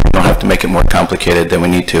 okay? We don't have to make it more complicated than we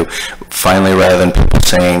need to. Finally, rather than people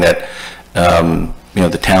saying that,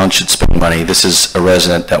 the town should spend money, this is a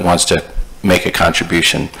resident that wants to make a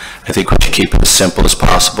contribution. I think we should keep it as simple as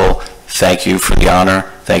possible. Thank you for the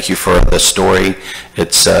honor. Thank you for the story.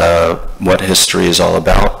 It's what history is all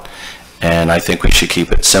about. And I think we should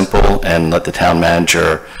keep it simple and let the town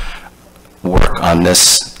manager work on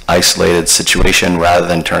this isolated situation rather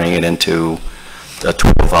than turning it into a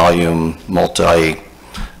 12-volume,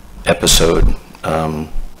 multi-episode.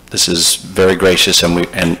 This is very gracious,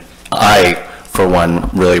 and I, for one,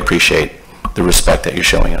 really appreciate the respect that you're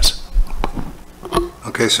showing us.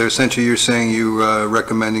 Okay, so essentially you're saying you're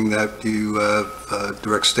recommending that you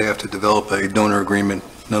direct staff to develop a donor agreement.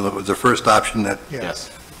 In other words, the first option that...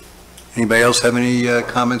 Yes. Anybody else have any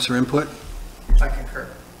comments or input? I concur.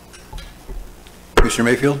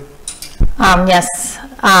 Commissioner Mayfield? Yes,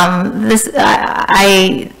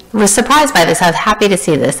 I was surprised by this. I was happy to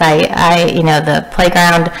see this. The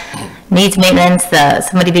playground needs maintenance,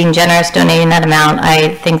 somebody being generous, donating that amount,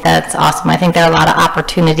 I think that's awesome. I think there are a lot of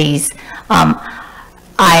opportunities.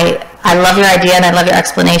 I love your idea and I love your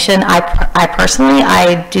explanation. I personally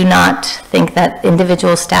do not think that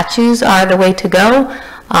individual statues are the way to go.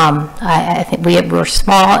 I think we're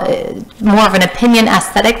small, more of an opinion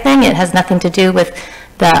aesthetic thing. It has nothing to do with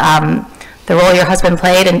the role your husband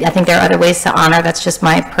played, and I think there are other ways to honor. That's just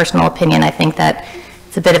my personal opinion. I think that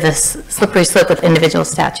it's a bit of a slippery slope with individual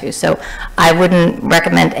statues. So I wouldn't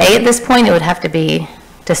recommend A at this point. It would have to be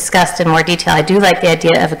discussed in more detail. I do like the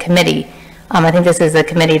idea of a committee. I think this is a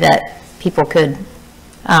committee that people could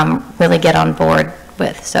really get on board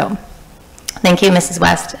with. So thank you, Mrs.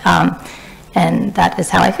 West. And that is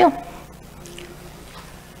how I feel.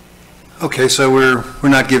 Okay, so we're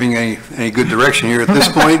not giving any good direction here at this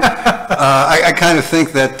point. I kind of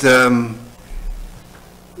think that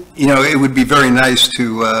it would be very nice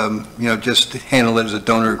to just handle it as a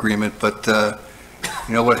donor agreement, but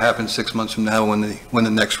what happens 6 months from now when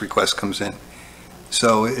the next request comes in?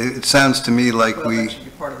 So it sounds to me like Well, that should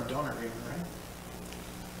be part of the donor agreement,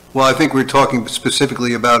 Well, I think we're talking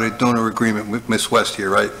specifically about a donor agreement with Ms. West here,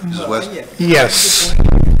 right, Mrs. West? Yes.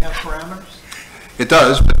 Have parameters? It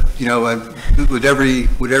does, but, you know, would every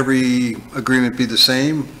agreement be the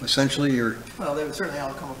same, essentially, or, Well, they would certainly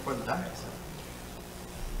all come before the diocese.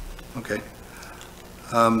 okay.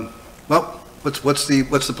 Well, what's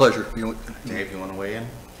the pleasure? Dave, you want to weigh in?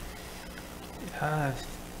 I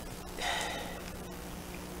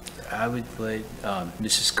would let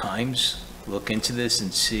Mrs. Kimes look into this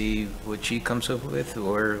and see what she comes up with,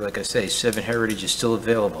 or, like I say, Seven Heritage is still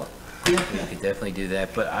available. We could definitely do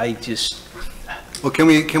that, but I just... Well, can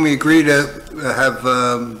we agree to have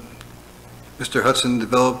Mr. Hudson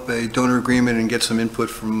develop a donor agreement and get some input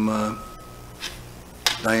from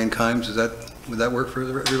Diane Kimes? Would that work for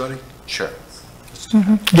everybody? Sure.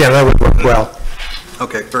 Yeah, that would work well.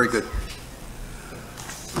 Okay, very good.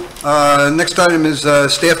 Next item is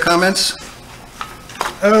staff comments.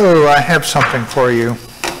 Oh, I have something for you.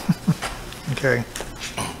 Okay.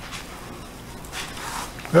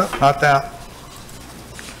 Oh, not that.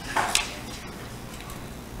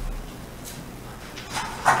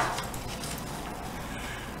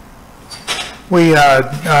 We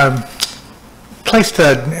placed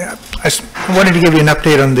I wanted to give you an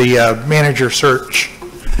update on the manager search.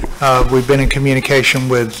 We've been in communication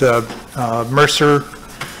with Mercer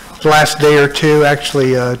the last day or two.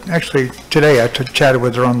 Actually today I chatted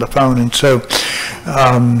with her on the phone, and so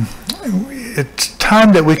it's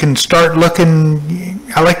time that we can start looking.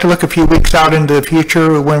 I like to look a few weeks out into the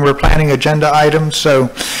future when we're planning agenda items. So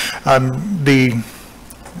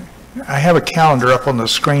I have a calendar up on the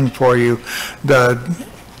screen for you. The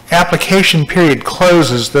application period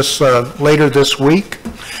closes later this week.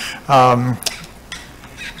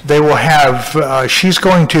 They will have, she's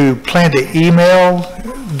going to plan to email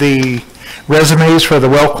the resumes for the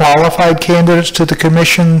well-qualified candidates to the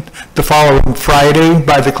commission the following Friday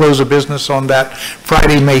by the close of business on that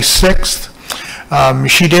Friday, May 6th.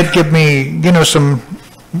 She did give me,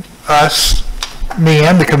 me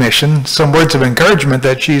and the commission, some words of encouragement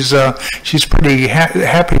that she's pretty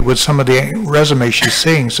happy with some of the resumes she's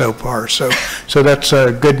seeing so far. So that's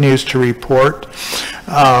good news to report.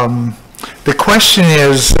 The question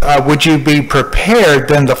is, would you be prepared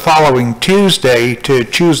then the following Tuesday to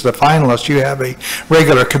choose the finalists? You have a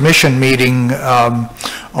regular commission meeting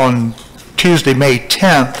on Tuesday, May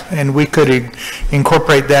 10th, and we could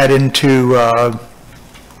incorporate that into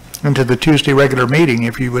the Tuesday regular meeting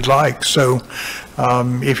if you would like. So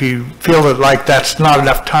if you feel that like that's not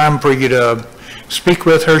enough time for you to speak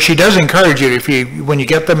with her, she does encourage you, when you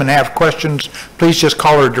get them and have questions, please just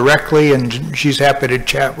call her directly and she's happy to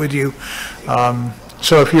chat with you.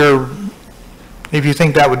 So if you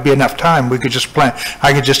think that would be enough time, we could just plan.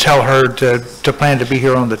 I could just tell her to plan to be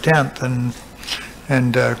here on the 10th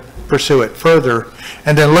and pursue it further.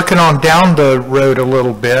 And then looking on down the road a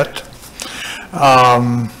little bit,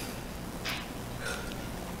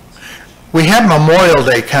 we have Memorial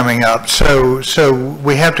Day coming up, so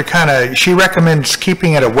we have to she recommends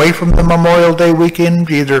keeping it away from the Memorial Day weekend.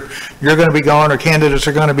 Either you're going to be gone or candidates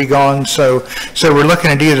are going to be gone, so we're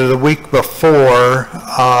looking at either the week before,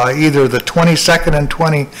 either the 22nd and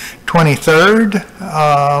 23rd.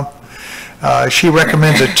 She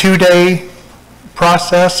recommends a 2-day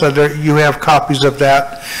process, so that you have copies of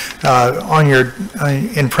that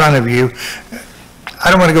in front of you. I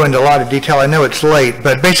don't want to go into a lot of detail. I know it's late,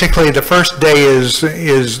 but basically the first day is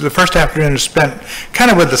the first afternoon is spent kind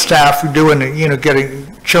of with the staff doing,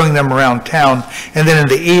 showing them around town, and then in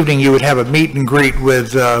the evening you would have a meet and greet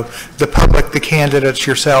with the public, the candidates,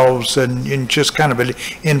 yourselves, and in just kind of an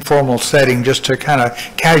informal setting, just to kind of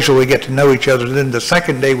casually get to know each other. Then the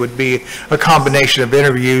second day would be a combination of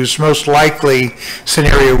interviews. Most likely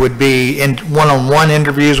scenario would be in one-on-one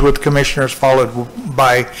interviews with commissioners, followed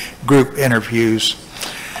by group interviews.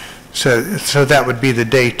 So that would be the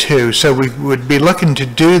day 2. So we would be looking to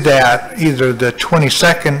do that either the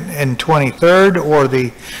 22nd and 23rd or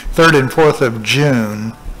the 3rd and 4th of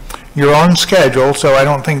June. You're on schedule, so I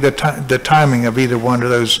don't think the timing of either one of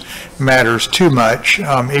those matters too much.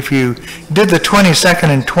 If you did the 22nd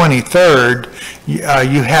and 23rd,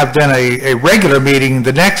 you have then a regular meeting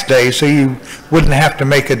the next day, so you wouldn't have to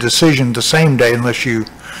make a decision the same day unless you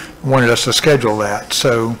wanted us to schedule that.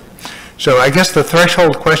 So I guess the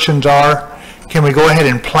threshold questions are, can we go ahead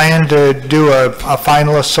and plan to do a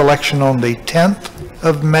finalist selection on the 10th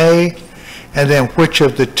of May? And then which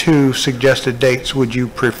of the 2 suggested dates would you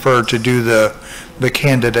prefer to do the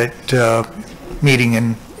candidate meeting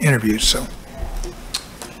and interviews? So.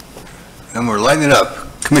 And we're lighting it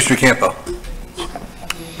up. Commissioner Campo.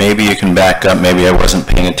 Maybe you can back up. Maybe I wasn't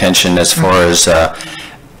paying attention as far as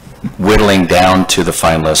whittling down to the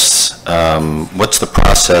finalists, what's the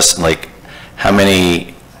process, like, how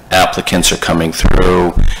many applicants are coming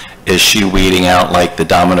through? Is she weeding out like the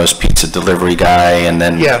Domino's pizza delivery guy and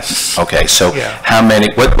then? Yes. Okay, so Yeah. how many,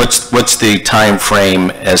 what's the time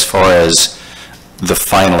frame as far as the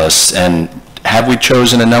finalists? And have we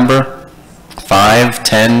chosen a number? 5,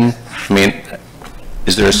 10? I mean,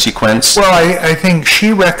 is there a sequence? Well, I think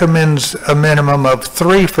she recommends a minimum of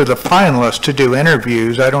 3 for the finalists to do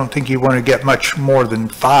interviews. I don't think you want to get much more than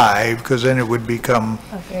 5, because then it would become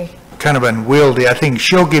kind of unwieldy. I think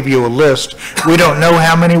she'll give you a list. We don't know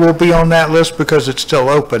how many will be on that list because it's still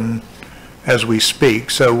open as we speak,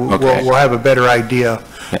 so we'll have a better idea.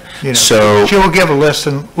 You know, So- she'll give a list,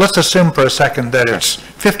 and let's assume for a second that it's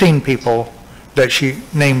 15 people that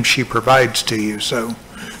she provides to you, so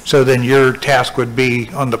then your task would be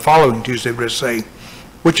on the following Tuesday to say,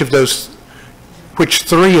 which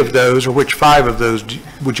 3 of those or which 5 of those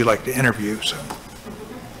would you like to interview, so.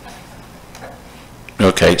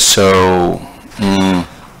 Okay, so,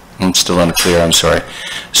 I'm still unclear, I'm sorry.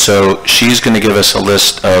 So she's going to give us a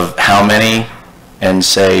list of how many and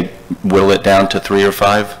say, whittle it down to 3 or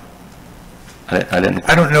 5? I didn't.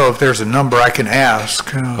 I don't know if there's a number I can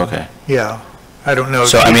ask. Okay. Yeah, I don't know if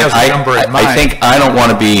So, she I mean, has a number in mind. I think I don't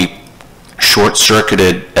want to be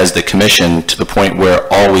short-circuited as the commission to the point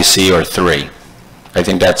where all we see are 3. I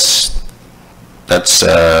think that's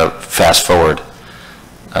fast forward.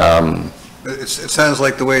 It sounds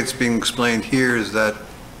like the way it's being explained here is that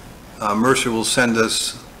Mercer will send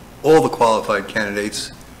us all the qualified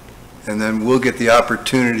candidates, and then we'll get the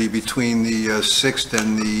opportunity between the 6th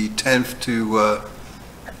and the 10th to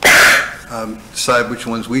decide which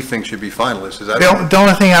ones we think should be finalists. Is that The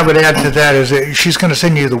only thing I would add to that is that she's going to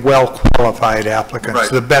send you the well-qualified applicants, Right.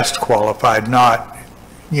 the best qualified, not,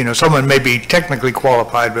 someone may be technically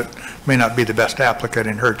qualified, but may not be the best applicant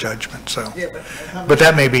in her judgment, so. Yeah, But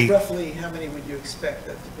that may be, roughly, how many would you expect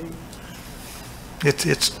that to be?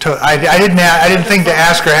 I didn't think to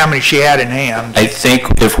ask her how many she had in hand. I think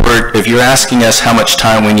if you're asking us how much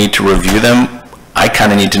time we need to review them, I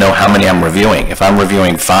kind of need to know how many I'm reviewing. If I'm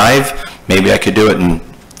reviewing 5, maybe I could do it in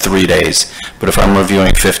 3 days. But if I'm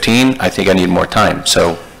reviewing 15, I think I need more time.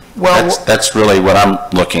 So that's really what I'm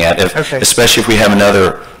looking at. Okay. Especially if we have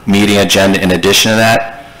another meeting agenda in addition to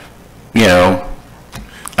that,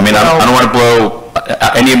 I mean, I don't want to blow,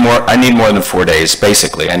 I need more than 4 days,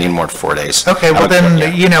 basically. I need more than 4 days. Okay, well then,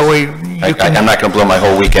 I'm not going to blow my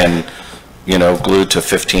whole weekend, glued to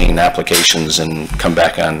 15 applications and come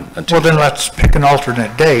back on. Well, then let's pick an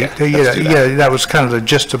alternate date. let's do that. Yeah, that was kind of the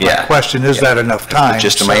gist of my question, is that enough time? That's the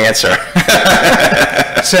gist of my answer.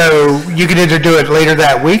 So you could either do it later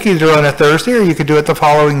that week, either on a Thursday, or you could do it the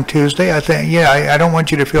following Tuesday. I think, I don't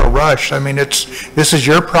want you to feel rushed. I mean, this is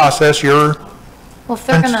your process, your. Well, if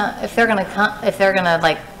they're gonna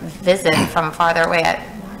like visit from farther away,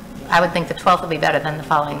 I would think the 12th would be better than the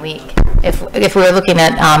following week. If we were looking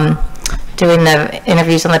at doing the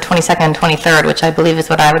interviews on the 22nd and 23rd, which I believe is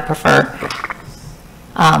what I would prefer.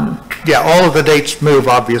 Yeah, all of the dates move,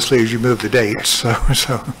 obviously, as you move the dates, so.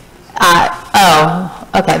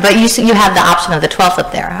 Okay, but you have the option of the 12th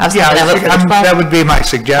up there. I was Yeah, thinking of it for the 12th. that would be my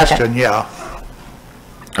suggestion, yeah.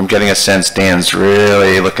 I'm getting a sense Dan's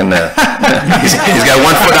really looking to, he's got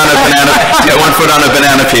 1 foot on a banana, he's got 1 foot on a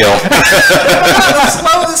banana peel.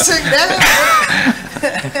 Slow this thing down.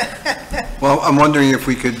 Well, I'm wondering if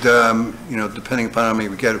we could, depending upon how many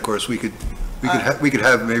we get, of course, we could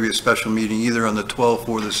have maybe a special meeting either on the 12th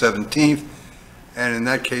or the 17th, and in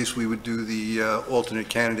that case, we would do the alternate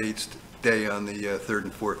candidates day on the 3rd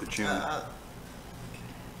and 4th of June.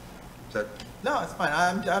 Is that? No, it's fine.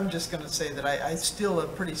 I'm just going to say that I'm still a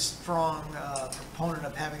pretty strong proponent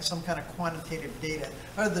of having some kind of quantitative data,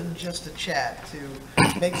 other than just a chat, to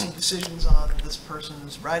make some decisions on this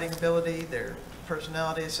person's writing ability, their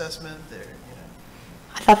personality assessment,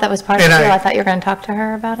 I thought that was part of it. I thought you were going to talk to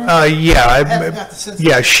her about it.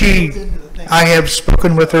 I have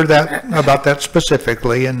spoken with her about that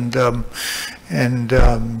specifically, and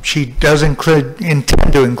she does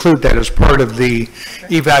intend to include that as part of the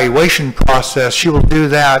evaluation process. She will do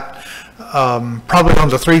that probably on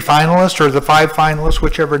the 3 finalists or the 5 finalists,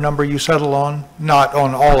 whichever number you settle on, not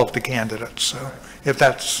on all of the candidates, so if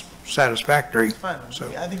that's satisfactory. It's fine.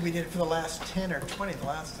 So. I think we did it for the last 10 or 20 the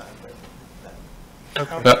last time.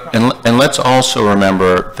 And let's also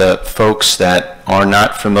remember that folks that are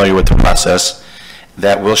not familiar with the process,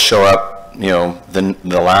 that will show up, the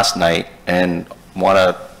last night and want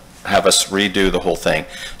to have us redo the whole thing.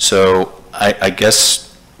 So I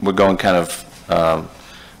guess we're going kind of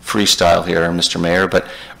freestyle here, Mr. Mayor, but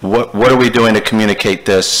what are we doing to communicate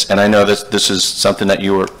this? And I know this is something that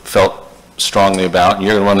you felt strongly about, and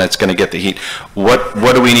you're the one that's going to get the heat. What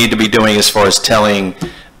do we need to be doing as far as telling,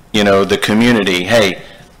 the community, hey,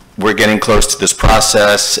 we're getting close to this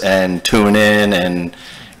process, and tune in and,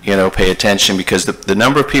 pay attention, because the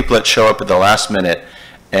number of people that show up at the last minute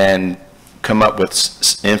and come up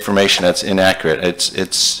with information that's inaccurate,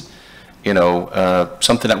 it's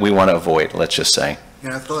something that we want to avoid, let's just say.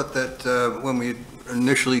 Yeah, I thought that when we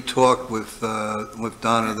initially talked with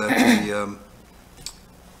Donna, that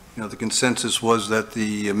the consensus was that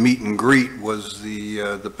the meet and greet was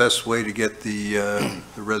the best way to get the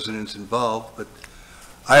residents involved. But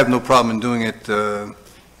I have no problem in doing it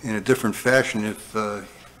in a different fashion if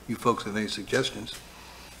you folks have any suggestions.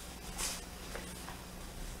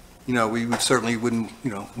 We would certainly wouldn't,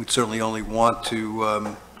 we'd certainly only want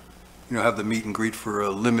to, have the meet and greet for a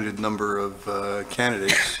limited number of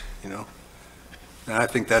candidates, And I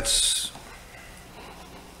think that's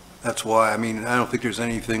why, I don't think there's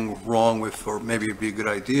anything wrong with, or maybe it'd be a good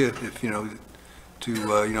idea if,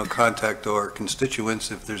 to, contact our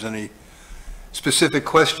constituents if there's any specific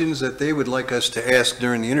questions that they would like us to ask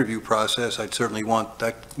during the interview process. I'd certainly want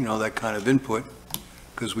that, that kind of input,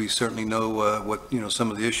 because we certainly know what,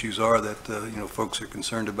 some of the issues are that, folks are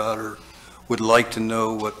concerned about or would like to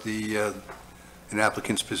know what an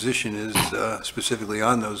applicant's position is specifically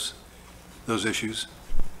on those issues.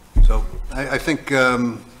 So I think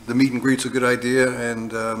the meet and greet's a good idea,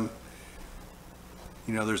 and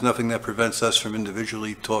there's nothing that prevents us from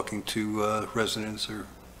individually talking to residents or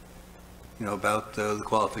about the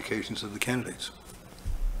qualifications of the candidates.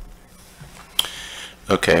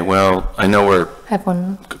 Okay, well, I know we're... I have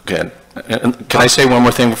one. Good. Can I say one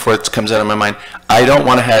more thing before it comes out of my mind? I don't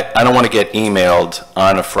want to get emailed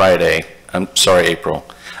on a Friday. I'm sorry, April,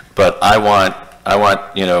 but I want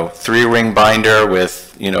 3-ring binder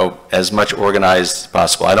with as much organized as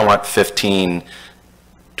possible. I don't want 15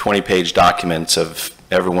 20-page documents of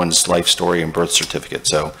everyone's life story and birth certificate.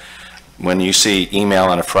 So when you see email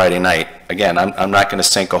on a Friday night, again, I'm not going to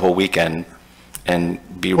sink a whole weekend and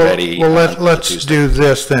be ready. Well, let's do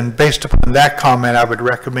this then. Based upon that comment, I would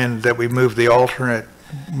recommend that we move the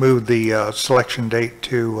selection date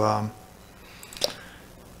to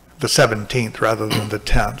the 17th rather than the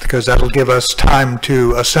 10th, because that'll give us time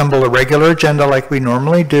to assemble a regular agenda like we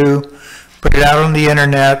normally do, put it out on the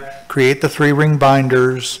internet, create the 3-ring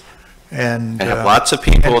binders, and have lots of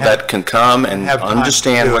people that can come and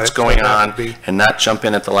understand what's going on and not jump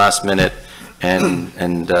in at the last minute and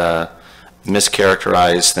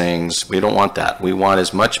mischaracterize things. We don't want that. We want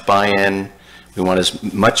as much buy-in. We want as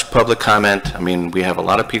much public comment. We have a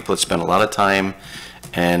lot of people that spend a lot of time,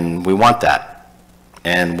 and we want that.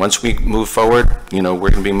 And once we move forward, we're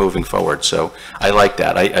going to be moving forward. So I like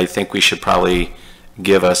that. I think we should probably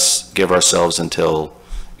give ourselves until,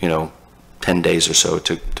 10 days or so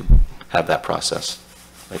to have that process.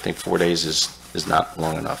 I think 4 days is not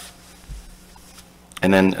long enough.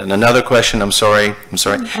 And then another question, I'm sorry,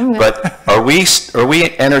 but are we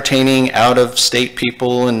entertaining out-of-state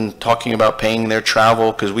people and talking about paying their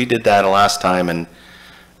travel? Because we did that last time, and,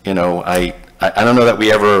 I don't know that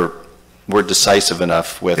we ever were decisive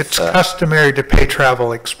enough with... It's customary to pay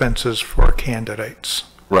travel expenses for candidates.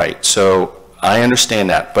 Right, so I understand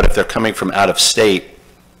that, but if they're coming from out of state,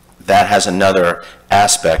 that has another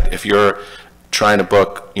aspect. If you're trying to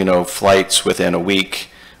book, flights within a week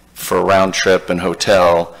for a round trip and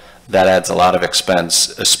hotel, that adds a lot of expense,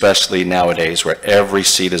 especially nowadays where every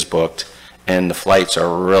seat is booked and the flights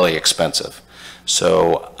are really expensive.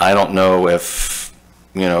 So I don't know if,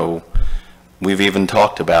 we've even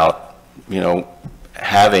talked about,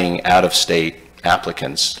 having out-of-state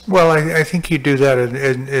applicants. Well, I think you do that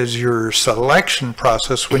as your selection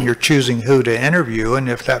process when you're choosing who to interview, and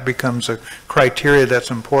if that becomes a criteria that's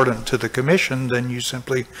important to the commission, then you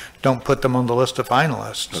simply don't put them on the list of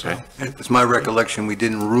finalists. Okay. So. It's my recollection we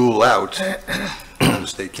didn't rule out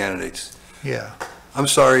out-of-state candidates. Yeah. I'm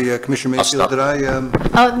sorry, Commissioner Mayfield, did I?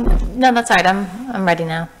 Oh, no, that's all right. I'm ready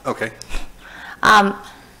now. Okay.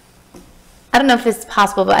 I don't know if it's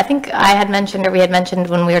possible, but I think I had mentioned, or we had mentioned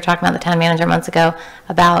when we were talking about the town manager months ago,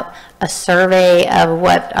 about a survey of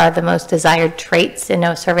what are the most desired traits in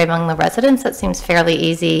a survey among the residents. That seems fairly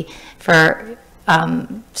easy for,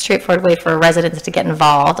 straightforward way for residents to get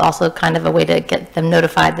involved. Also kind of a way to get them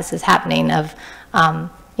notified this is happening of,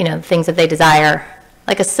 things that they desire.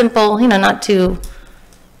 Like a simple, not too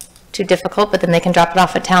difficult, but then they can drop it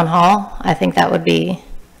off at town hall. I think that would be...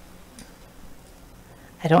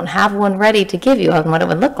 I don't have one ready to give you on what it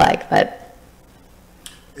would look like, but...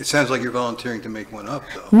 It sounds like you're volunteering to make one up,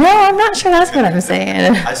 though. No, I'm not sure that's what I'm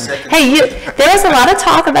saying. Hey, there was a lot of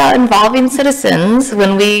talk about involving citizens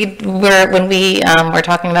when we were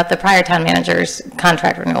talking about the prior town manager's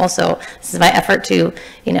contract renewal. So this is my effort to,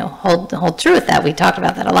 hold true with that. We talked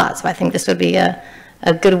about that a lot. So I think this would be a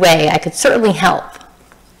good way. I could certainly help.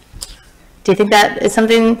 Do you think that is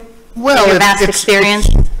something, Well, your vast experience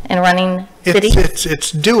in running cities?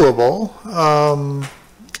 It's doable.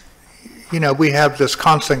 We have this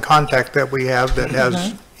constant contact that we have that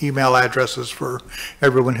has email addresses for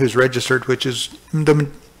everyone who's registered, which is,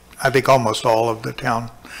 I think, almost all of the town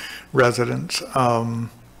residents.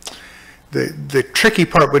 The tricky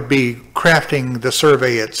part would be crafting the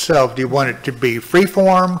survey itself. Do you want it to be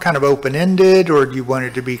free-form, kind of open-ended, or do you want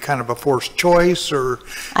it to be kind of a forced choice? Or,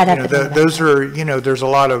 those are, there's a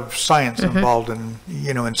lot of science involved in,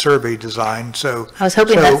 in survey design. So I was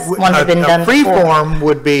hoping that's one had been done before. Free-form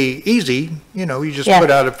would be easy. You just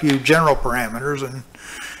put out a few general parameters, and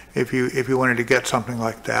if you wanted to get something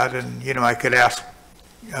like that, and, I could ask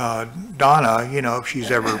Donna, if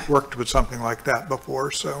she's ever worked with something like that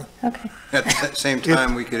before, so. Okay. At the same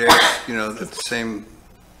time, we could ask, we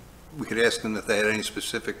could ask them if they had any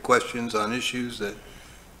specific questions on issues that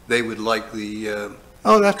they would like the yeah,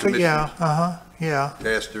 to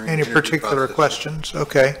ask during the Any interview particular process. questions?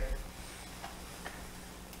 Okay.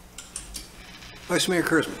 Vice Mayor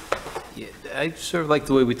Kurzman. Yeah, I sort of like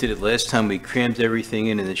the way we did it last time. We crammed everything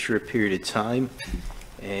in a short period of time,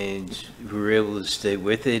 and we were able to stay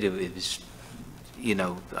with it. It was,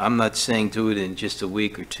 I'm not saying do it in just a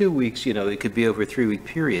week or 2 weeks, it could be over a 3-week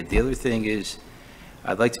period. The other thing is,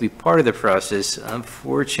 I'd like to be part of the process.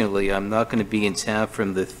 Unfortunately, I'm not going to be in town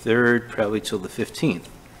from the 3rd, probably till the 15th.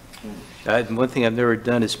 One thing I've never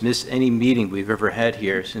done is miss any meeting we've ever had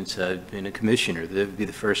here since I've been a commissioner. That would be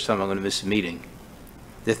the first time I'm going to miss a meeting.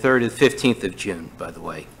 The 3rd and 15th of June, by the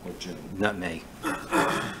way, not May.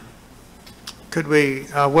 Could we,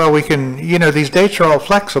 we can, these dates are all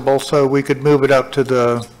flexible, so we could move it up to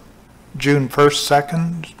the June 1st,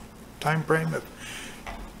 2nd timeframe.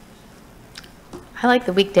 I like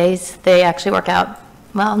the weekdays. They actually work out.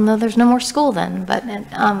 Well, no, there's no more school then, but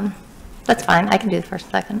that's fine. I can do the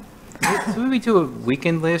 1st, 2nd. Did we do a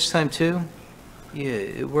weekend last time, too? Yeah,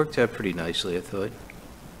 it worked out pretty nicely, I thought.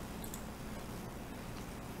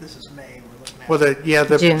 This is May, we're looking at. Well,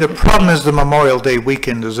 the problem is the Memorial Day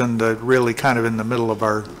weekend is really kind of in the middle of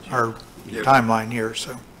our timeline here,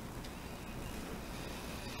 so.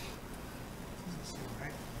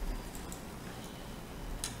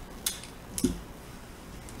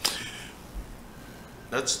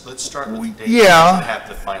 Let's start with the date. Yeah. She'll have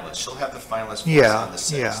the finalists. She'll have the finalists for us on the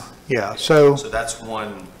 6th. Yeah. So that's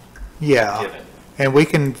one given. And we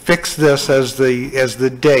can fix this as the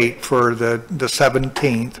date for the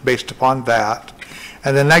 17th based upon that.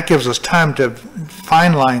 And then that gives us time to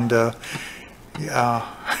fine-line the,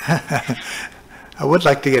 I would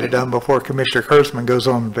like to get it done before Commissioner Kurtzman goes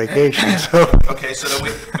on vacation, so. Okay, so then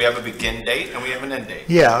we have a begin date and we have an end date.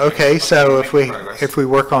 Yeah, okay, so if we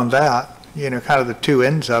work on that, kind of the two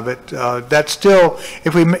ends of it, that's still,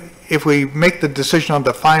 if we make the decision on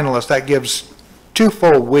the finalist, that gives 2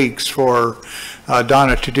 full weeks for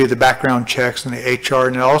Donna to do the background checks and the HR,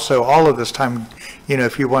 and also all of this time,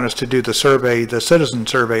 if you want us to do the survey, the citizen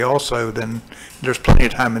survey also, then there's plenty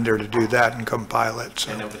of time in there to do that and compile it,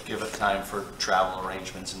 so. And it would give it time for travel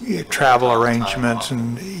arrangements. Yeah, travel arrangements,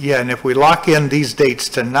 and if we lock in these dates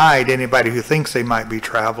tonight, anybody who thinks they might be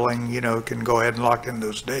traveling, can go ahead and lock in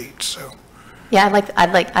those dates, so. Yeah, I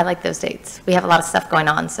like those dates. We have a lot of stuff going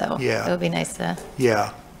on, so Yeah. it would be nice to.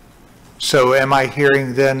 Yeah. So am I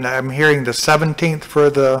hearing then, I'm hearing the 17th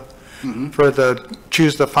for the,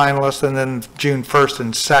 choose the finalists, and then June 1st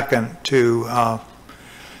and 2nd to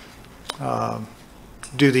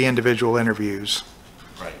do the individual interviews.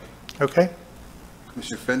 Right. Okay?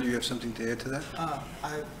 Mr. Fender, you have something to add to that?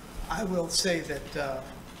 I will say that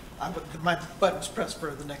my button's pressed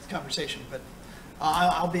for the next conversation, but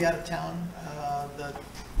I'll be out of town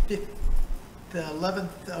the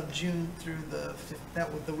 11th of June through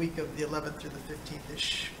the week of the 11th through the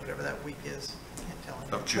 15th-ish, whatever that week is. I can't tell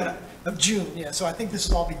you. Of June. Of June, yeah. So I think this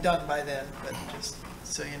will all be done by then, but just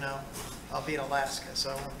so you know, I'll be in Alaska,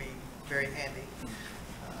 so it won't be very handy.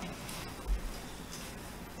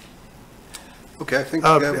 Okay, I think.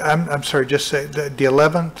 I'm sorry, just say the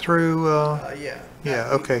 11th through, Yeah. Yeah,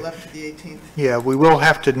 okay. 11th to the 18th. Yeah, we will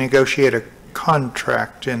have to negotiate a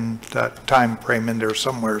contract in that time frame in there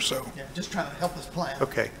somewhere, so. Yeah, just trying to help us plan.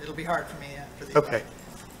 Okay. It'll be hard for me after the. Okay.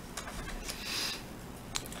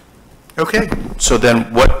 Okay. So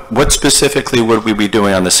then what specifically would we be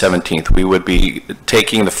doing on the 17th? We would be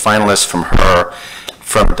taking the finalists from her,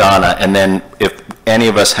 from Donna, and then if any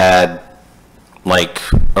of us had like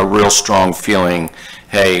a real strong feeling,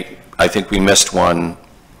 hey, I think we missed one,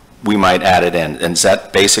 we might add it in. And is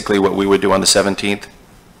that basically what we would do on the 17th?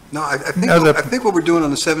 No, I No, think what we're doing on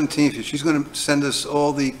the 17th is she's going to send us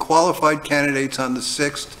all the qualified candidates on the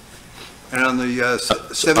 6th, and on the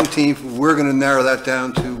 17th, we're going to narrow that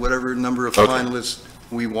down to whatever number of Okay. finalists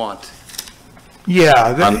we want. Yeah.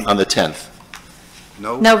 On the 10th?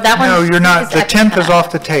 No? No, that one. No, you're not, is the at 10th is time.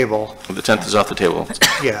 off the table. The 10th is off the table.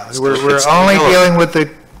 Yeah, we're only dealing with the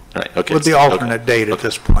Right, okay. with the alternate date at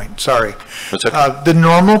this point, sorry. That's okay. The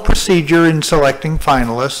normal procedure in selecting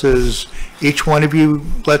finalists is each one of you,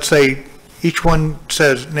 let's say, each one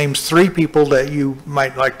names 3 people that you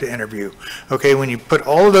might like to interview. Okay, when you put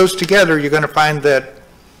all of those together, you're going to find that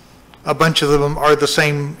a bunch of them are the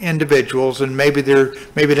same individuals, and maybe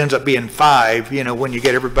it ends up being 5, when you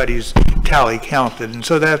get everybody's tally counted. And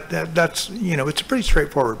so that's, it's a pretty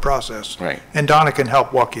straightforward process. Right. And Donna can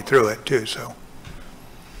help walk you through it too, so.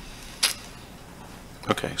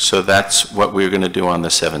 Okay, so that's what we're going to do on the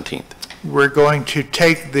 17th. We're going to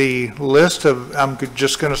take the list of, I'm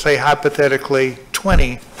just going to say hypothetically,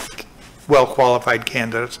 20 well-qualified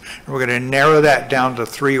candidates, and we're going to narrow that down to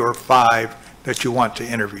 3 or 5 that you want to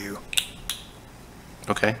interview.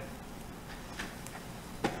 Okay?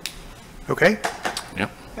 Okay?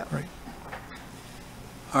 Yep. Right.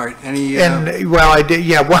 All right, any, And, well, I did,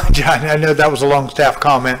 yeah, one, John, I know that was a long staff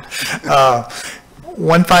comment.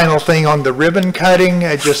 One final thing on the ribbon cutting,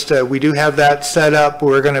 we do have that set up.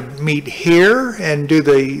 We're going to meet here and do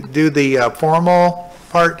the formal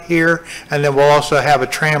part here, and then we'll also have a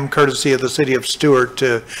tram courtesy of the city of Stewart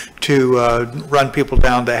to run people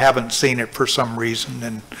down that haven't seen it for some reason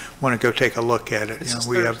and want to go take a look at it. This is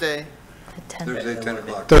We have Thursday. Thursday, 10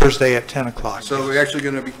 o'clock. Thursday at 10 o'clock. So we're actually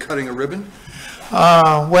going to be cutting a ribbon?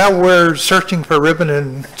 Well, we're searching for ribbon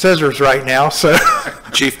and scissors right now, so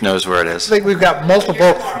Chief knows where it I is. think we've got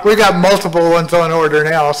multiple ones on order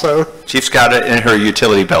now, so. Chief's got it in her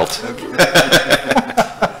utility belt.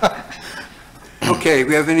 Okay,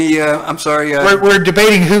 we have any, I'm sorry. We're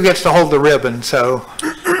debating who gets to hold the ribbon, so.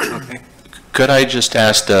 Okay. Could I just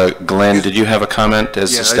ask, Glenn, did you have a comment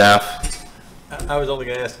as the staff? I was only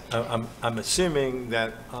going to ask, I'm assuming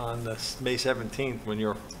that on the May 17th, when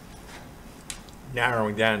you're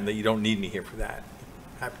narrowing down, that you don't need me here for that.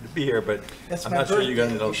 Happy to be here, but That's I'm my not sure you're going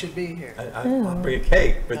birthday. to. You should be here. I'll bring a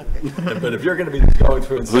cake, but if you're going to be going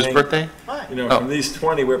through and Whose saying, birthday? from these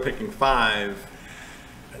 20, we're picking 5,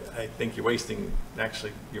 I think you're wasting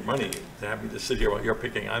actually your money to have me to sit here while you're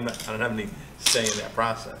picking. I don't have any say in that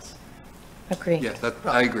process. Agree. Yeah,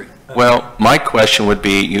 I agree. Well, my question would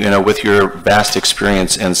be, with your vast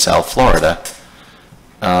experience in South Florida,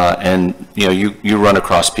 and, you run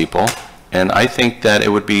across people, and I think that it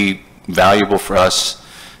would be valuable for us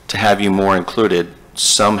to have you more included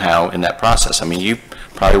somehow in that process. I mean, you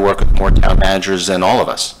probably work with more town managers than all of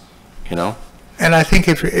us, And I think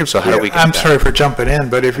So how do we get I'm that? sorry for jumping in,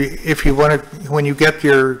 but if you want to, when you get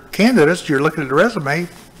your candidates, you're looking at the resume,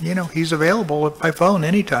 he's available by phone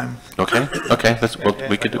anytime. Okay, that's what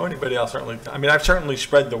we could If I know do. anybody else, certainly, I've certainly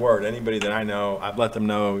spread the word. Anybody that I know, I've let them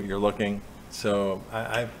know you're looking. So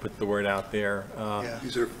I've put the word out there.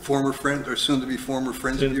 These are former friends, or soon-to-be former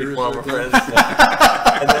friends of Soon to be yours? former friends.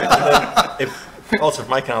 And then also for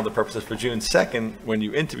my calendar purposes, for June 2nd, when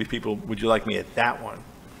you interview people, would you like me at that one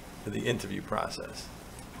for the interview process?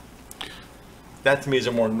 That to me is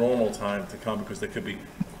a more normal time to come because there could be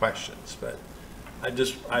questions, but I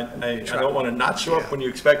don't want to not show up when you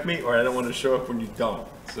expect me, or I don't want to show up when you don't.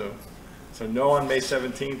 So no on May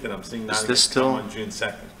 17th, and I'm seeing not this still- on June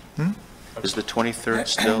 2nd. Is the 23rd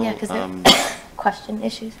still, Yeah, because question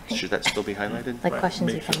issues. should that still be highlighted? Like Right,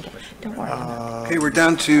 questions make you can sure. get. Don't worry. Okay, we're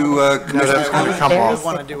down to No, that's commissioners' going to comments. come Very off.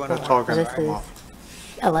 want to do one That's more. all going to This come is off.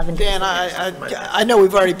 11. Dan, I know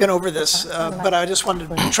we've already been over this, but I just wanted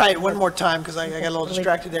to try it one more time because I got a little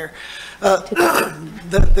distracted there.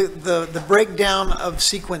 The breakdown of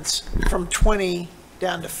sequence from 20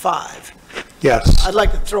 down to 5. Yes. I'd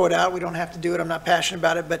like to throw it out. We don't have to do it. I'm not passionate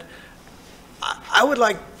about it, but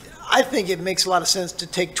I think it makes a lot of sense to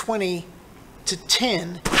take 20 to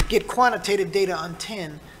 10, get quantitative data on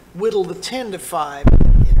 10, whittle the 10 to 5,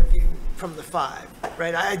 interview from the 5,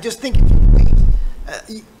 right? I just think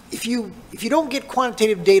if you don't get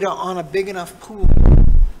quantitative data on a big enough pool,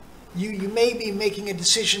 you may be making a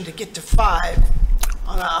decision to get to 5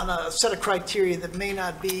 on a set of criteria that may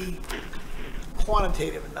not be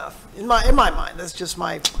quantitative enough. In my mind, that's just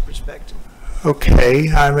my perspective. Okay,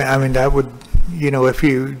 I mean, that would, if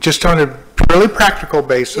you, just on a purely practical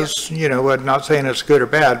basis, I'm not saying it's good or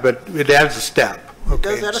bad, but it adds a step. It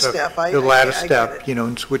does Okay, add a so step. it'll add a I get step, it. you know,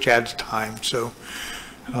 which adds time, so,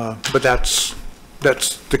 but that's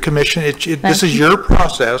the commission, this is your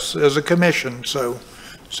process as a commission, so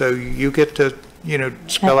you get to, you know,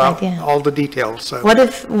 spell out idea. all the details, so. What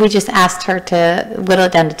if we just asked her to whittle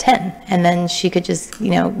it down to 10, and then she could just, you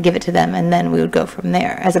know, give it to them, and then we would go from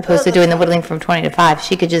there, as opposed to doing the whittling from 20 to 5,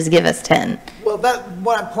 she could just give us 10. Well,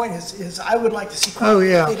 what I'm point is I would like to see Oh,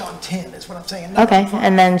 yeah. 8 on 10 is what I'm saying. not Okay, on 5.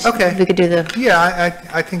 and then Okay. we could do the, Yeah,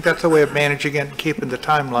 I think that's a way of managing it and keeping the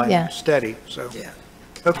Yeah. timeline steady, so. Yeah.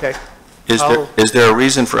 Okay. Is there a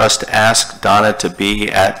reason for us to ask Donna to be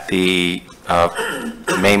at the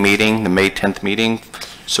May meeting, the May 10th meeting,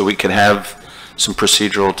 so we can have some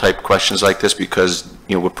procedural type questions like this? Because,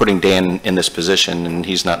 you know, we're putting Dan in this position, and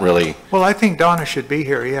he's not really Well, I think Donna should be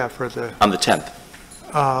here, yeah, for the, on the 10th.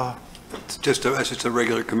 It's just a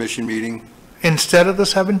regular commission meeting. instead of the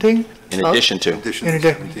 17th? In addition to. In addition.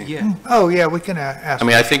 17. Oh, yeah, we can ask. I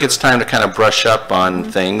mean, I think it's time to kind of brush up on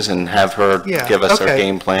things and have her Yeah, give us our okay.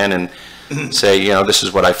 game plan and say, you know, this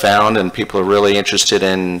is what I found, and people are really interested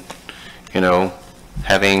in, you know,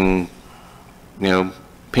 having, you know,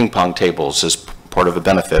 ping pong tables as part of a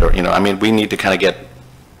benefit, or, you know, I mean, we need to kind of get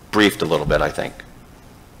briefed a little bit, I think.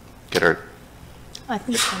 Get her, I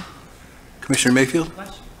think so. Commissioner Mayfield?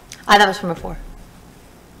 That was from before.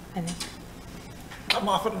 I think. I'm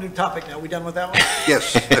off on a new topic now. We done with that one?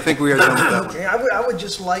 Yes, I think we are done with that one. Okay, I would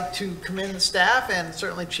just like to commend the staff and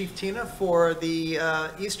certainly Chief Tina for the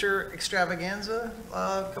Easter extravaganza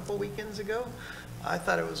a couple weekends ago. I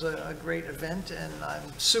thought it was a great event, and I'm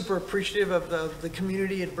super appreciative of the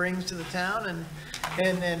community it brings to the town,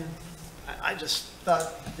 and I just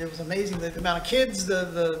thought it was amazing, the amount of kids,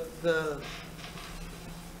 the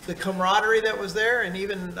camaraderie that was there, and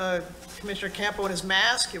even Commissioner Campo in his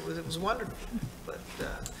mask, it was wonderful. But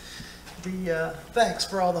thanks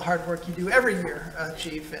for all the hard work you do every year,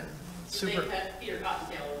 Chief, and super. Peter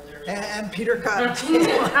Cottontail over there. And Peter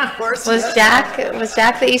Cottontail, of course. Was Jack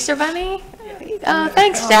the Easter Bunny?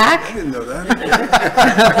 Thanks, Jack. I didn't know that.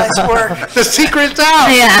 Nice work. The secret's out.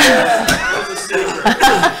 Yeah.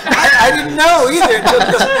 I didn't know either until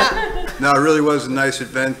just now. No, it really was a nice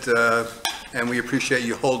event, and we appreciate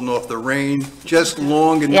you holding off the rain just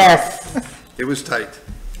long enough. Yes. It was tight.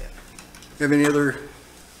 You have any other?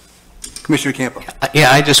 Commissioner Campo?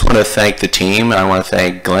 yeah, I just want to thank the team, and I want to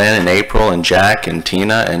thank Glenn and April and Jack and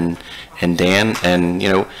Tina and Dan, and,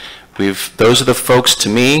 you know, those are the folks, to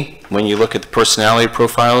me, when you look at the personality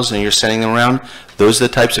profiles and you're sending them around, those are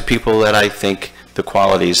the types of people that I think the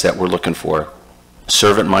qualities that we're looking for.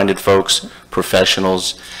 Servant-minded folks,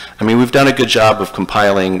 professionals. I mean, we've done a good job of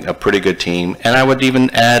compiling a pretty good team, and I would even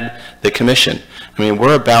add the commission. I mean,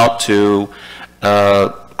 we're about to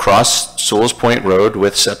cross Sewalls Point Road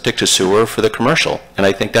with septic to sewer for the commercial, and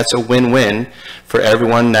I think that's a win-win for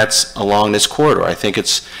everyone that's along this corridor. I think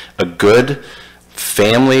it's a good,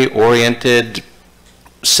 family-oriented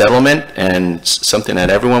settlement and something that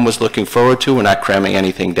everyone was looking forward to. We're not cramming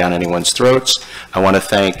anything down anyone's throats. I want to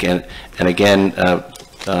thank and again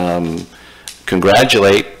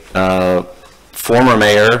congratulate former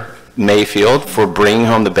Mayor Mayfield for bringing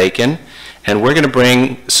home the bacon, and we're going to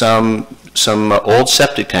bring some old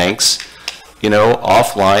septic tanks, you know,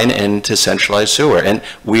 offline into centralized sewer, and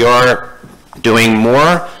we are doing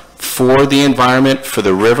more for the environment, for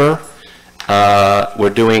the river.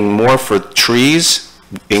 We're doing more for trees,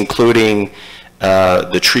 including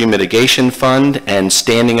the tree mitigation fund, and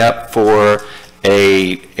standing up for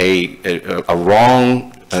a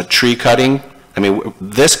wrong tree cutting. I mean,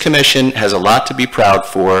 this commission has a lot to be proud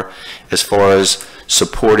for as far as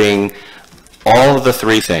supporting all of the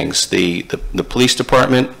three things: the police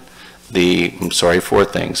department, four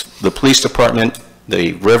things: the police department,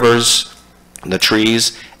 the rivers, the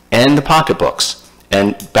trees, and the pocketbooks.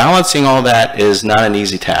 And balancing all that is not an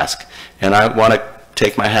easy task. And I want to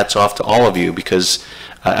take my hats off to all of you, because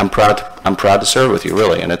I'm proud to serve with you,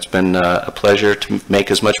 really. And it's been a pleasure to make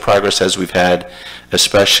as much progress as we've had,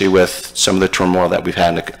 especially with some of the turmoil that we've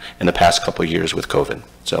had in the past couple of years with COVID.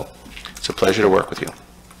 So it's a pleasure to work with you.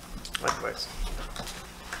 Likewise.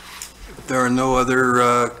 If there are no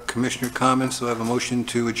other commissioner comments, so I have a motion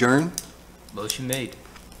to adjourn. Motion made.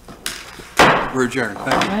 We're adjourned.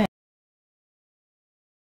 Thank you.